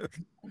signed with.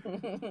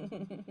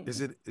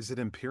 Is it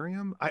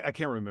Imperium? I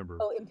can't remember.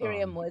 Oh,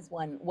 Imperium was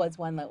one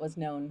that was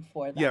known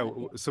for Yeah, that.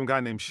 Yeah, some guy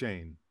named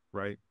Shane,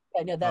 right?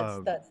 I know that's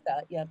Uh, that's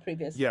that. Yeah, yeah,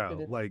 previous.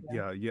 like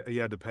Yeah. yeah, yeah,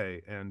 you had to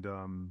pay, and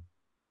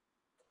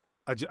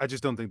I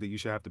just don't think that you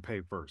should have to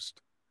pay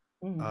first.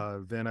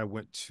 Mhm. Then I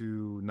went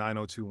to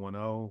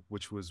 90210,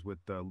 which was with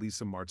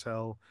Lisa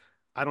Martell.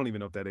 I don't even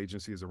know if that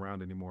agency is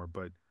around anymore,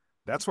 but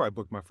that's where I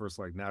booked my first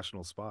like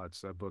national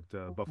spots. I booked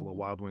Buffalo Mhm.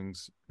 Wild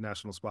Wings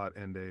national spot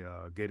and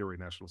a Gatorade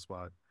national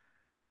spot.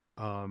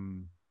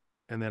 Um,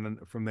 and then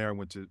from there I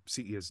went to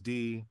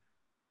CESD.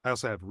 I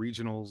also have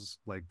regionals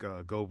like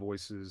Go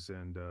Voices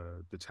and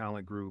the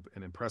Talent Group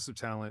and Impressive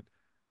Talent.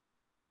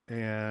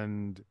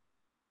 And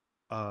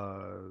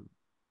uh,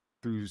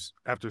 through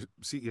after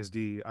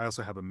CESD, I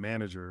also have a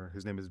manager.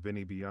 His name is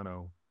Vinny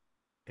Biano,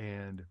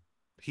 and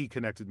he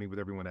connected me with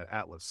everyone at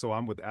Atlas. So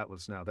I'm with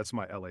Atlas now. That's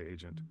my LA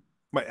agent,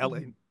 my LA,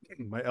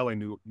 Mhm. my LA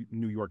New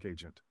York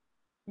agent.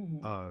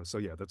 Mhm. So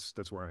yeah,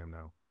 that's where I am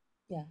now.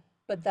 Yeah,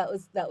 but that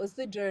was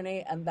the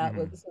journey, and that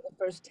was Hmm. so the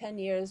first 10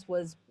 years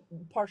was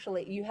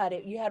partially you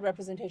had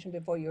representation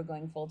before you were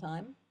going full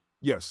time.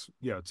 Yes,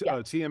 yeah. Yeah,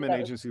 so TMN that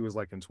was. agency was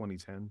like in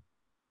 2010.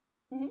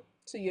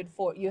 So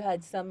you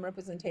had some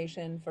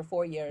representation for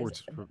 4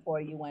 years For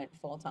before you went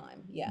full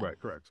time. Yeah. right,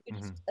 correct. You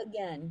just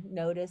again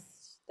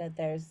notice that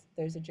there's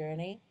a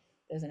journey,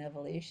 there's an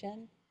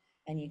evolution,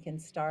 and you can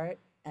start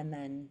and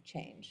then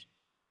change,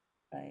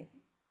 right?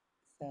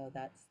 So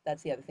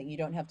that's the other thing. You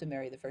don't have to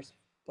marry the first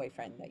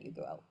boyfriend that you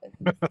go out with.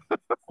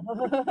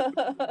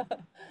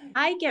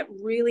 I get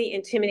really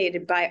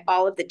intimidated by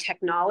all of the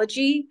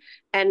technology,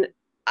 and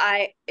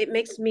it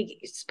makes me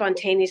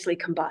spontaneously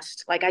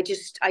combust. Like I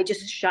just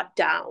shut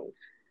down. Mhm.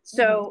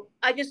 So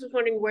I just was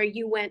wondering where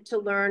you went to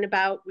learn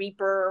about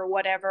Reaper or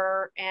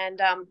whatever, and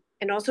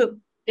also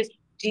just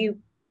do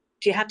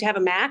you have to have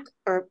a Mac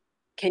or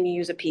can you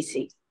use a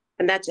PC?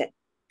 And that's it.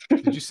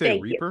 Did you say Thank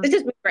you. Reaper? This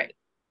is great.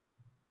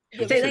 Yeah,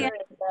 Did you Say that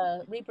say?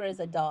 again. Reaper is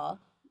a DAW,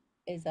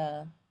 is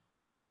a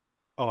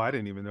Oh, I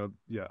didn't even know.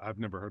 Yeah, I've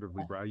never heard of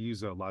Reaper. I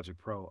use Logic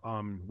Pro.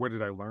 Where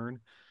did I learn?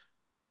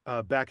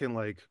 Back in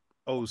like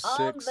on the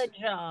 '06.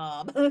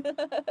 job.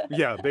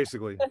 Yeah,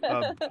 basically.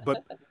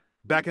 But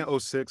back in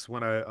 '06,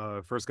 when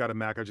I first got a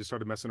Mac, I just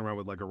started messing around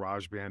with like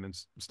GarageBand and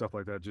stuff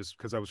like that, just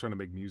because I was trying to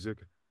make music.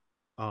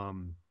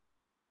 Um,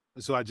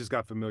 so I just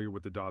got familiar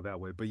with the DAW that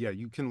way. But yeah,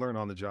 you can learn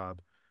on the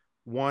job.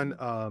 One,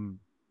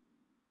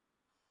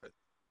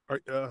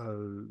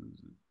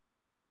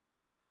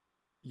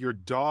 your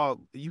DAW,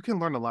 you can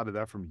learn a lot of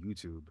that from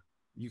YouTube.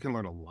 You can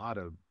learn a lot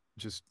of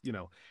just,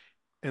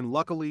 and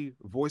luckily,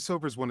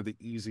 voiceover is one of the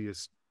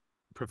easiest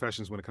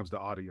professions when it comes to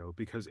audio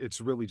because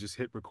it's really just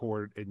hit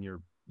record and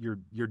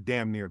you're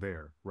damn near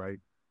there, right?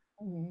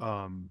 Mhm.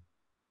 Um,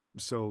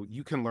 so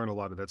you can learn a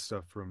lot of that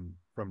stuff from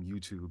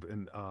YouTube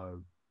and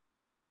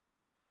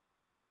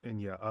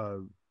yeah,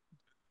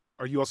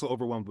 are you also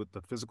overwhelmed with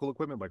the physical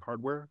equipment like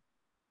hardware?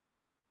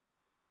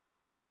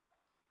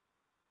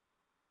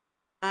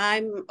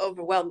 I'm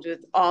overwhelmed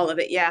with all of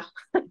it. Yeah.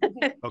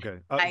 Okay.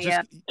 I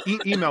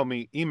Just email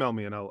me,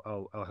 and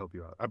I'll help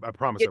you out. I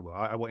promise I will.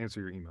 I will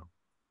answer your email.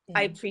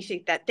 I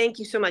appreciate that. Thank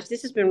you so much.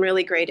 This has been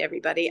really great,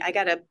 everybody. I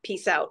gotta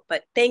peace out,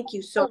 but thank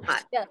you so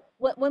much. Yeah.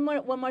 One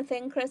more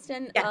thing,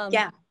 Kristen.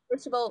 Yeah.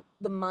 First of all,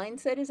 the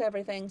mindset is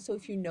everything. So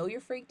if you know you're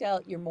freaked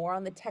out, you're more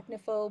on the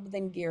technophobe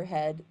than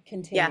gearhead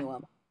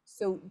continuum.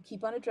 So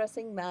keep on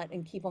addressing that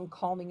and keep on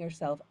calming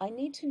yourself. I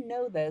need to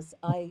know this.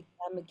 I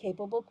am a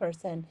capable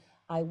person.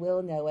 I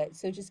will know it.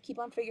 So just keep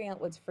on figuring out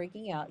what's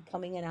freaking out.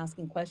 Coming and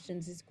asking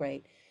questions is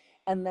great.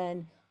 And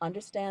then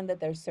understand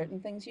that there's certain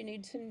things you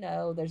need to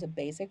know. There's a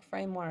basic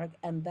framework,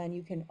 and then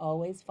you can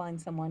always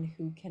find someone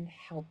who can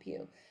help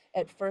you.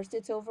 At first,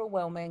 it's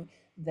overwhelming.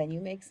 Then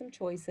you make some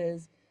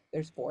choices.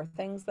 There's 4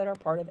 things that are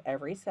part of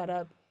every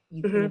setup.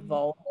 You can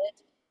evolve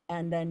it,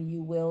 and then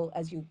you will,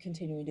 as you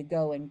continue to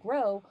go and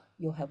grow,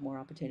 you'll have more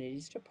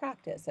opportunities to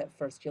practice. At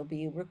first, you'll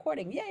be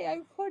recording. Yay, I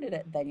recorded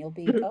it. Then you'll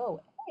be,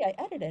 oh, hey,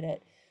 I edited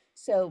it.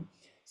 So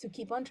so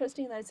keep on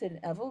trusting that it's an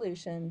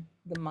evolution.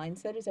 The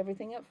mindset is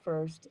everything at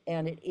first,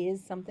 and it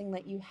is something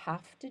that you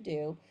have to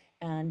do.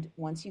 And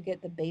once you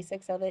get the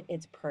basics of it,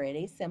 it's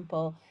pretty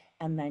simple.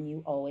 And then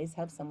you always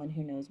have someone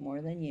who knows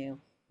more than you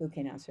who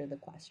can answer the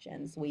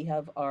questions. We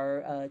have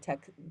our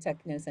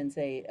techno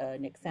sensei,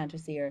 Nick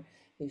Santasier,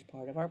 who's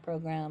part of our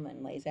program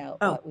and lays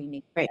out what we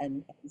need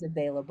and is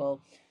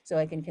available. So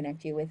I can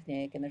connect you with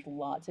Nick, and there's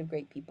lots of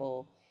great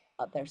people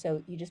out there.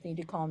 So you just need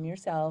to calm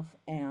yourself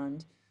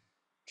and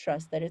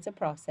trust that it's a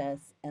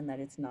process and that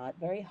it's not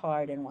very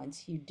hard. And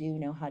once you do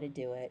know how to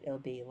do it, it'll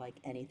be like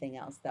anything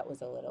else that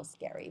was a little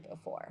scary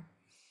before.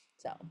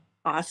 So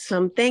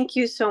awesome. Thank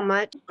you so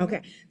much.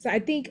 Okay. So I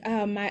think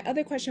my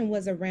other question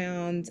was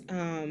around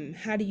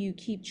how do you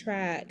keep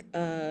track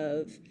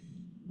of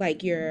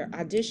like your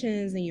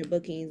auditions and your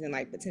bookings and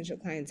like potential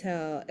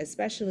clientele,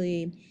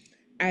 especially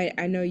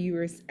I know you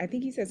were, I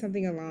think you said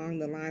something along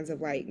the lines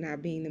of like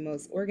not being the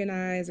most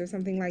organized or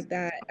something like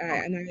that.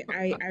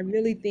 I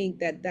really think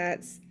that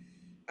that's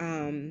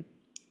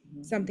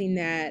something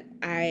that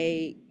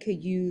I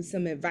could use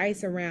some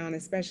advice around,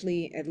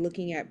 especially at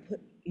looking at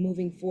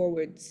moving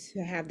forward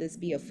to have this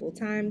be a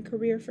full-time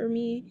career for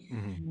me.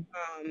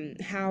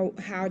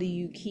 How do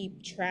you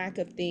keep track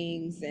of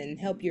things and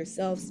help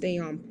yourself stay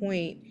on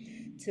point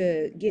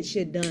to get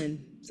shit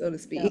done, so to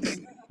speak?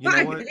 You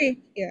know what?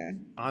 Yeah.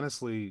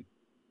 Honestly,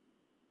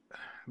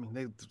 I mean,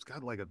 they've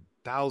got like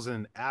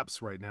 1,000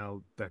 apps right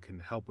now that can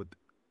help with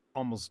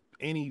almost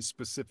any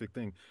specific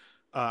thing.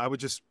 I would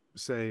just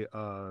say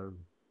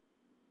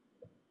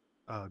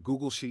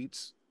Google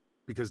Sheets,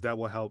 because that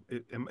will help.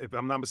 If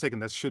I'm not mistaken,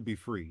 that should be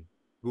free.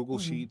 Google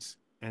Sheets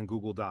and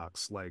Google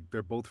Docs, like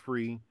they're both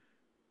free.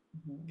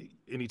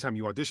 Anytime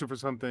you audition for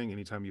something,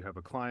 anytime you have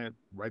a client,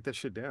 write that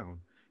shit down.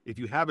 If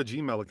you have a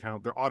Gmail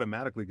account, they're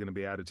automatically going to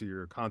be added to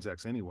your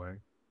contacts anyway,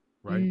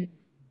 right?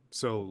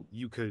 So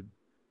you could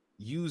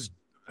use,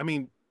 I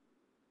mean,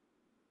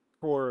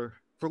 for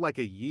like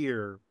a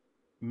year,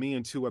 me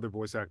and 2 other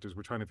voice actors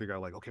were trying to figure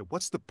out like, okay,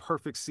 what's the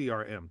perfect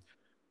CRM?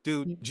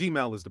 Dude,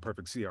 Gmail is the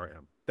perfect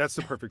CRM. That's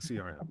the perfect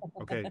CRM.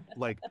 Okay.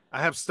 Like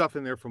I have stuff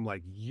in there from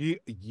like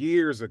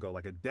years ago,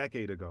 like a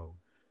decade ago.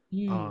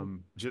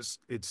 Just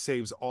it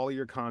saves all of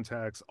your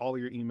contacts, all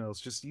of your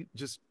emails.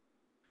 Just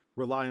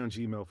rely on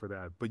Gmail for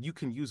that. But you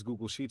can use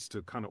Google Sheets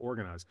to kind of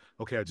organize.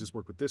 Okay, I just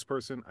worked with this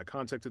person. I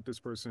contacted this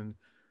person.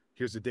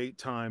 Here's the date,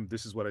 time.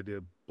 This is what I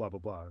did. Blah blah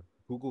blah.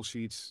 Google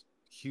Sheets,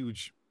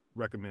 huge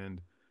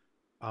recommend.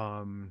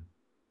 Um,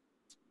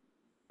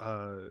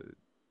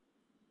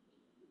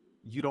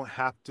 you don't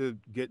have to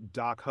get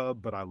Doc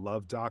Hub, but I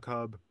love Doc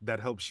Hub.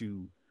 That helps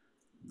you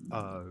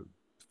uh,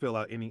 fill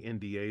out any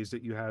NDAs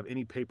that you have,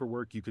 any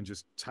paperwork. You can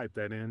just type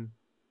that in,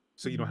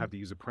 so you don't have to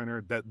use a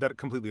printer. That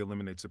completely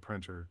eliminates a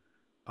printer.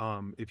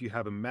 If you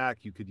have a Mac,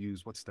 you could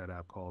use what's that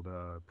app called?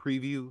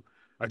 Preview.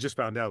 I just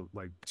found out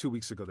like 2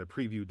 weeks ago that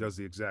Preview does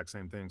the exact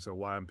same thing. So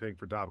why I'm paying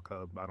for Doc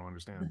Hub, I don't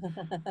understand.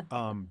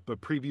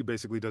 But Preview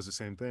basically does the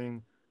same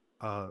thing.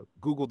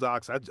 Google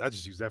Docs, I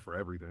just use that for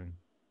everything.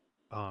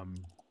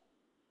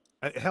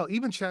 Hell,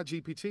 even Chat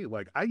GPT,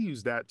 like I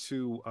use that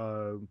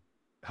to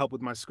help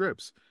with my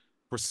scripts.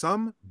 For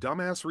some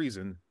dumbass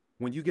reason,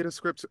 when you get a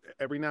script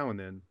every now and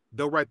then,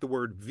 they'll write the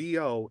word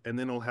VO and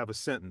then it'll have a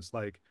sentence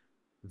like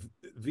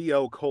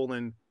VO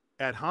colon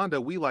at Honda,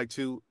 we like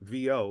to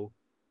VO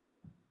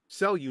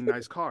sell you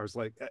nice cars.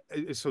 Like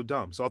it's so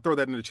dumb. So I'll throw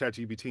that into Chat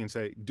GPT and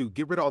say, dude,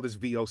 get rid of all this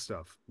VO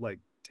stuff. Like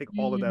take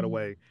all of that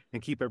away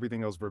and keep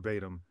everything else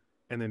verbatim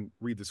and then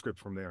read the script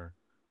from there.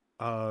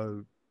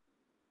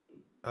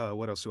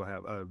 What else do I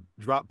have?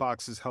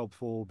 Dropbox is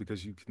helpful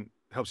because you can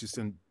helps you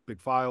send big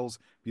files.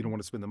 If you don't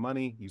want to spend the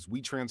money, use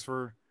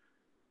WeTransfer.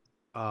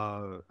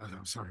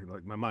 I'm sorry,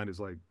 like my mind is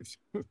like,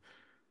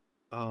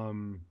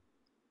 one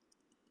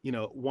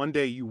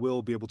day you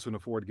will be able to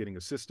afford getting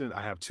assistant.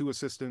 I have 2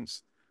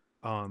 assistants.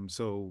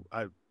 So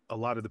a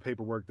lot of the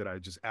paperwork that I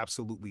just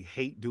absolutely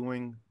hate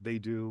doing, they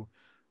do.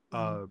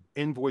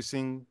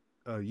 Invoicing,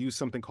 use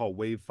something called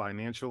Wave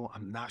Financial.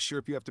 I'm not sure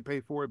if you have to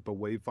pay for it, but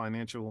Wave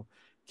Financial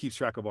keeps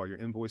track of all your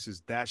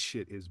invoices. That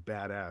shit is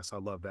badass. I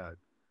love that.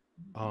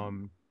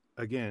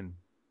 Again,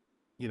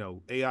 you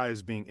know, AI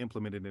is being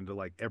implemented into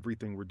like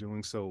everything we're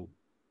doing. So,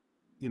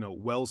 you know,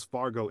 Wells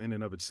Fargo in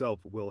and of itself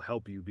will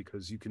help you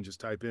because you can just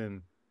type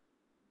in,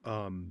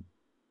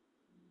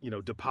 you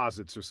know,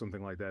 deposits or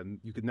something like that, and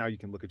you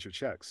can look at your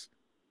checks,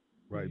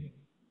 right?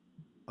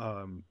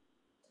 Um,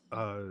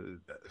 uh,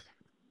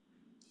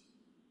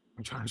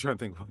 I'm trying to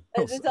think what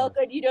else. It's all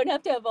good. You don't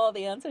have to have all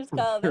the answers,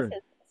 Kyle. This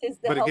is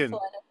the But helpful again,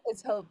 and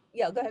it's hope.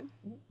 Yeah, go ahead.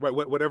 right,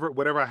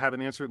 whatever I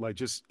haven't answered, like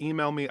just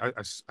email me. I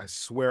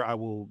swear I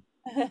will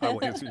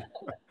answer you.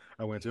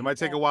 I will answer. It might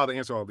take a while to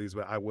answer all these,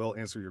 but I will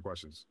answer your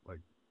questions. Like,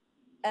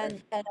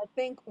 And I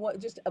think what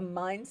just a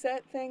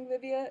mindset thing,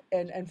 Vivia,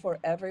 and for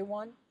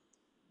everyone,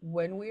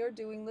 when we are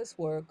doing this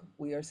work,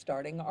 we are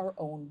starting our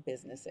own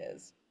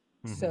businesses.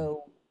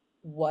 So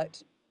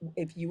what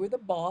if you were the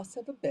boss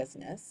of a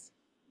business?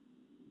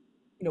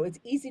 You know, it's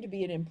easy to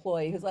be an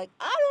employee who's like,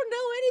 I don't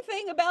know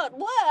anything about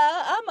what,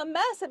 I'm a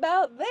mess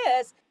about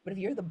this. But if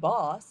you're the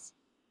boss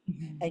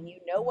and you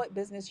know what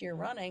business you're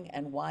running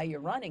and why you're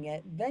running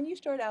it, then you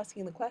start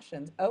asking the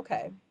questions.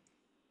 Okay,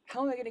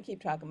 how am I going to keep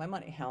track of my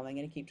money? How am I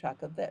going to keep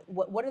track of this?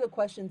 What are the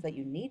questions that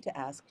you need to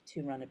ask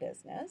to run a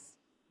business,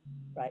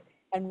 right?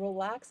 And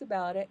relax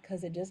about it,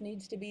 because it just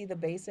needs to be the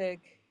basic.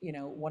 You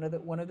know, one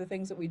of the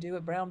things that we do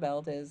at Brown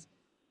Belt is,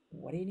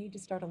 what do you need to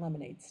start a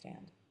lemonade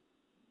stand?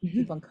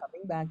 Keep on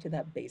coming back to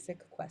that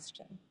basic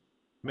question.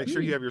 make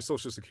sure you have your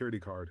social security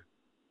card.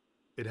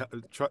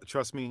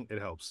 Trust me, it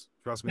helps.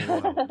 Trust me, it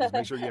will help. Just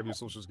make sure you have your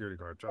social security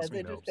card. Trust That's me,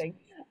 it helps.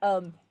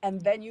 interesting.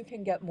 And then you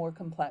can get more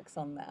complex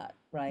on that,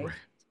 right?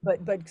 Right.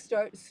 But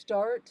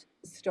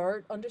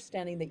start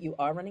understanding that you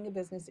are running a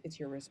business. It's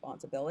your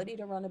responsibility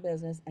to run a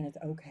business, and it's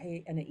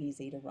okay and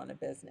easy to run a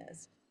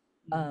business.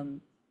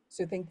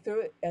 So think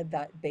through it at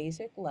that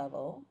basic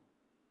level,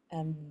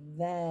 and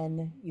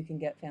then you can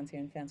get fancier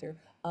and fancier.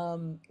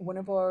 One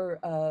of our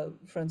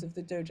friends of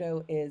the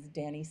dojo is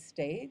Danny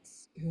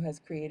States, who has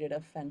created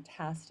a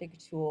fantastic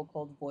tool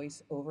called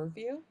Voice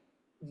Overview,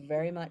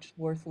 very much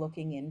worth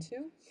looking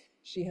into.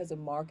 She has a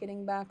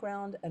marketing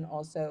background, and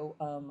also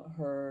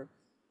her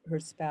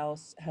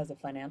spouse has a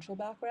financial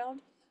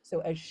background.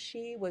 So as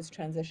she was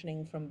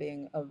transitioning from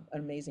being an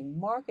amazing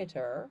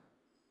marketer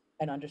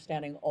and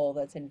understanding all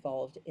that's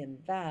involved in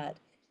that,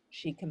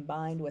 she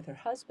combined with her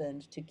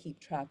husband to keep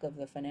track of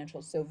the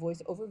financials. So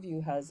Voice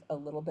Overview has a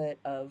little bit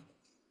of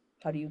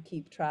how do you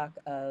keep track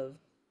of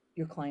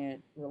your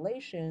client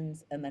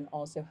relations, and then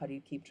also how do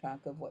you keep track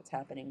of what's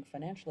happening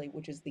financially,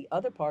 which is the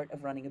other part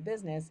of running a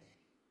business.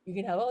 You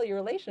can have all your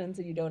relations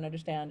and you don't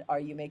understand, are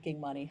you making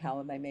money? How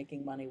am I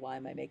making money? Why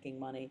am I making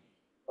money?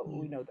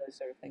 We know those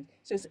sort of things.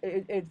 So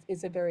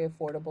it's a very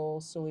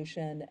affordable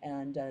solution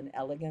and an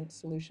elegant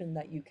solution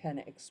that you can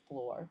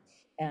explore.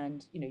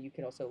 And you know, you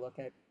can also look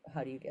at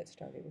how do you get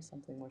started with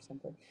something more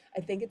simply.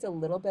 I think it's a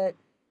little bit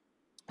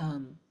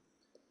um,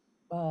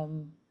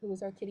 who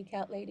was our kitty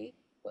cat lady?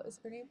 What was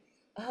her name?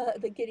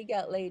 The kitty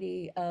cat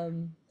lady. I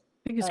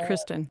think it's Uh,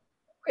 Kristen.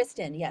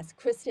 Kristen, yes,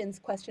 Kristen's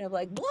question of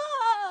like, blah,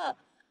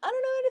 I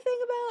don't know anything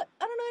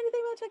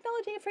about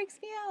technology. It freaks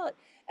me out.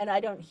 And I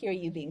don't hear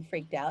you being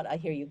freaked out. I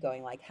hear you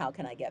going like, how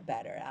can I get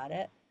better at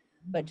it?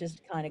 But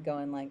just kind of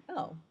going like,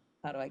 oh,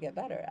 how do I get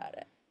better at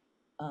it?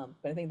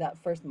 But I think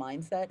that first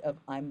mindset of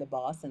I'm the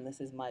boss and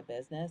this is my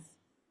business,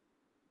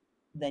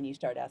 then you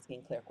start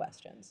asking clear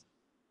questions.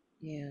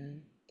 Yeah.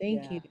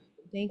 Thank Yeah. you.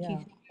 Thank you.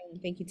 Yeah.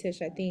 Thank you,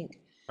 Tish. I think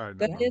All right, no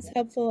that Yeah. problem. is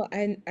helpful.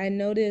 I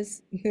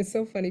noticed it's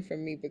so funny for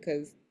me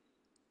because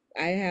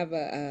I have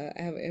I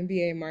have an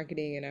MBA in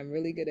marketing and I'm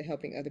really good at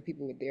helping other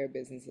people with their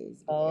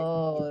businesses. But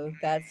Oh,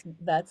 that's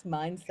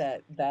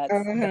mindset. That's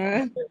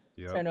uh-huh.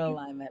 Yep. internal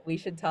alignment. We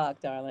should talk,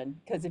 darling,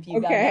 because if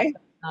you got that Okay.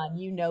 going on,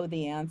 you know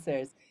the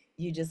answers.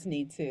 You just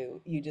need to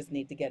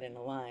get in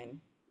line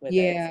with it.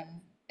 Yeah.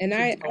 And Should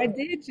I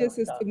totally, did just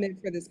totally talk.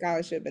 submit for the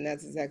scholarship and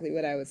that's exactly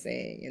what I was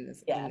saying in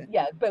this Yeah, in the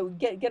yeah, but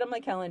get on my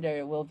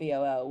calendar. We'll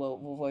VOL.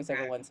 We'll voice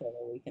over once over.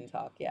 We can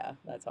talk. Yeah,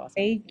 that's awesome.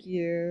 Thank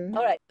you.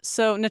 All right.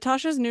 So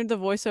Natasha's new to the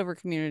voiceover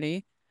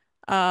community.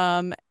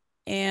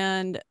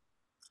 And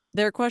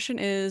their question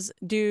is,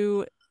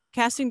 do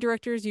casting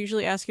directors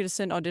usually ask you to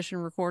send audition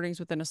recordings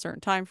within a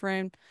certain time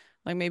frame,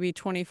 like maybe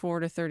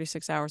 24 to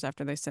 36 hours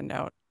after they send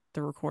out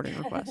the recording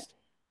request?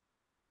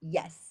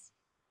 Yes.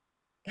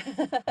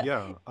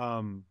 Yeah.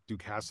 Do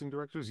casting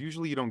directors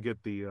usually you don't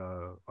get the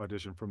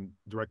audition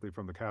directly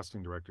from the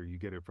casting director. You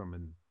get it from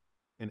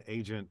an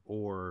agent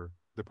or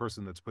the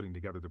person that's putting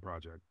together the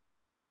project.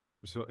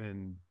 So,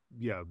 and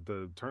yeah,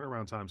 the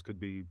turnaround times could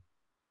be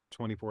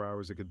 24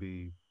 hours. It could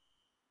be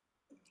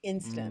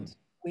Instant.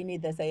 We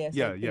need this yeah,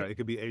 ASAP. it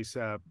could be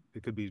ASAP.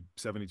 It could be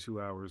 72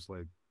 hours.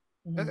 Like,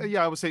 Mhm.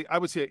 yeah, I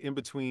would say in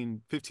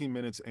between 15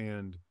 minutes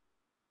and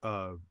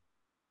uh,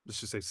 let's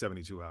just say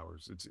 72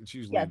 hours. It's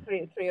Yeah,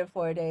 usually 3 or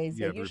 4 days.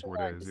 Yeah, yeah, three or usually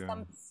 4 days.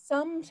 Yeah,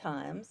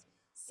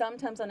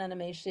 sometimes on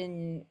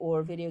animation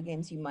or video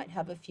games you might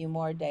have a few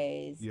more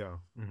days. yeah.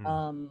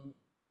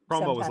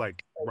 Promo was Sometimes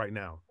like right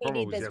now. we Promo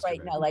need was this right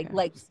yesterday. now.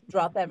 Like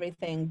drop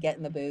everything, get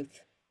in the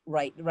booth,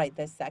 right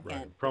this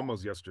second.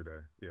 Promos yesterday.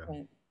 Yeah.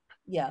 Right.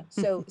 Yeah.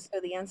 So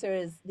the answer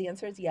is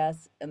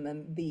yes. And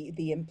then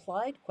the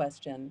implied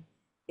question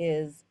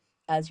is,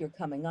 as you're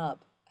coming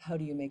up, how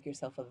do you make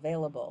yourself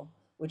available?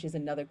 Which is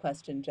another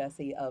question,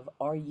 Jesse, of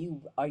are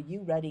you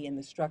ready in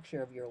the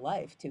structure of your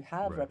life to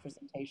have Right.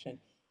 representation,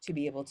 to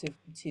be able to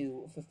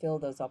fulfill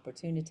those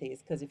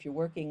opportunities? Because if you're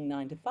working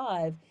 9 to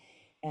 5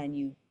 and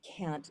you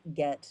can't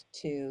get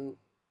to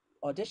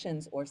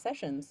auditions or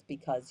sessions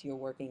because you're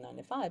working 9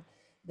 to 5,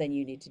 then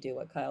you need to do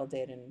what Kyle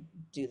did and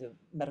do the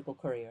medical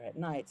courier at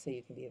night so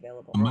you can be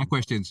available. My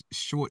question's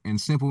short and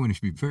simple, and it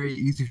should be very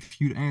easy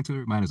for you to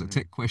answer. Mine is a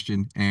tech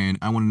question, and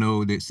I want to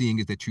know that, seeing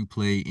is that you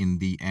play in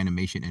the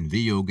animation and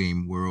video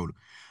game world,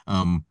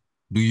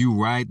 do you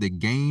ride the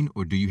gain,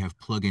 or do you have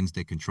plugins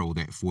that control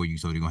that for you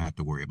so you don't have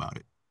to worry about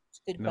it?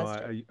 Good No,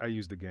 question. I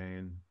use the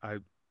gain.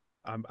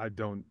 I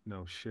don't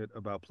know shit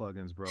about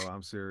plugins, bro.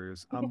 I'm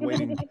serious. I'm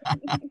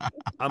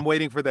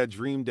waiting for that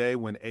dream day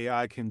when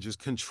AI can just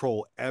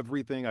control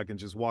everything. I can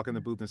just walk in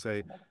the booth and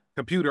say,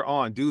 "Computer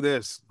on, do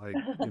this." Like,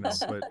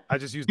 but I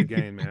just use the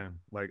gain, man.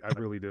 Like, I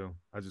really do.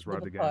 I just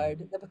ride the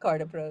gain. The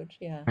Picard approach,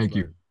 yeah. Thank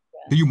you. Right.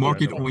 Do you Yeah.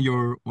 mark Yeah, it no.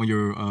 on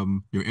your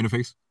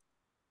interface?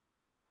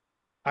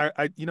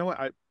 You know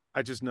what?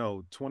 I just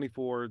know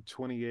 24,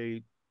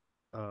 28,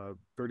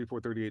 34,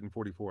 38, and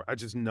 44. I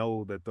just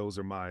know that those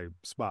are my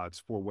spots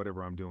for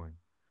whatever I'm doing.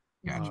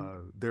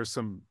 Gotcha. There's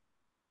some,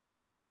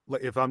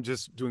 like, if I'm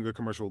just doing a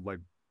commercial, like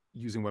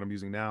using what I'm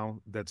using now,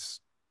 that's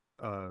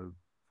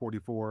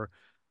 44.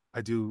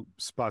 I do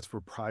spots for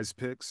Prize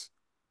Picks.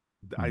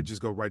 I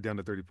just go right down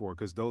to 34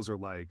 because those are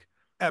like,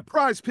 at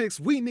Prize Picks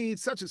we need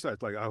such and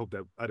such. Like, I hope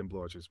that I didn't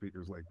blow out your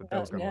speakers, like, but that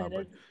was kind of No,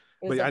 loud. it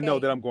But was I know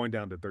okay. that I'm going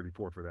down to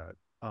 34 for that.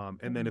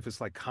 And then if it's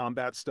like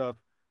combat stuff,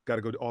 got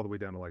to go all the way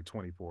down to like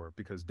 24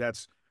 because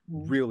that's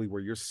really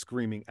where you're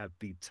screaming at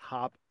the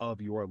top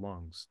of your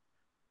lungs.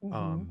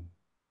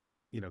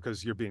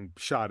 Because you're being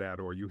shot at,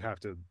 or you have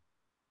to,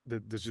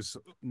 there's just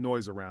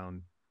noise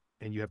around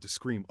and you have to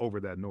scream over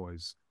that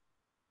noise.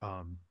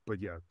 But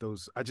yeah,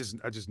 those, I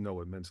just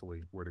know it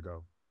mentally where to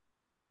go.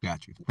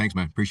 Gotcha. Thanks,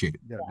 man. Appreciate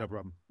it. Yeah, no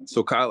problem.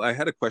 So Kyle, I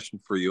had a question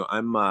for you.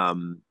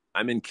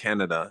 I'm in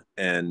Canada,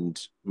 and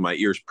my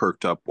ears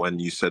perked up when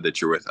you said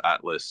that you're with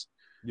Atlas.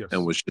 Yes.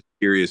 And was just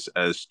curious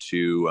as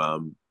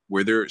to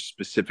were there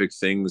specific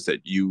things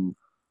that you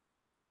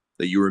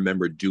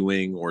remember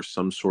doing, or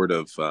some sort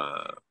of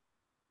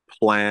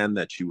plan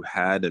that you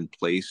had in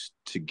place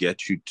to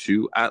get you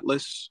to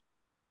Atlas?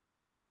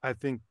 I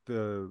think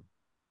this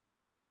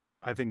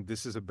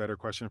is a better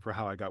question for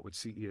how I got with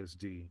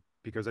CESD,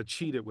 because I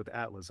cheated with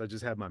Atlas. I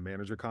just had my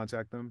manager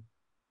contact them.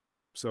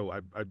 So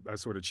I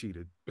sort of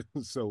cheated.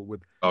 So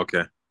with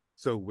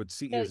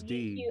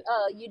CESD,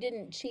 You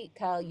didn't cheat,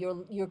 Kyle.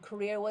 Your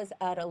career was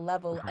at a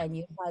level and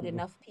you had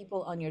enough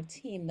people on your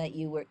team that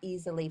you were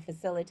easily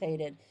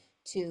facilitated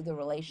to the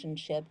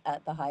relationship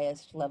at the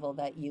highest level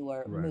that you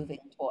were moving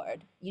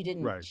toward. You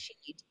didn't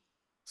cheat.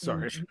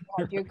 Sorry. You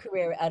had your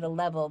career at a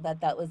level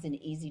that was an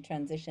easy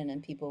transition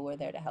and people were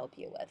there to help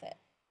you with it.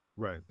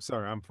 Right.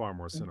 Sorry, I'm far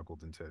more cynical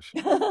than Tish.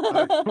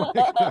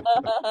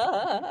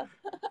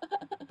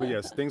 But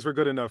yes, things were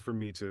good enough for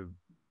me to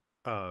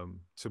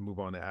move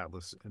on to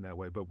Atlas in that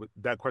way. But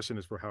that question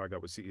is for how I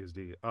got with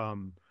CESD.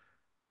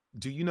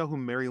 Do you know who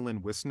Mary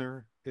Lynn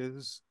Wisner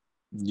is?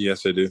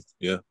 Yes, I do.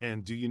 Yeah.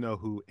 And do you know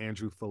who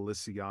Andrew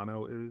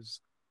Feliciano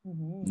is?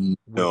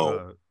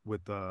 No.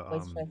 With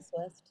Voice Tracks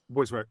West.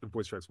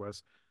 Voice Tracks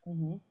West.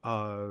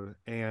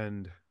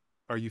 And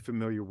are you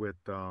familiar with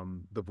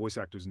the Voice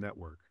Actors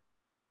Network?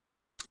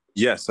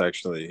 Yes,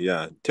 actually.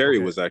 Yeah. Terry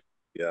was actually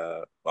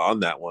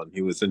on that one.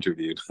 He was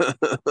interviewed.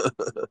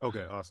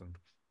 Okay, awesome.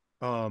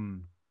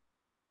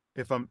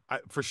 If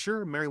for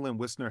sure, Mary Lynn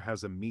Wisner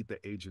has a Meet the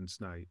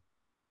Agents night.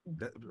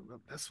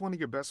 That's one of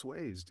your best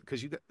ways,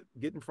 because you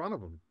get in front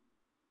of them.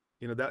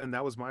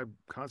 That was my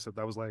concept.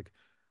 I was like,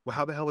 well,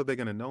 how the hell are they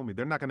going to know me?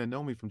 They're not going to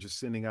know me from just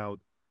sending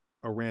out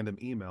a random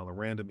email.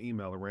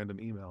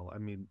 I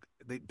mean,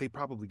 they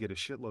probably get a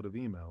shitload of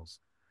emails.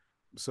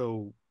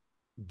 So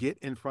get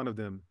in front of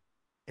them.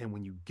 And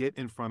when you get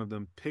in front of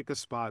them, pick a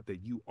spot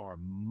that you are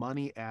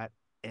money at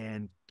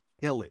and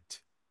kill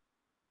it.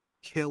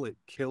 Kill it.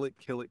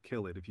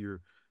 If you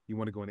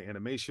want to go into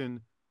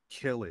animation,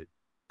 kill it.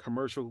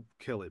 Commercial,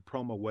 kill it.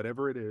 Promo,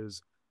 whatever it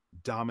is,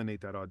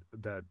 dominate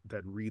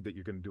that read that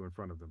you're going to do in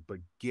front of them. But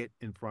get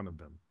in front of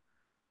them.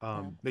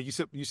 Now you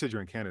said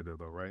you're in Canada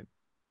though, right?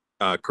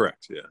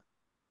 Correct. Yeah.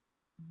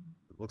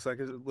 Looks like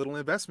a little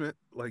investment.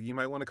 Like, you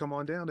might want to come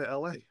on down to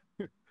LA.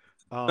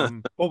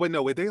 Oh wait,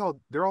 no, wait, they're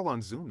all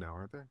on Zoom now,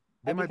 aren't they?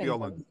 They might be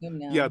all on Zoom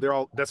now. Yeah,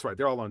 that's right.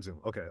 They're all on Zoom.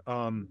 Okay.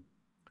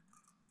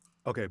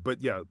 Okay,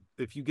 but yeah,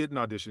 if you get an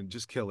audition,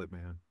 just kill it,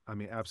 man. I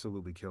mean,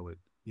 absolutely kill it,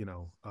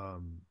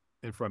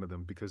 in front of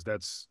them, because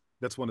that's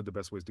one of the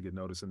best ways to get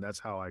noticed. And that's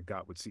how I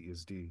got with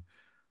CSD.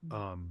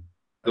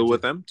 Still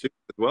with them too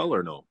as well,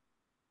 or no?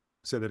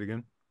 Say that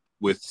again.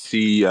 With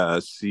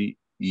CESD.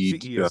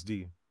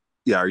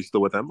 Yeah, are you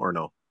still with them or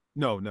no?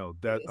 No,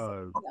 that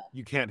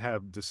you can't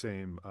have the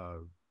same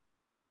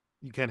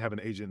you can't have an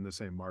agent in the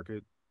same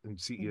market. and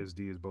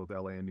CESD is both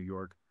LA and New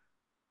York,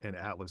 and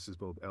Atlas is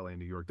both LA and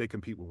New York. They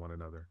compete with one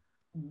another.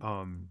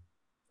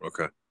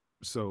 Okay.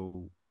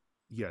 So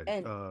yeah.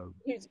 And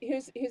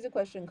here's a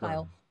question,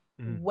 Kyle.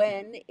 Mm-hmm.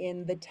 When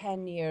in the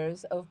 10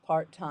 years of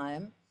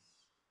part-time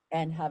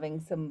and having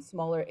some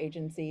smaller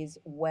agencies,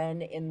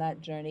 when in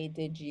that journey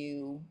did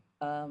you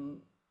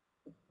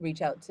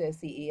reach out to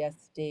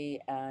CESD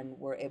and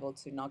were able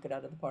to knock it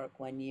out of the park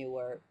when you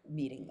were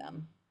meeting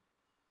them?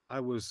 I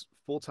was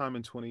full time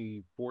in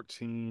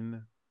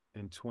 2014.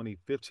 In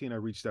 2015, I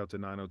reached out to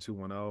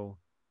 90210.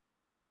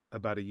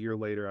 About a year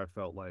later, I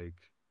felt like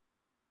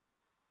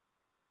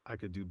I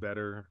could do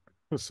better.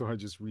 So I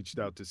just reached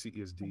out to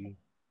CESD,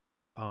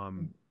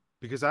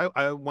 because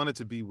I wanted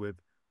to be with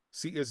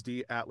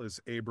CSD, Atlas,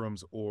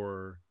 Abrams,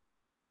 or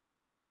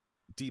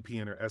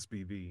DPN or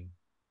SBV.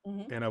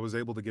 Mm-hmm. And I was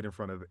able to get in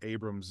front of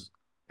Abrams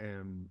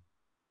and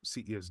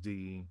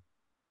CESD,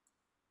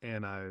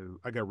 and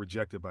I got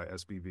rejected by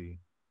SBV.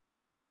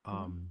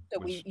 So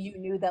Which, you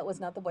knew that was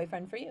not the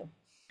boyfriend for you.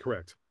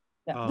 correct.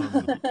 Yeah.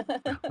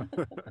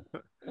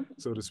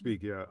 So to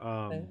speak, yeah.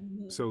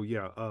 So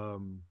yeah,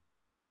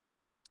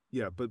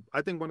 yeah, but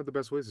I think one of the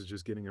best ways is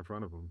just getting in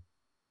front of them.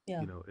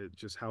 Yeah. You know, it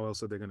just, how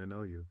else are they going to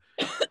know you?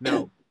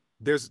 Now,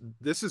 this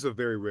is a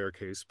very rare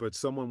case, but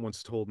someone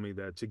once told me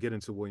that to get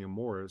into William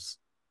Morris,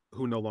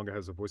 who no longer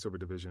has a voiceover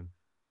division,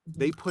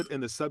 they put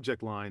in the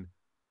subject line,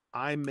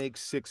 "I make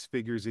 6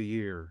 figures a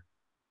year."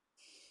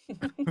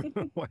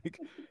 Like,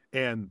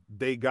 and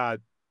they were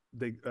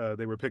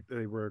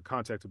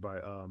contacted by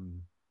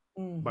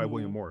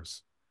William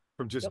Morris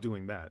from just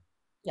doing that.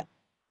 Yeah.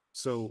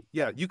 So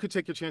yeah, you could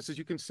take your chances.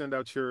 You can send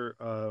out your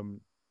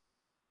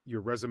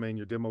resume and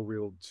your demo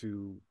reel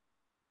to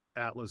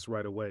Atlas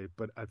right away.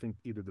 But I think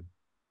either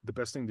the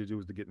best thing to do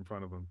is to get in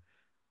front of them,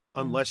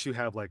 unless you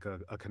have like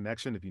a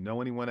connection. If you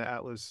know anyone at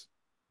Atlas,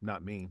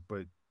 not me,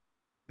 but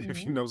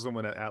if you know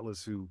someone at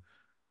Atlas who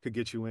could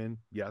get you in,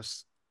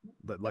 yes.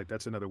 But like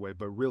that's another way.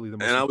 But really, the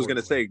most And I was going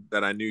to important say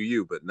that I knew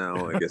you, but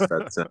now I guess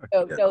that's No,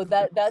 yeah. no,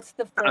 that's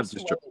the I'm first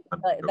just way. joking.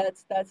 I'm joking.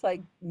 That's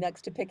like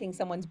next to picking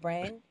someone's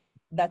brain.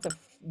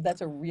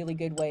 That's a really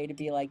good way to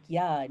be like,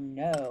 yeah,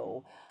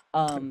 no.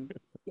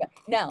 Yeah.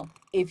 Now,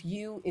 if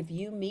you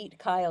meet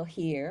Kyle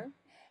here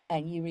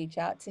and you reach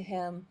out to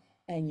him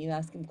and you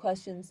ask him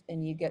questions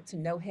and you get to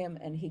know him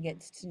and he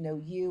gets to know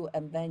you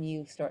and then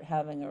you start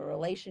having a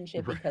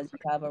relationship Right. because you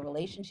have a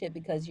relationship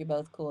because you're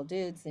both cool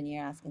dudes and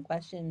you're asking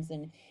questions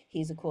and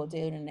he's a cool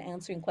dude and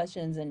answering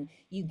questions and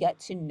you get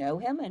to know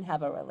him and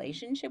have a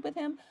relationship with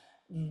him,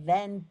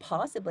 then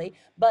possibly.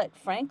 But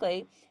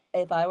frankly,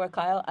 if I were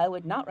Kyle, I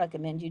would not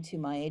recommend you to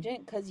my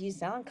agent because you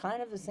sound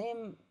kind of the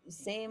same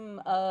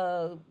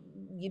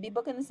you'd be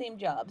booking the same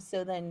job.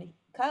 So then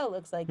Kyle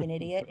looks like an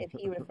idiot if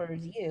he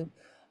refers you.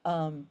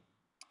 Um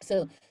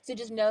so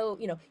just know,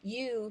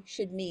 you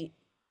should meet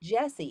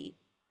Jesse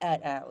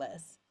at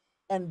Atlas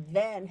and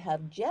then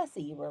have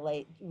Jesse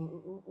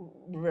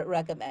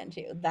recommend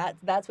you.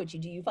 That's what you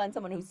do. You find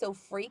someone who's so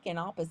freaking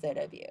opposite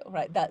of you,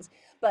 right?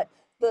 But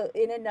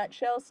in a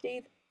nutshell,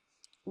 Steve,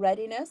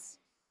 readiness,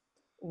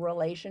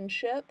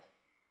 relationship,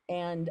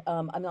 and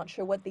I'm not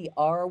sure what the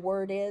R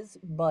word is,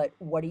 but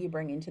what are you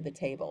bringing to the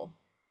table?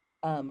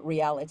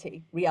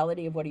 Reality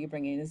of what are you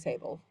bringing to the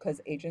table?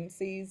 Because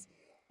agencies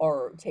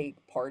are take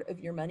part of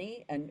your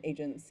money, and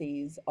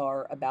agencies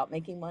are about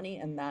making money,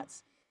 and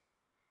that's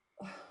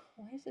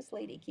why does this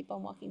lady keep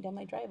on walking down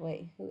my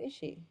driveway? Who is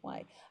she?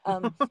 Why?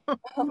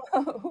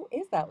 Who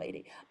is that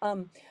lady?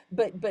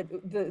 But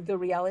the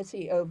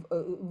reality of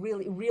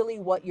really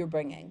what you're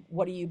bringing.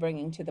 What are you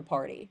bringing to the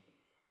party?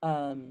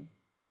 Um,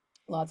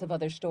 Lots of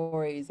other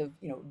stories of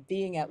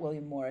being at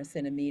William Morris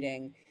in a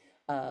meeting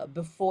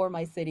before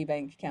my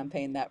Citibank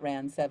campaign that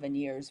ran 7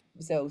 years.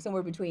 So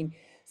somewhere between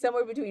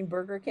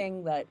Burger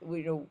King that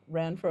we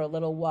ran for a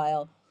little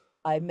while.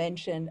 I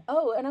mentioned,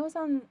 oh, and I was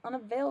on a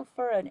veil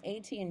for an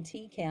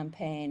AT&T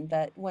campaign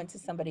that went to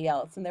somebody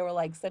else, and they were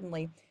like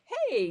suddenly,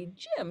 "Hey,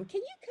 Jim,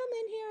 can you come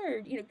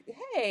in here?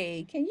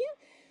 Hey, can you?"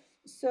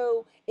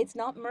 So it's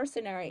not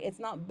mercenary. It's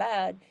not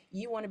bad.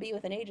 You want to be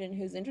with an agent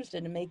who's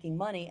interested in making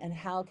money, and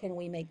how can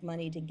we make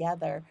money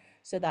together?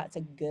 So that's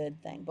a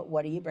good thing. But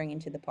what are you bringing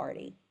to the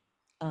party?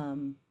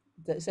 Um,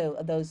 so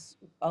those,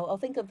 I'll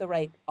think of the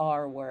right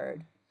R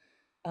word.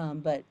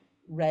 But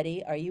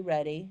ready? Are you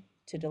ready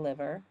to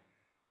deliver?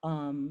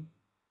 Um,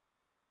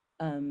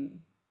 um,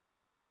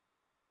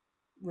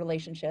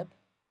 Relationship,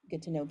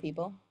 get to know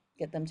people,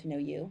 get them to know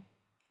you,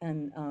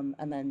 and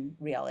then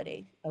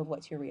reality of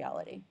what's your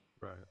reality.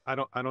 Right. I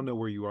don't know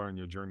where you are in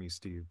your journey,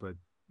 Steve, but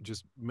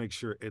just make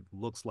sure it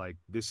looks like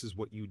this is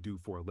what you do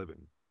for a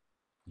living.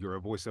 You're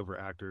a voiceover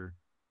actor,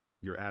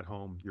 you're at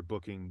home, you're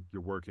booking,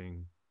 you're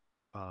working.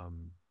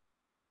 Um,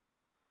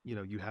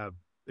 you have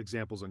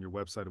examples on your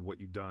website of what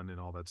you've done and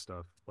all that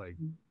stuff. Like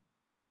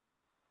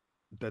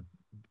that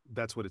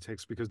that's what it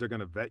takes, because they're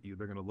going to vet you.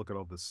 They're going to look at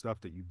all the stuff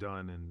that you've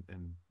done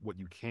and what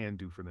you can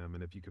do for them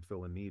and if you could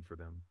fill a need for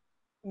them.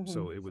 Mm-hmm.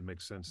 So it would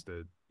make sense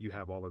that you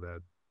have all of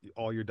that.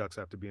 All your ducks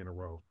have to be in a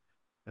row,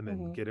 and then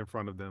Mm-hmm. get in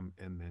front of them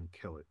and then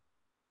kill it.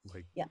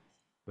 Like, Yeah.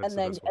 That's And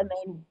the then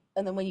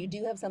best way. when you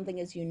do have something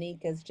as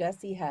unique as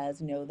Jesse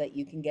has, know that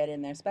you can get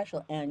in there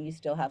special, and you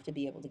still have to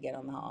be able to get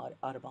on the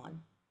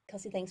Audubon.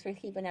 Kelsey, thanks for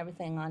keeping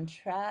everything on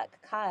track.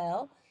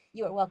 Kyle,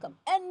 you are welcome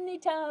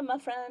anytime, my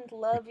friend.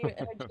 Love your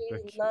energy,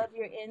 Thank you. love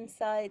your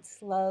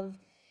insights, love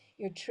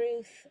your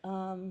truth.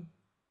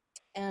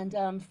 And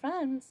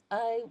friends,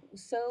 I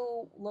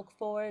so look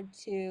forward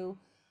to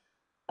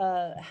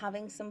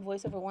having some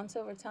voiceover once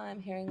over time,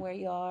 hearing where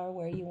you are,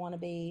 where you want to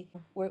be.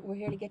 We're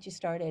here to get you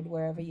started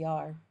wherever you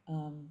are.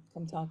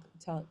 Come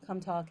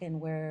talk,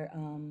 and we're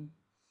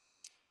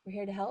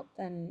here to help.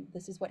 And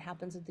this is what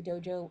happens at the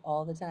dojo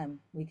all the time.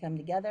 We come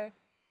together,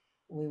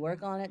 we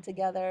work on it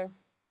together.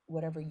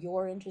 Whatever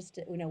you're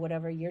interested,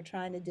 whatever you're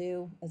trying to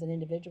do as an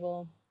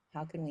individual,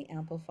 how can we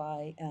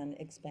amplify and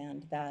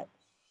expand that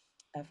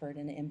effort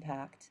and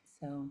impact?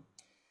 So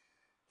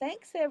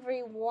thanks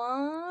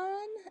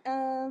everyone.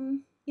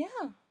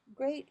 Yeah,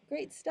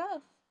 great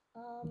stuff.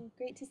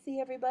 Great to see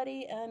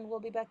everybody, and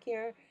we'll be back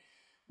here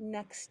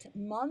next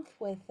month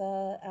with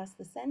Ask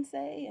the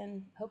Sensei,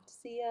 and hope to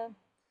see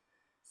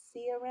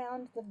you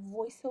around the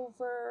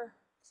voiceover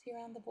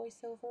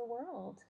world.